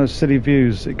D-pad rather than those silly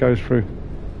views it goes through,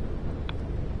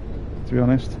 to be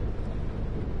honest.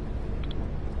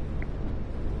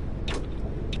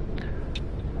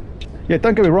 Yeah,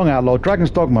 don't get me wrong, Outlaw.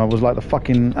 Dragon's Dogma was like the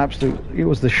fucking absolute... It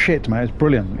was the shit, man. It was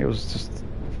brilliant. It was just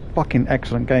fucking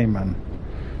excellent game, man.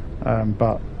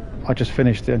 But I just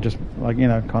finished it and just, like, you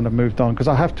know, kind of moved on. Because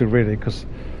I have to, really, because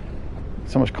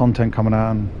so much content coming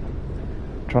out and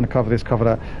trying to cover this, cover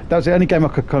that. That was the only game I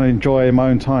could kind of enjoy in my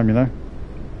own time, you know?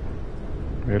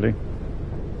 Really.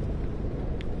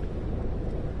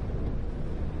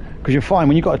 Because you're fine,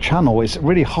 when you've got a channel, it's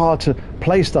really hard to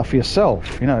play stuff for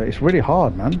yourself. You know, it's really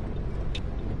hard, man.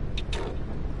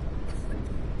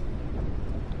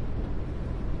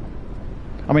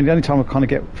 I mean, the only time I kind of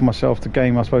get for myself to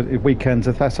game, I suppose, is weekends.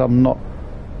 If that's I'm not...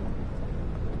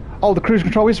 Oh, the cruise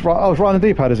control is right. Oh, it's right on the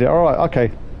D-pad, is it? All right,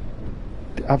 okay.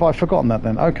 Have I forgotten that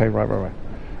then? Okay, right.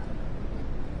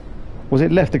 Was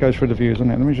it left that goes through the views,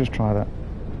 wasn't it? Let me just try that.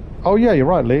 Oh, yeah, you're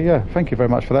right, Lee. Yeah, thank you very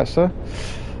much for that, sir.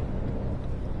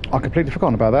 I completely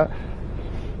forgotten about that.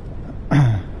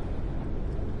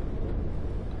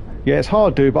 Yeah, it's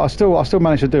hard, dude, but I still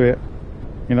manage to do it.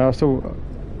 You know,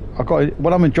 I got it,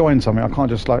 when I'm enjoying something, I can't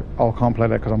just like, oh, I can't play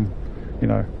that because I'm, you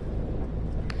know.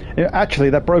 Yeah,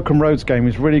 actually, that Broken Roads game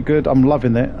is really good. I'm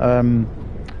loving it.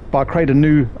 But I created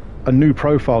a new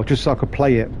profile just so I could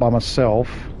play it by myself.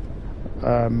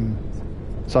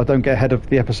 So I don't get ahead of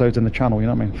the episodes in the channel. You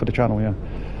know what I mean? For the channel, yeah.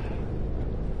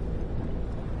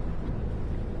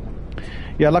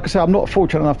 Yeah, like I said, I'm not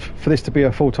fortunate enough for this to be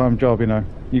a full-time job. You know,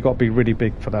 you got to be really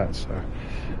big for that. So,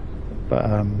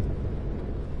 but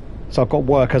so I've got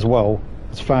work as well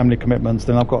as family commitments.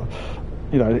 Then I've got,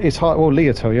 you know, it's hard. Well,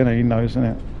 Leah tell you, you know, he knows, isn't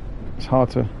it? It's hard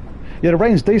to. Yeah, the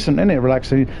rain's decent, isn't it?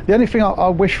 Relaxing. The only thing I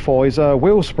wish for is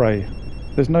wheel spray.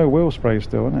 There's no wheel spray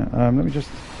still, isn't it? Let me just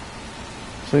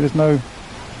see. There's no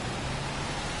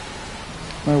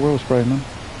wheel spray, man.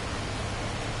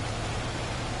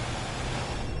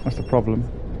 That's the problem.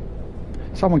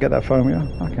 Someone get that phone, yeah?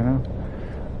 Okay, now.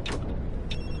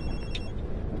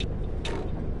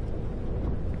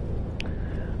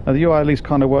 The UI at least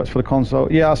kind of works for the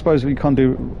console. Yeah, I suppose we can't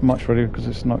do much really because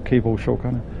it's not keyboard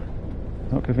shortcut.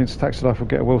 Not convinced Taxi Life will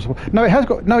get wheel support. No, it has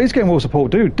got. No, it's getting wheel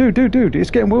support, dude.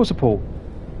 It's getting wheel support.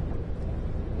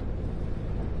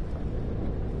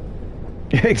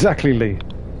 Yeah, exactly, Lee.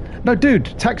 No, dude,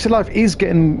 Taxi Life is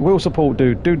getting wheel support,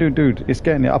 dude. Dude, it's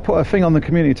getting it. I put a thing on the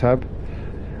community tab.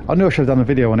 I knew I should have done a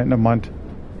video on it. Never mind.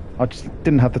 I just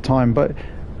didn't have the time. But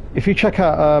if you check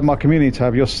out my community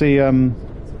tab, you'll see.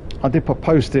 I did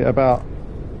post it about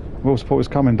wheel support is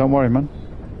coming. Don't worry, man.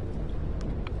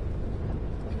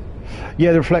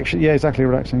 Yeah, the reflection. Yeah, exactly.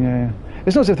 Relaxing. Yeah.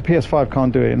 It's not as if the PS5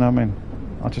 can't do it. You know what I mean?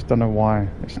 I just don't know why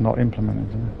it's not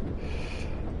implemented.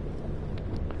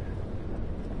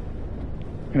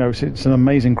 You know, it's an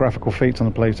amazing graphical feat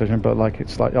on the PlayStation, but like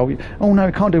it's like, oh no,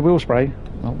 it can't do wheel spray.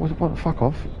 Oh, what the fuck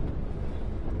off?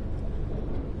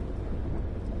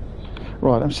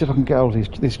 Right, let me see if I can get all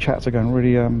these chats are going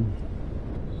really.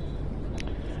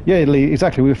 Yeah, Lee,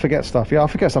 exactly. We forget stuff. Yeah, I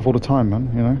forget stuff all the time,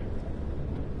 man. You know.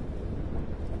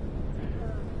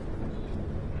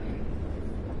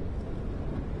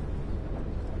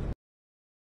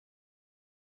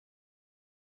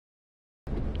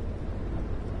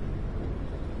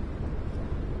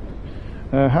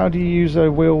 How do you use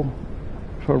a wheel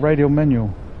for a radial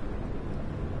menu?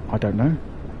 I don't know.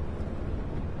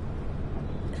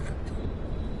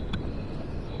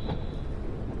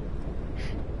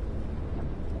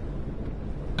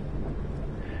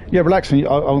 Yeah, relaxing.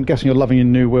 I'm guessing you're loving your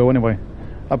new wheel anyway.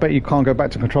 I bet you can't go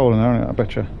back to controlling it, I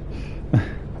bet you.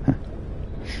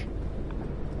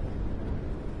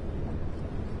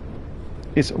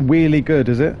 It's really good,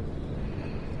 is it?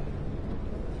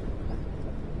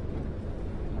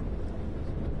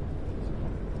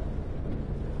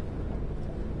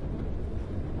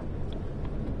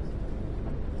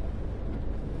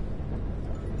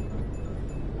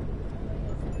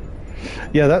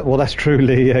 Yeah, that's true,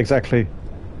 Lee. Yeah, exactly.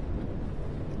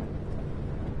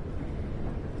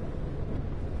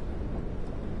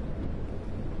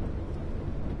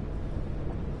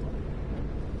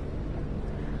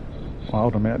 Well,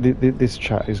 hold on a minute. This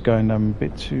chat is going a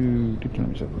bit too. Let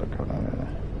me just have a look.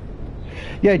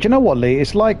 Yeah, do you know what, Lee?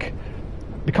 It's like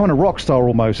becoming a rock star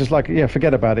almost. It's like, yeah,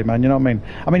 forget about it, man. You know what I mean?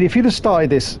 I mean, if you'd have started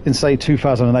this in, say,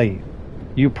 2008,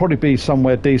 you'd probably be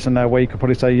somewhere decent now where you could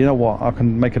probably say, you know what, I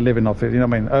can make a living off it, you know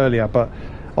what I mean, earlier. But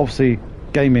obviously,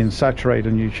 gaming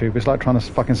saturated on YouTube. It's like trying to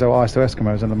fucking sell ice to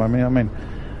Eskimos at the moment, you know what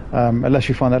I mean? Unless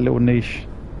you find that little niche.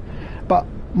 But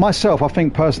myself, I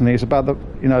think personally, it's about the,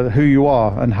 you know, who you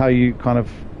are and how you kind of,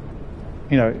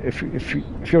 you know, if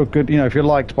you're good, you know, if you're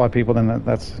liked by people, then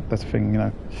that's the thing, you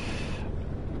know.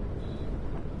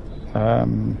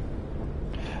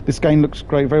 This game looks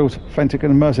great, very authentic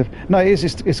and immersive. No,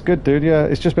 it's good, dude. Yeah,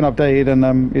 it's just been updated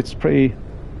and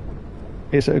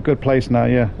it's at a good place now.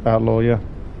 Yeah, Outlaw. Yeah,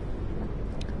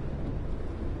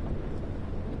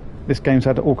 this game's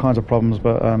had all kinds of problems,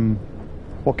 but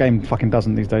what game fucking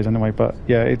doesn't these days anyway? But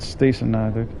yeah, it's decent now,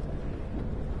 dude.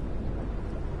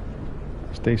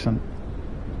 It's decent.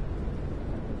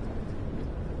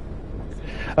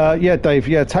 Yeah, Dave.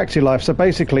 Yeah, Taxi Life. So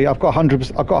basically, I've got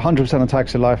 100%. I've got 100% of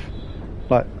Taxi Life,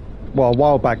 like, well, a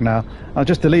while back now. I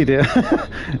just deleted it.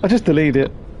 I just deleted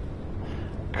it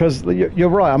because you're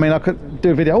right. I mean, I could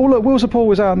do a video. Oh look, Wheels of Paul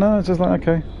was out. No, it's just like,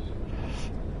 okay.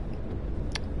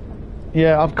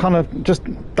 Yeah, I've kind of just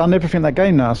done everything in that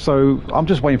game now, so I'm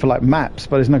just waiting for like maps.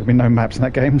 But there's not going to be no maps in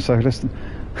that game, so listen,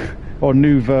 or a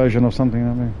new version or something.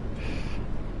 I mean.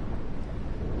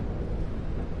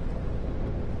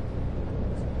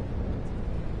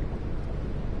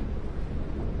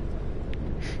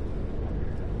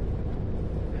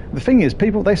 The thing is,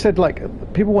 they said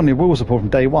like people wanted wheel support from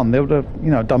day one. They would have,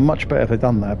 you know, done much better if they'd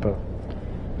done that. But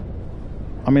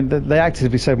I mean, they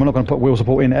actively said we're not going to put wheel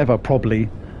support in ever. Probably.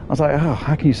 I was like, oh,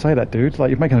 how can you say that, dude? Like,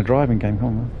 you're making a driving game. Come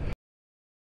on, man.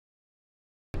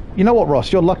 You know what,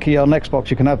 Ross? You're lucky on Xbox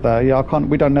you can have that. Yeah, I can't.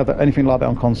 We don't have anything like that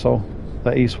on console.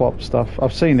 That eSwap stuff.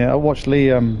 I've seen it. I watched Lee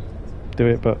do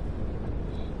it, but.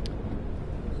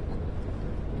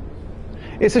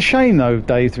 It's a shame though,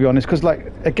 Dave, to be honest, because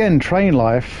like again, Train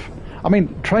Life. I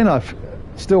mean, Train Life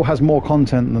still has more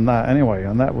content than that anyway,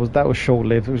 and that was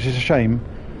short-lived. It was just a shame.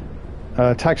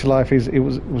 Taxi Life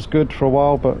was good for a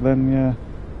while, but then yeah.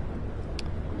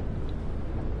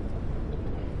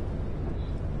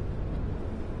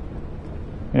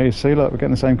 Yeah, you see, look, we're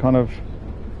getting the same kind of.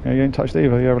 Yeah, you ain't touched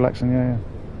either. Yeah, relaxing. Yeah, yeah.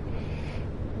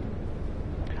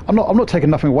 I'm not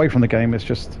taking nothing away from the game. It's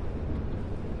just.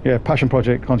 Yeah, passion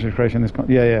project, content creation.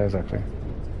 Yeah, exactly.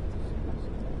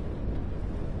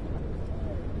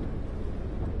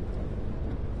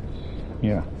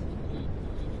 Yeah.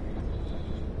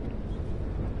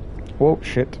 Whoa,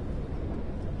 shit.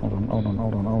 Hold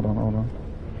on.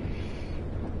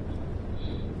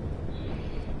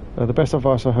 The best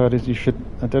advice I heard is you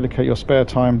should dedicate your spare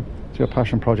time to your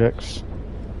passion projects.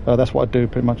 That's what I do,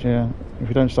 pretty much. Yeah. If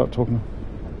you don't start talking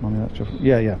money, that's just,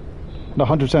 yeah. No,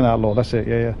 100% Outlaw. That's it.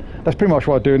 Yeah. That's pretty much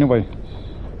what I do anyway.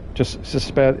 Just it's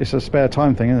a spare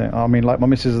time thing, isn't it? I mean, like my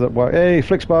missus is at work. Hey,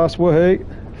 Flixbus, woohoo!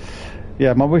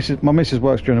 Yeah, my missus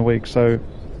works during the week, so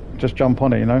just jump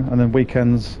on it, you know. And then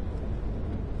weekends,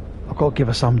 I've got to give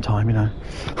her some time, you know.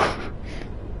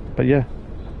 But yeah,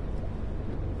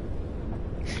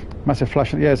 massive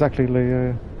flash. Yeah, exactly.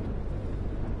 Yeah.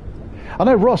 I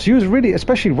know Ross. You was really,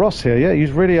 especially Ross here. Yeah, he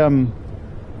was really. I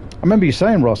remember you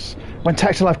saying, Ross, when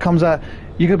Taxi Life comes out,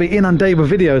 you're going to be inundated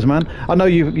with videos, man. I know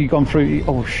you've gone through...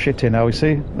 Oh, shit, now you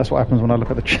see? That's what happens when I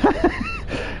look at the chat.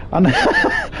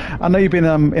 I know you've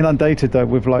been inundated, though,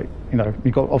 with, like, you know,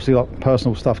 you've got, obviously, like,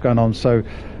 personal stuff going on, so...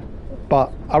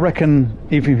 But I reckon,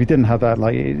 even if you didn't have that,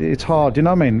 like, it's hard, you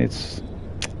know what I mean? It's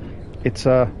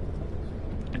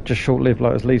just short-lived,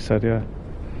 like as Lee said, yeah.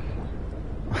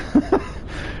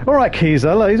 All right,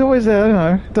 Keezer, look, he's always there, you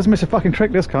know. Doesn't miss a fucking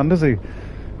trick, this cunt, does he?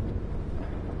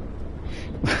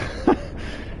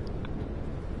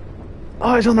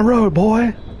 Eyes on the road,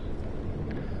 boy.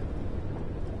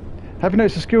 Have you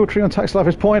noticed the skill tree on Taxi Life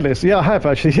is pointless? Yeah, I have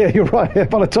actually. Yeah, you're right. Yeah,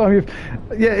 by the time you've...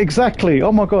 Yeah, exactly.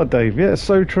 Oh my God, Dave. Yeah, it's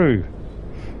so true.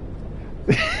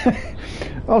 I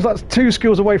was like 2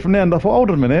 skills away from the end. I thought,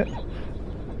 hold on a minute.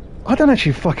 I don't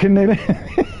actually fucking need it.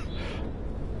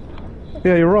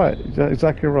 Yeah, you're right.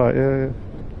 Exactly right. Yeah.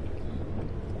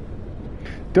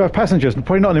 Do I have passengers?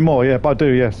 Probably not anymore. Yeah, but I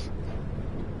do. Yes.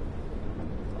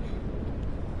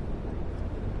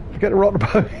 Forget to rock the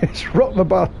bus. It's rock the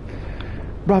bus.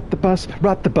 Rock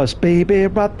the bus, baby.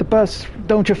 Rock the bus.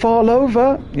 Don't you fall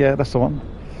over. Yeah, that's the one.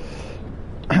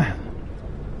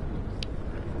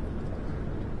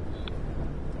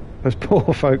 Those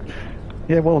poor folk.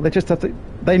 Yeah, well, they just have to.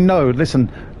 They know.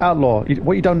 Listen, Outlaw.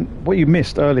 What you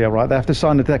missed earlier, right? They have to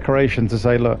sign a declaration to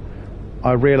say, look,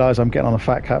 I realise I'm getting on a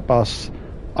Fat Cat bus.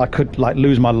 I could like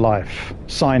lose my life.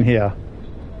 Sign here.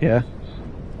 Yeah.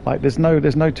 Like, there's no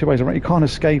two ways around. You can't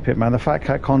escape it, man. The Fat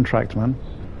Cat contract, man.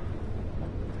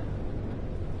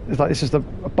 It's like this is a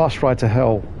bus ride to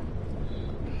hell.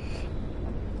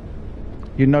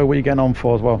 You know what you're getting on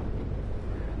for as well.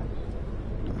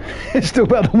 It's still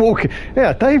better than walking.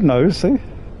 Yeah, Dave knows. See,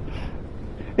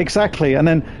 exactly. And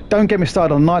then don't get me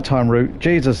started on the nighttime route.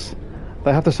 Jesus,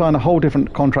 they have to sign a whole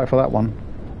different contract for that one.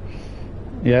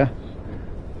 Yeah,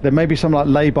 there may be some like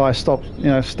lay-by stops. You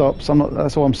know, stops. I'm not.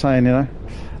 That's all I'm saying. You know,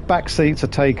 back seats are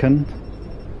taken.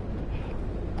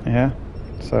 Yeah,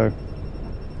 so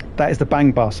that is the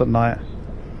bang bus at night.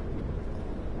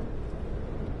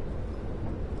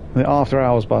 The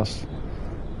after-hours bus.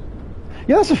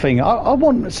 Yeah, that's the thing. I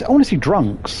want to see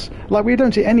drunks. Like, we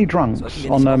don't see any drunks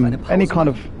on any kind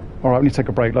of. All right, we need to take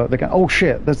a break. Look, they're going. Oh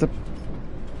shit! There's a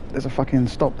fucking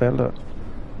stop there. Look.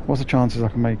 What's the chances I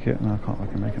can make it? No, I can't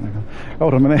fucking make it. No.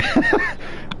 Hold on a minute.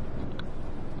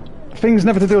 Things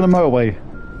never to do on the motorway.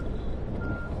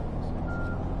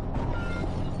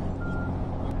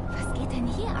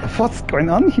 What's going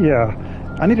on here?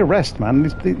 I need a rest,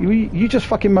 man. You just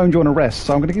fucking moaned you want a rest,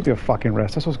 so I'm going to give you a fucking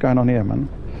rest. That's what's going on here, man.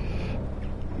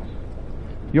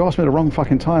 You asked me the wrong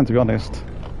fucking time, to be honest.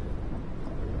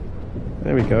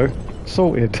 There we go.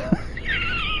 Sorted.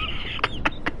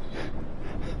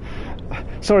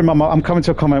 Sorry, Mama, I'm coming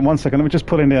to a comment. 1 second. Let me just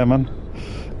pull in here, man.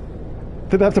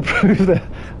 Did they have to prove their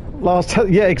last...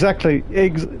 Yeah, exactly.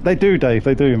 They do, Dave.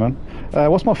 They do, man.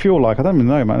 What's my fuel like? I don't even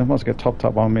know, man. It must get topped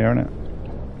up on me, innit?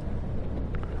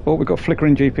 Oh, we've got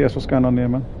flickering GPS. What's going on here,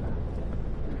 man?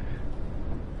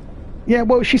 Yeah,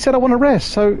 well, she said I want to rest,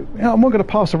 so you know, I'm not going to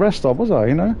pass a rest stop, was I?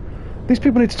 You know, these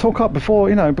people need to talk up before,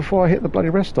 you know, before I hit the bloody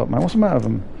rest stop, man. What's the matter with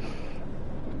them?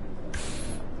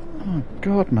 Oh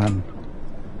God, man.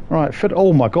 Right, fit.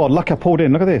 Oh my God, lucky I pulled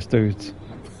in. Look at this, dudes.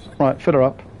 Right, fit her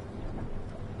up.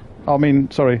 I mean,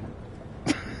 sorry.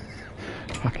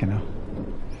 Fucking hell.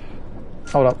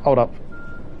 Hold up, hold up.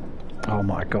 Oh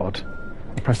my God.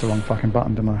 I pressed the wrong fucking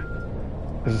button, didn't I?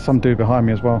 There's some dude behind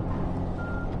me as well.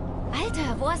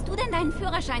 Alter, wo hast du denn deinen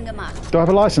Führerschein gemacht? Do I have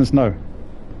a license? No.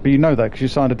 But you know that because you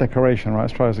signed a declaration, right?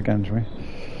 Let's try this again, shall we?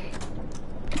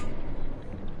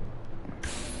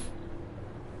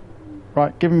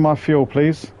 Right, give me my fuel,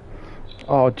 please.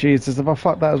 Oh, Jesus, have I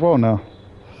fucked that as well now?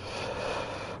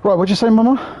 Right, what'd you say,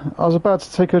 Mama? I was about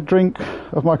to take a drink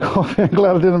of my coffee. I'm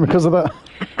glad I didn't because of that.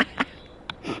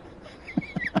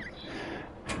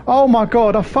 Oh my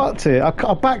God, I fucked it. I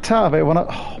backed out of it when I...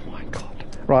 Oh my God.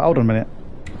 Right, hold on a minute.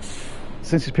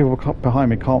 Since these people behind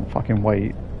me can't fucking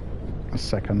wait a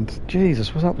second.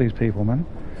 Jesus, what's up with these people, man?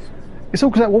 It's all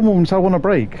because that woman said I want a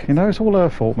break, you know? It's all her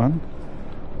fault, man.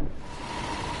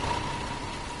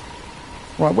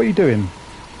 Right, what are you doing?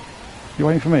 You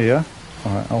waiting for me, yeah?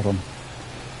 Alright, hold on.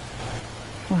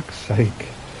 Fuck's sake.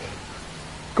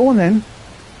 Go on then.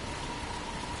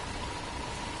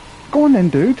 Go on then,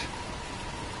 dude.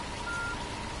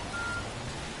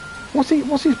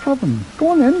 What's his problem? Go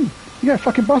on then. You got a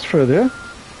fucking bus through there.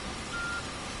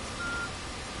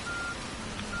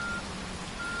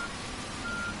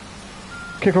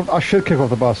 Kick off. I should kick off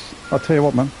the bus. I'll tell you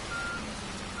what, man.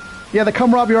 Yeah, they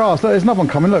come right up your arse. Look, there's another one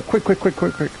coming. Look, quick. Wait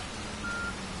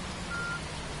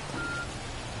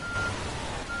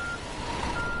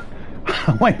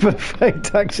for the fake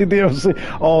taxi DLC.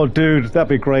 Oh, dude, that'd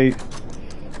be great.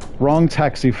 Wrong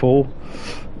taxi, fool.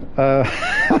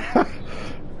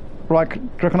 Right, do you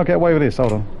reckon I'll get away with this?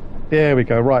 Hold on. There we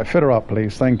go. Right, fit her up,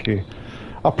 please. Thank you.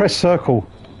 I pressed circle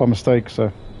by mistake,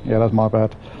 so yeah, that's my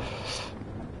bad.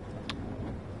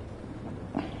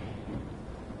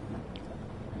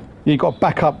 You got to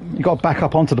back up. You got to back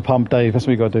up onto the pump, Dave. That's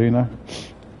what you got to do, you know.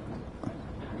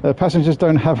 Passengers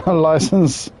don't have a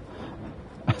license.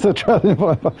 The traveling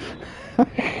driver.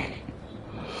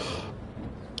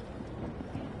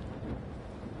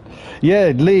 Yeah,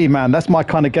 Lee, man, that's my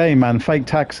kind of game, man. Fake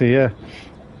taxi, yeah.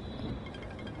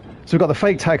 So we've got the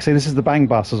fake taxi. This is the bang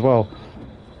bus as well.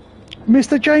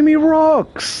 Mr. Jamie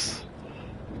rocks.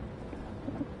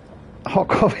 Hot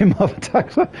coffee, mother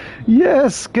taxi.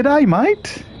 Yes, g'day,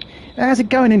 mate. How's it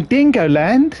going in Dingo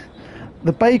Land?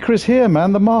 The baker is here,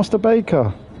 man. The master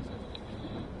baker.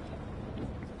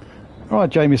 All right,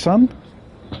 Jamie, son.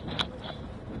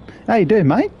 How you doing,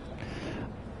 mate?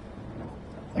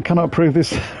 I cannot approve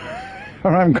this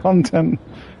around content.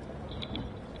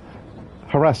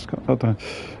 Harass.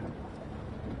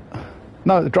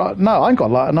 No, I ain't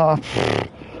got like no.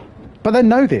 But they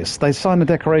know this. They sign the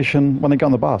declaration when they get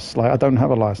on the bus. Like, I don't have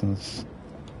a license.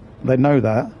 They know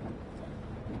that.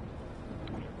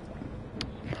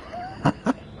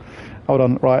 Hold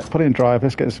on. Right, put it in drive.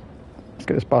 Let's get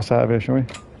this bus out of here, shall we?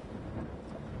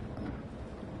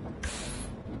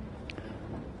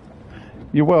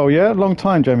 You well, yeah? Long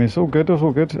time, Jamie. It's all good. It's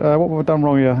all good. What have I done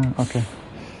wrong here? Okay.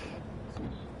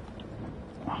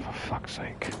 Oh, for fuck's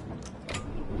sake.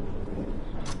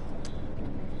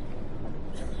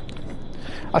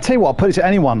 I tell you what, I'll put it to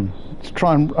anyone to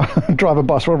try and drive a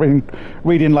bus rather than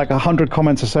reading like 100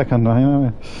 comments a second. You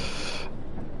know?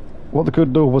 What the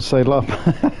good Lord would say, love.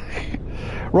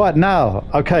 Right, now.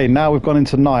 Okay, now we've gone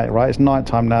into night, right? It's night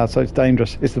time now, so it's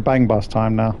dangerous. It's the bang bus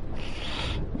time now.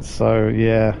 So,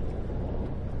 yeah.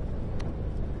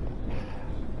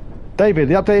 David,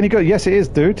 the update any good? Yes, it is,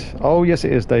 dude. Oh, yes,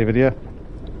 it is, David, yeah.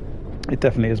 It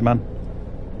definitely is, man.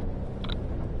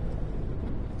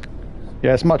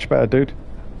 Yeah, it's much better, dude.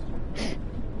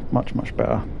 Much, much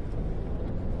better.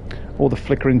 All the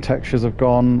flickering textures have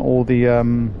gone. All the,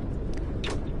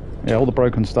 yeah, all the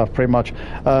broken stuff, pretty much.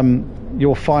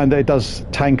 You'll find that it does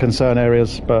tank in certain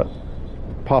areas, but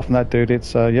apart from that, dude,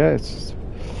 it's, yeah, it's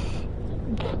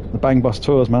the Bang Bus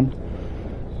tours, man.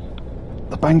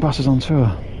 The Bang Bus is on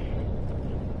tour.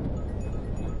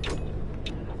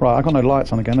 Right, I got no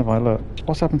lights on again, have I? Look,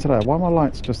 what's happened to that? Why are my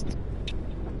lights just...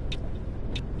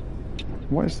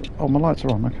 What is... Oh, my lights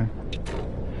are on, okay.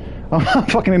 I'm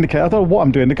fucking indicator. I don't know what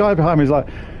I'm doing. The guy behind me is like...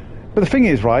 But the thing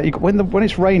is, right, when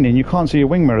it's raining, you can't see your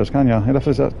wing mirrors, can you? You'll have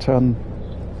to turn...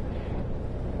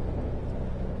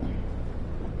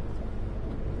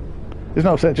 Isn't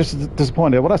that upset? Just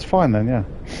disappointed. Well, that's fine then, yeah.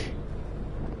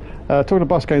 Talking to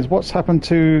bus games, what's happened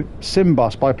to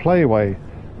Simbus by Playway?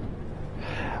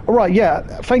 All right, yeah,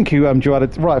 thank you, Joanna.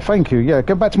 Right, thank you. Yeah,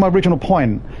 go back to my original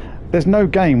point. There's no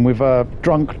game with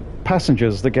drunk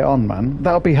passengers that get on, man.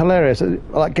 That would be hilarious.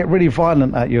 Like, get really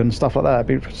violent at you and stuff like that.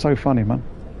 It'd be so funny, man.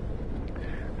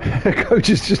 Coach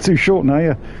is just too short now,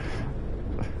 yeah.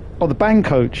 Oh, the bang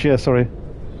coach, yeah, sorry.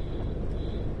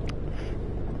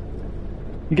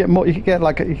 You get more. You get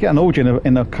like you get an orgy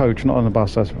in a coach, not on a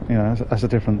bus. That's, you know, that's the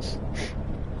difference.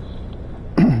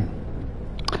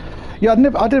 Yeah,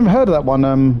 I didn't heard of that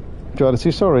one, Joanna.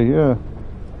 Sorry, yeah.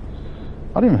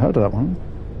 I didn't even heard of that one.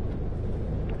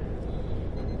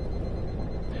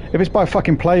 If it's by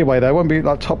fucking Playway, though, it won't be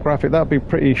like top graphic. That'd be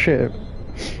pretty shit.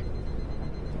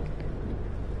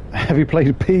 Have you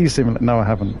played P Simulator? No, I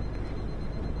haven't.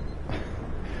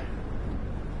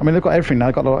 I mean, they've got everything now.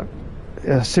 They've got like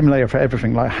a simulator for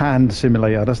everything, like hand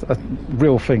simulator. That's a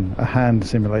real thing, a hand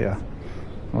simulator.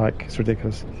 Like, it's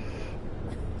ridiculous.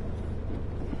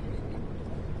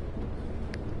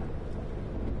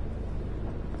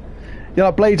 Yeah,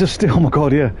 like Blades of Steel. Oh my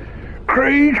god, yeah.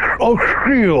 Creed of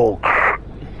Steel.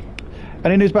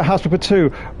 And in his House Flipper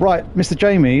 2. Right, Mr.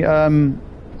 Jamie,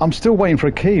 I'm still waiting for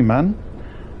a key, man.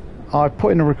 I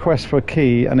put in a request for a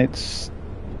key, and it's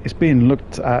being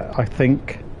looked at, I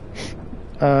think.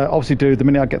 Obviously, dude, the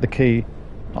minute I get the key,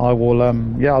 I will,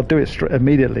 yeah, I'll do it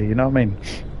immediately, you know what I mean?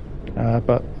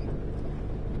 But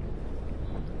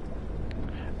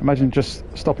imagine just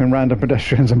stopping random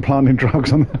pedestrians and planting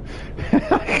drugs on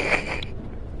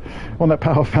on that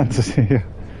Power Fantasy.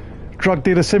 Drug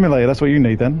dealer simulator, that's what you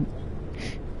need then.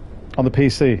 On the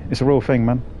PC. It's a real thing,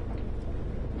 man.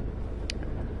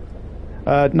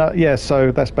 No, yeah,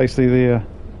 so that's basically the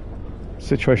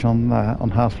situation on that, on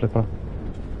House Flipper.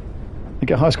 You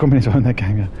get high school minis in their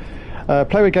game, yeah.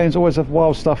 Playway games always have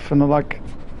wild stuff, and they're like,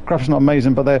 graphics not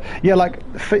amazing, but they're, yeah, like,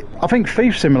 I think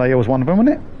Thief Simulator was one of them,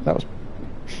 wasn't it? That was,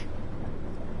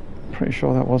 pretty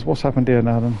sure that was. What's happened here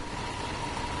now then?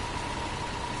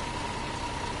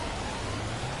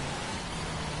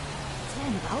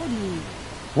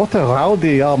 What a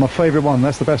rowdy! Oh, my favourite one.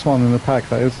 That's the best one in the pack,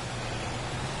 that is.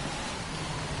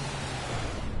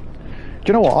 Do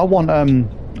you know what? I want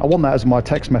that as my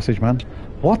text message, man.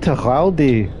 What a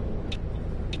rowdy!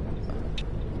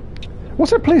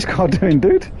 What's that police car doing,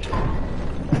 dude?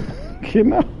 You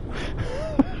know?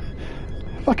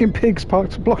 Fucking pigs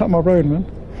parked, blocking up my road, man.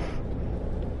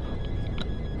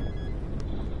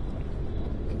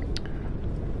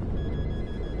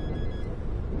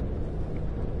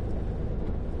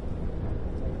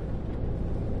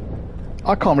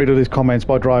 I can't read all these comments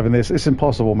by driving this. It's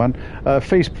impossible, man.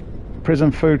 Feast,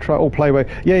 prison, food truck, all Playway.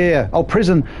 Yeah. Oh,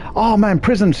 prison. Oh, man,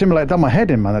 prison simulator done my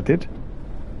head in, man, that did.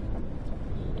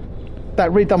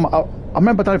 That really done my... I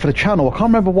remember doing it for the channel. I can't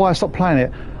remember why I stopped playing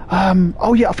it.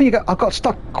 Oh, yeah, I think I got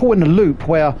stuck, caught in a loop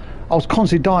where I was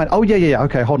constantly dying. Oh, yeah.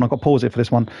 Okay, hold on, I've got to pause it for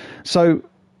this one. So,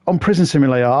 on Prison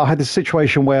Simulator, I had this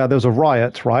situation where there was a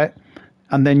riot, right?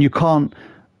 And then you can't...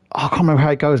 I can't remember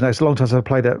how it goes now. It's a long time since I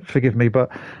played it, forgive me, but...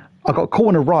 I got caught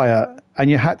in a riot, and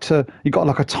you got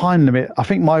like a time limit. I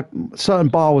think my certain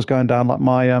bar was going down, like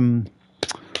my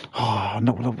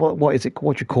what is it?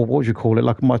 What would you call it?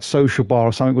 Like my social bar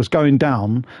or something was going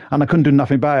down, and I couldn't do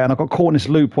nothing about it. And I got caught in this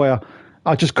loop where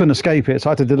I just couldn't escape it, so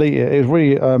I had to delete it. It was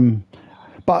really,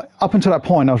 but up until that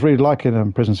point, I was really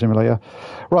liking Prison Simulator.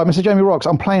 Right, Mr. Jamie Rocks,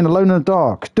 I'm playing Alone in the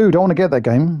Dark. Dude, I want to get that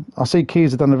game. I see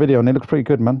Keys have done the video, and it looks pretty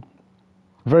good, man.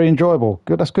 Very enjoyable.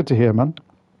 Good, that's good to hear, man.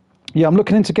 Yeah, I'm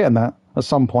looking into getting that at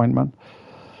some point, man.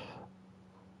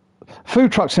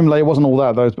 Food Truck Simulator wasn't all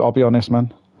that, though, I'll be honest,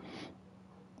 man.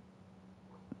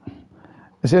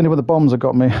 It's the only one the bombs have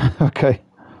got me. Okay.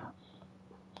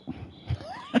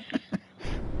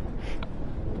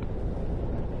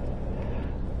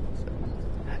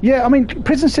 Yeah, I mean,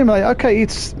 Prison Simulator, okay,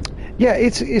 it's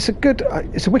a good,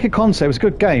 it's a wicked concept, it's a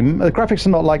good game. The graphics are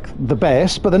not like the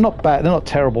best, but they're not bad, they're not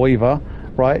terrible either,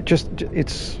 right? Just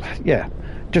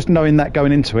knowing that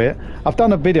going into it. I've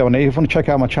done a video on it, if you want to check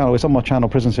out my channel, it's on my channel,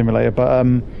 Prison Simulator, but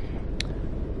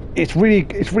it's really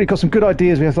got some good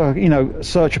ideas. We have to,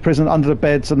 search a prison under the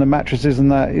beds and the mattresses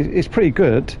and that. It's pretty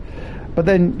good, but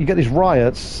then you get these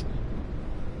riots,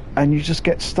 and you just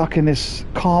get stuck in this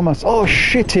karma. Oh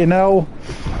shit, hell!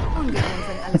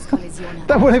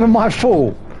 That wasn't even my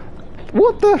fault.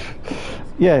 What the?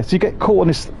 Yeah, so you get caught on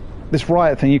this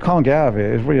riot thing. You can't get out of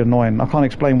it. It's really annoying. I can't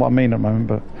explain what I mean at the moment,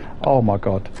 but oh my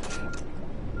god.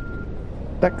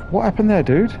 What happened there,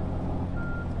 dude?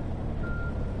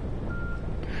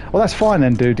 Well, that's fine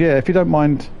then, dude. Yeah, if you don't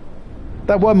mind.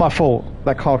 That weren't my fault.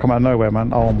 That car come out of nowhere,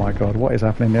 man. Oh my god, what is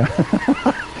happening there?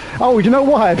 Oh, you know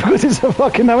why? Because it's a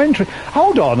fucking no entry.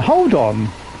 Hold on.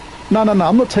 No,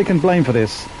 I'm not taking blame for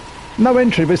this. No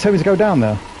entry, but it's telling me to go down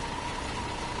there.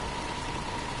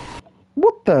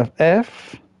 What the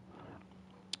F?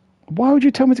 Why would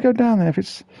you tell me to go down there if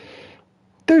it's...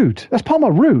 Dude, that's part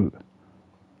of my route.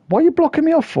 Why are you blocking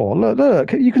me off for?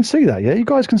 Look, you can see that, yeah? You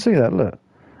guys can see that, look.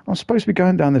 I'm supposed to be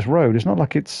going down this road. It's not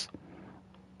like it's...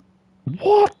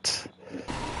 What?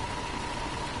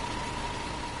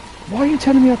 Why are you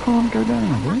telling me I can't go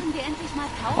down, dude?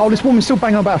 Oh, this woman's still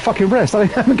banging on about a fucking rest. I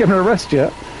haven't given her a rest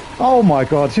yet. Oh my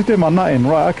god, she's doing my nutting.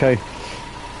 Right, okay.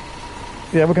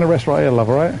 Yeah, we're going to rest right here, love,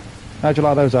 alright? How'd you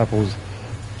like those apples?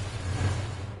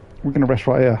 We're going to rest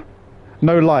right here.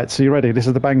 No lights, are you ready? This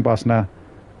is the bang bus now.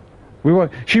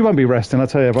 She won't be resting, I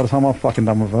tell you, by the time I'm fucking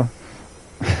done with her.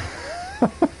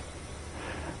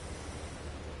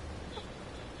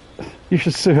 You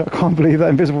should see her. I can't believe that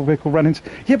invisible vehicle ran into...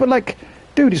 Yeah, but like...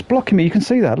 Dude, it's blocking me. You can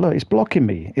see that. Look, it's blocking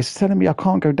me. It's telling me I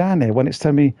can't go down there when it's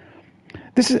telling me...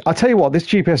 I tell you what, this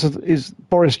GPS is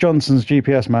Boris Johnson's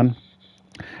GPS, man.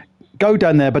 Go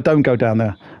down there, but don't go down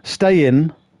there. Stay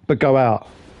in, but go out.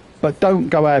 But don't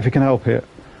go out if you can help it.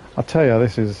 I tell you,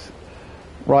 this is...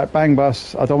 Right, bang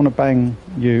bus. I don't want to bang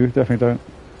you. Definitely don't.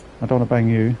 I don't want to bang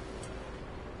you.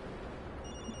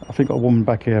 I think got a woman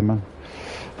back here, man.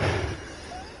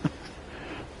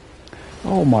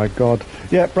 Oh my god.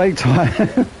 Yeah, break time.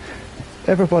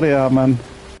 Everybody out, man.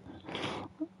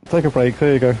 Take a break.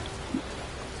 There you go.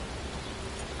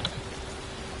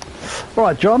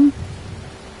 Alright, John.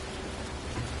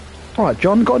 Alright,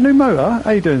 John. Got a new motor?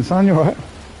 How you doing, son? You alright?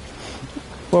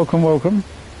 Welcome. Alright,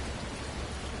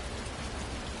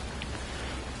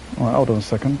 hold on a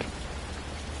second.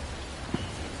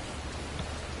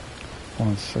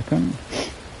 1 second.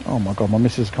 Oh my god, my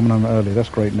missus is coming home early. That's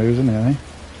great news, isn't it, eh?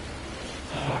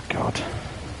 Oh god.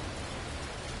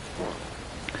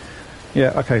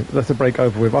 Yeah, okay, that's the break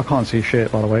over with. I can't see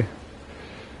shit, by the way.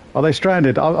 Are they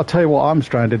stranded? I'll tell you what, I'm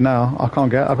stranded now.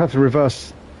 I'll have to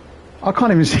reverse. I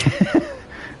can't even see.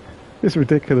 It's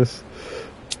ridiculous.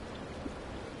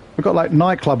 We've got like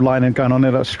nightclub lighting going on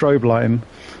there, that strobe lighting.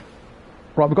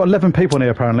 Right, we've got 11 people in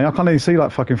here apparently. I can't even see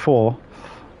like fucking 4.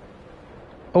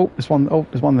 Oh, there's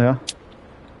one there.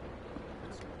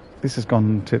 This has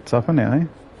gone tits up, hasn't it, eh?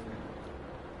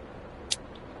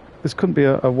 This couldn't be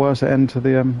a worse end to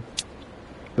the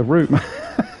route.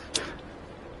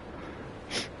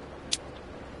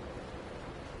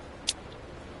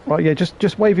 Right, yeah,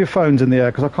 just wave your phones in the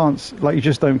air because I can't, like, you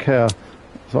just don't care.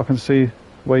 So I can see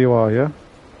where you are, yeah?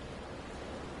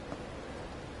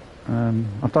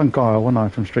 I've done Guile, haven't I,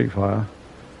 from Street Fighter.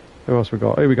 Who else we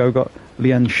got? Here we go, we've got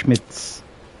Leanne Schmitz.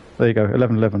 There you go,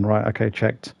 1111, right, okay,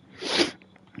 checked.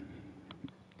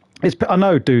 I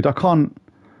know, dude, I can't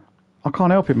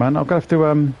help it, man. I'm gonna have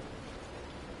to,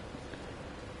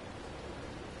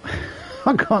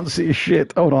 I can't see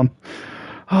shit, hold on.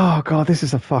 Oh god, this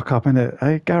is a fuck up, isn't it?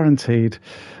 Eh? Guaranteed.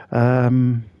 How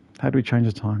do we change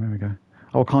the time? There we go.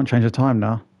 Oh, I can't change the time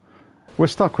now. We're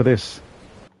stuck with this.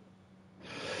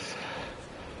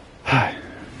 Hold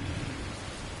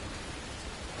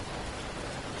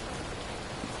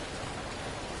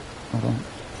on.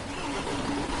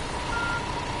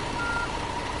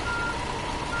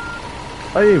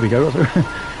 Oh, here we go.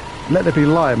 Let there be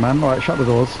light, man. Right, shut the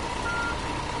doors.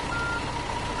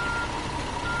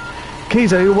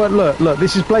 Kiza, look,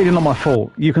 this is blatantly not my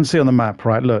fault. You can see on the map,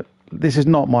 right? Look, this is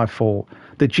not my fault.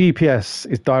 The GPS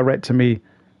is direct to me.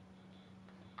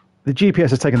 The GPS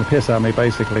has taken the piss out of me,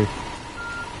 basically.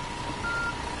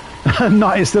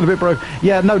 Night is still a bit broken.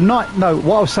 Yeah, no,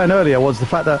 what I was saying earlier was the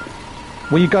fact that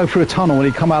when you go through a tunnel and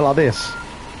you come out like this,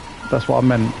 that's what I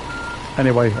meant.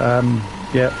 Anyway,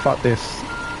 yeah, fuck this.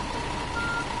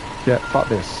 Yeah, fuck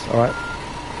this, alright?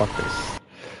 Fuck this.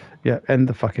 Yeah, end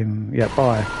the fucking... Yeah,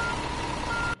 bye.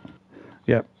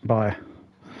 Yeah, bye.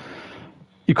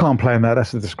 You can't play in that,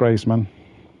 that's a disgrace, man.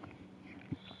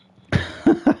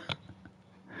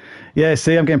 Yeah,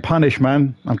 see, I'm getting punished,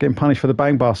 man. I'm getting punished for the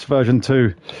Bang Bus version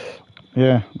 2.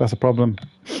 Yeah, that's a problem.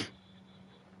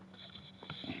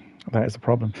 That is the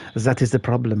problem. That is the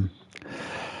problem.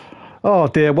 Oh,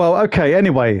 dear. Well, okay,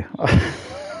 anyway.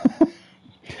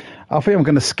 I think I'm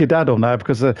going to skedaddle now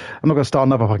because I'm not going to start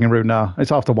another fucking route now.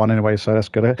 It's after 1 anyway, so that's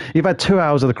good. You've had 2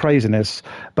 hours of the craziness.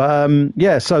 But,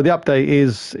 yeah, so the update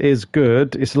is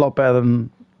good. It's a lot better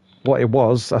than what it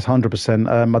was. That's 100%.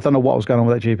 I don't know what was going on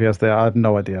with that GPS there. I have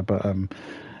no idea. But,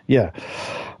 yeah.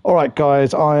 All right,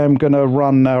 guys, I am going to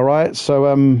run now, right?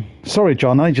 So, sorry,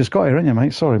 John. I just got here, ain't you,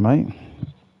 mate? Sorry, mate.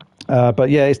 But,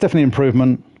 yeah, it's definitely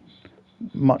improvement.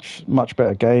 Much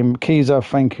better game. Kiza,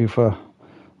 thank you for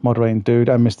moderating, dude,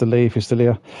 and Mr. Lee, if you're still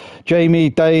here.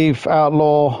 Jamie, Dave,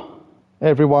 Outlaw,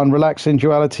 everyone, Relaxing,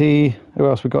 Duality. Who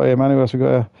else we got here, man? Who else we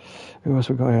got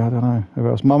here? I don't know. Who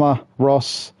else? Mama,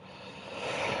 Ross.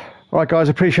 All right, guys,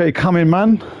 appreciate you coming,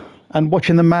 man, and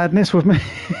watching the madness with me.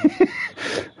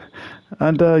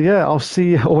 And, yeah, I'll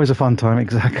see you. Always a fun time,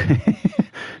 exactly.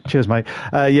 Cheers, mate.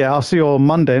 Yeah, I'll see you on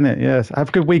Monday, innit? Yes.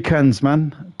 Have good weekends,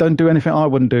 man. Don't do anything I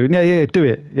wouldn't do. Yeah, do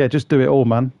it. Yeah, just do it all,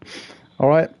 man. All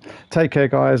right. Take care,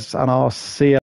 guys, and I'll see you.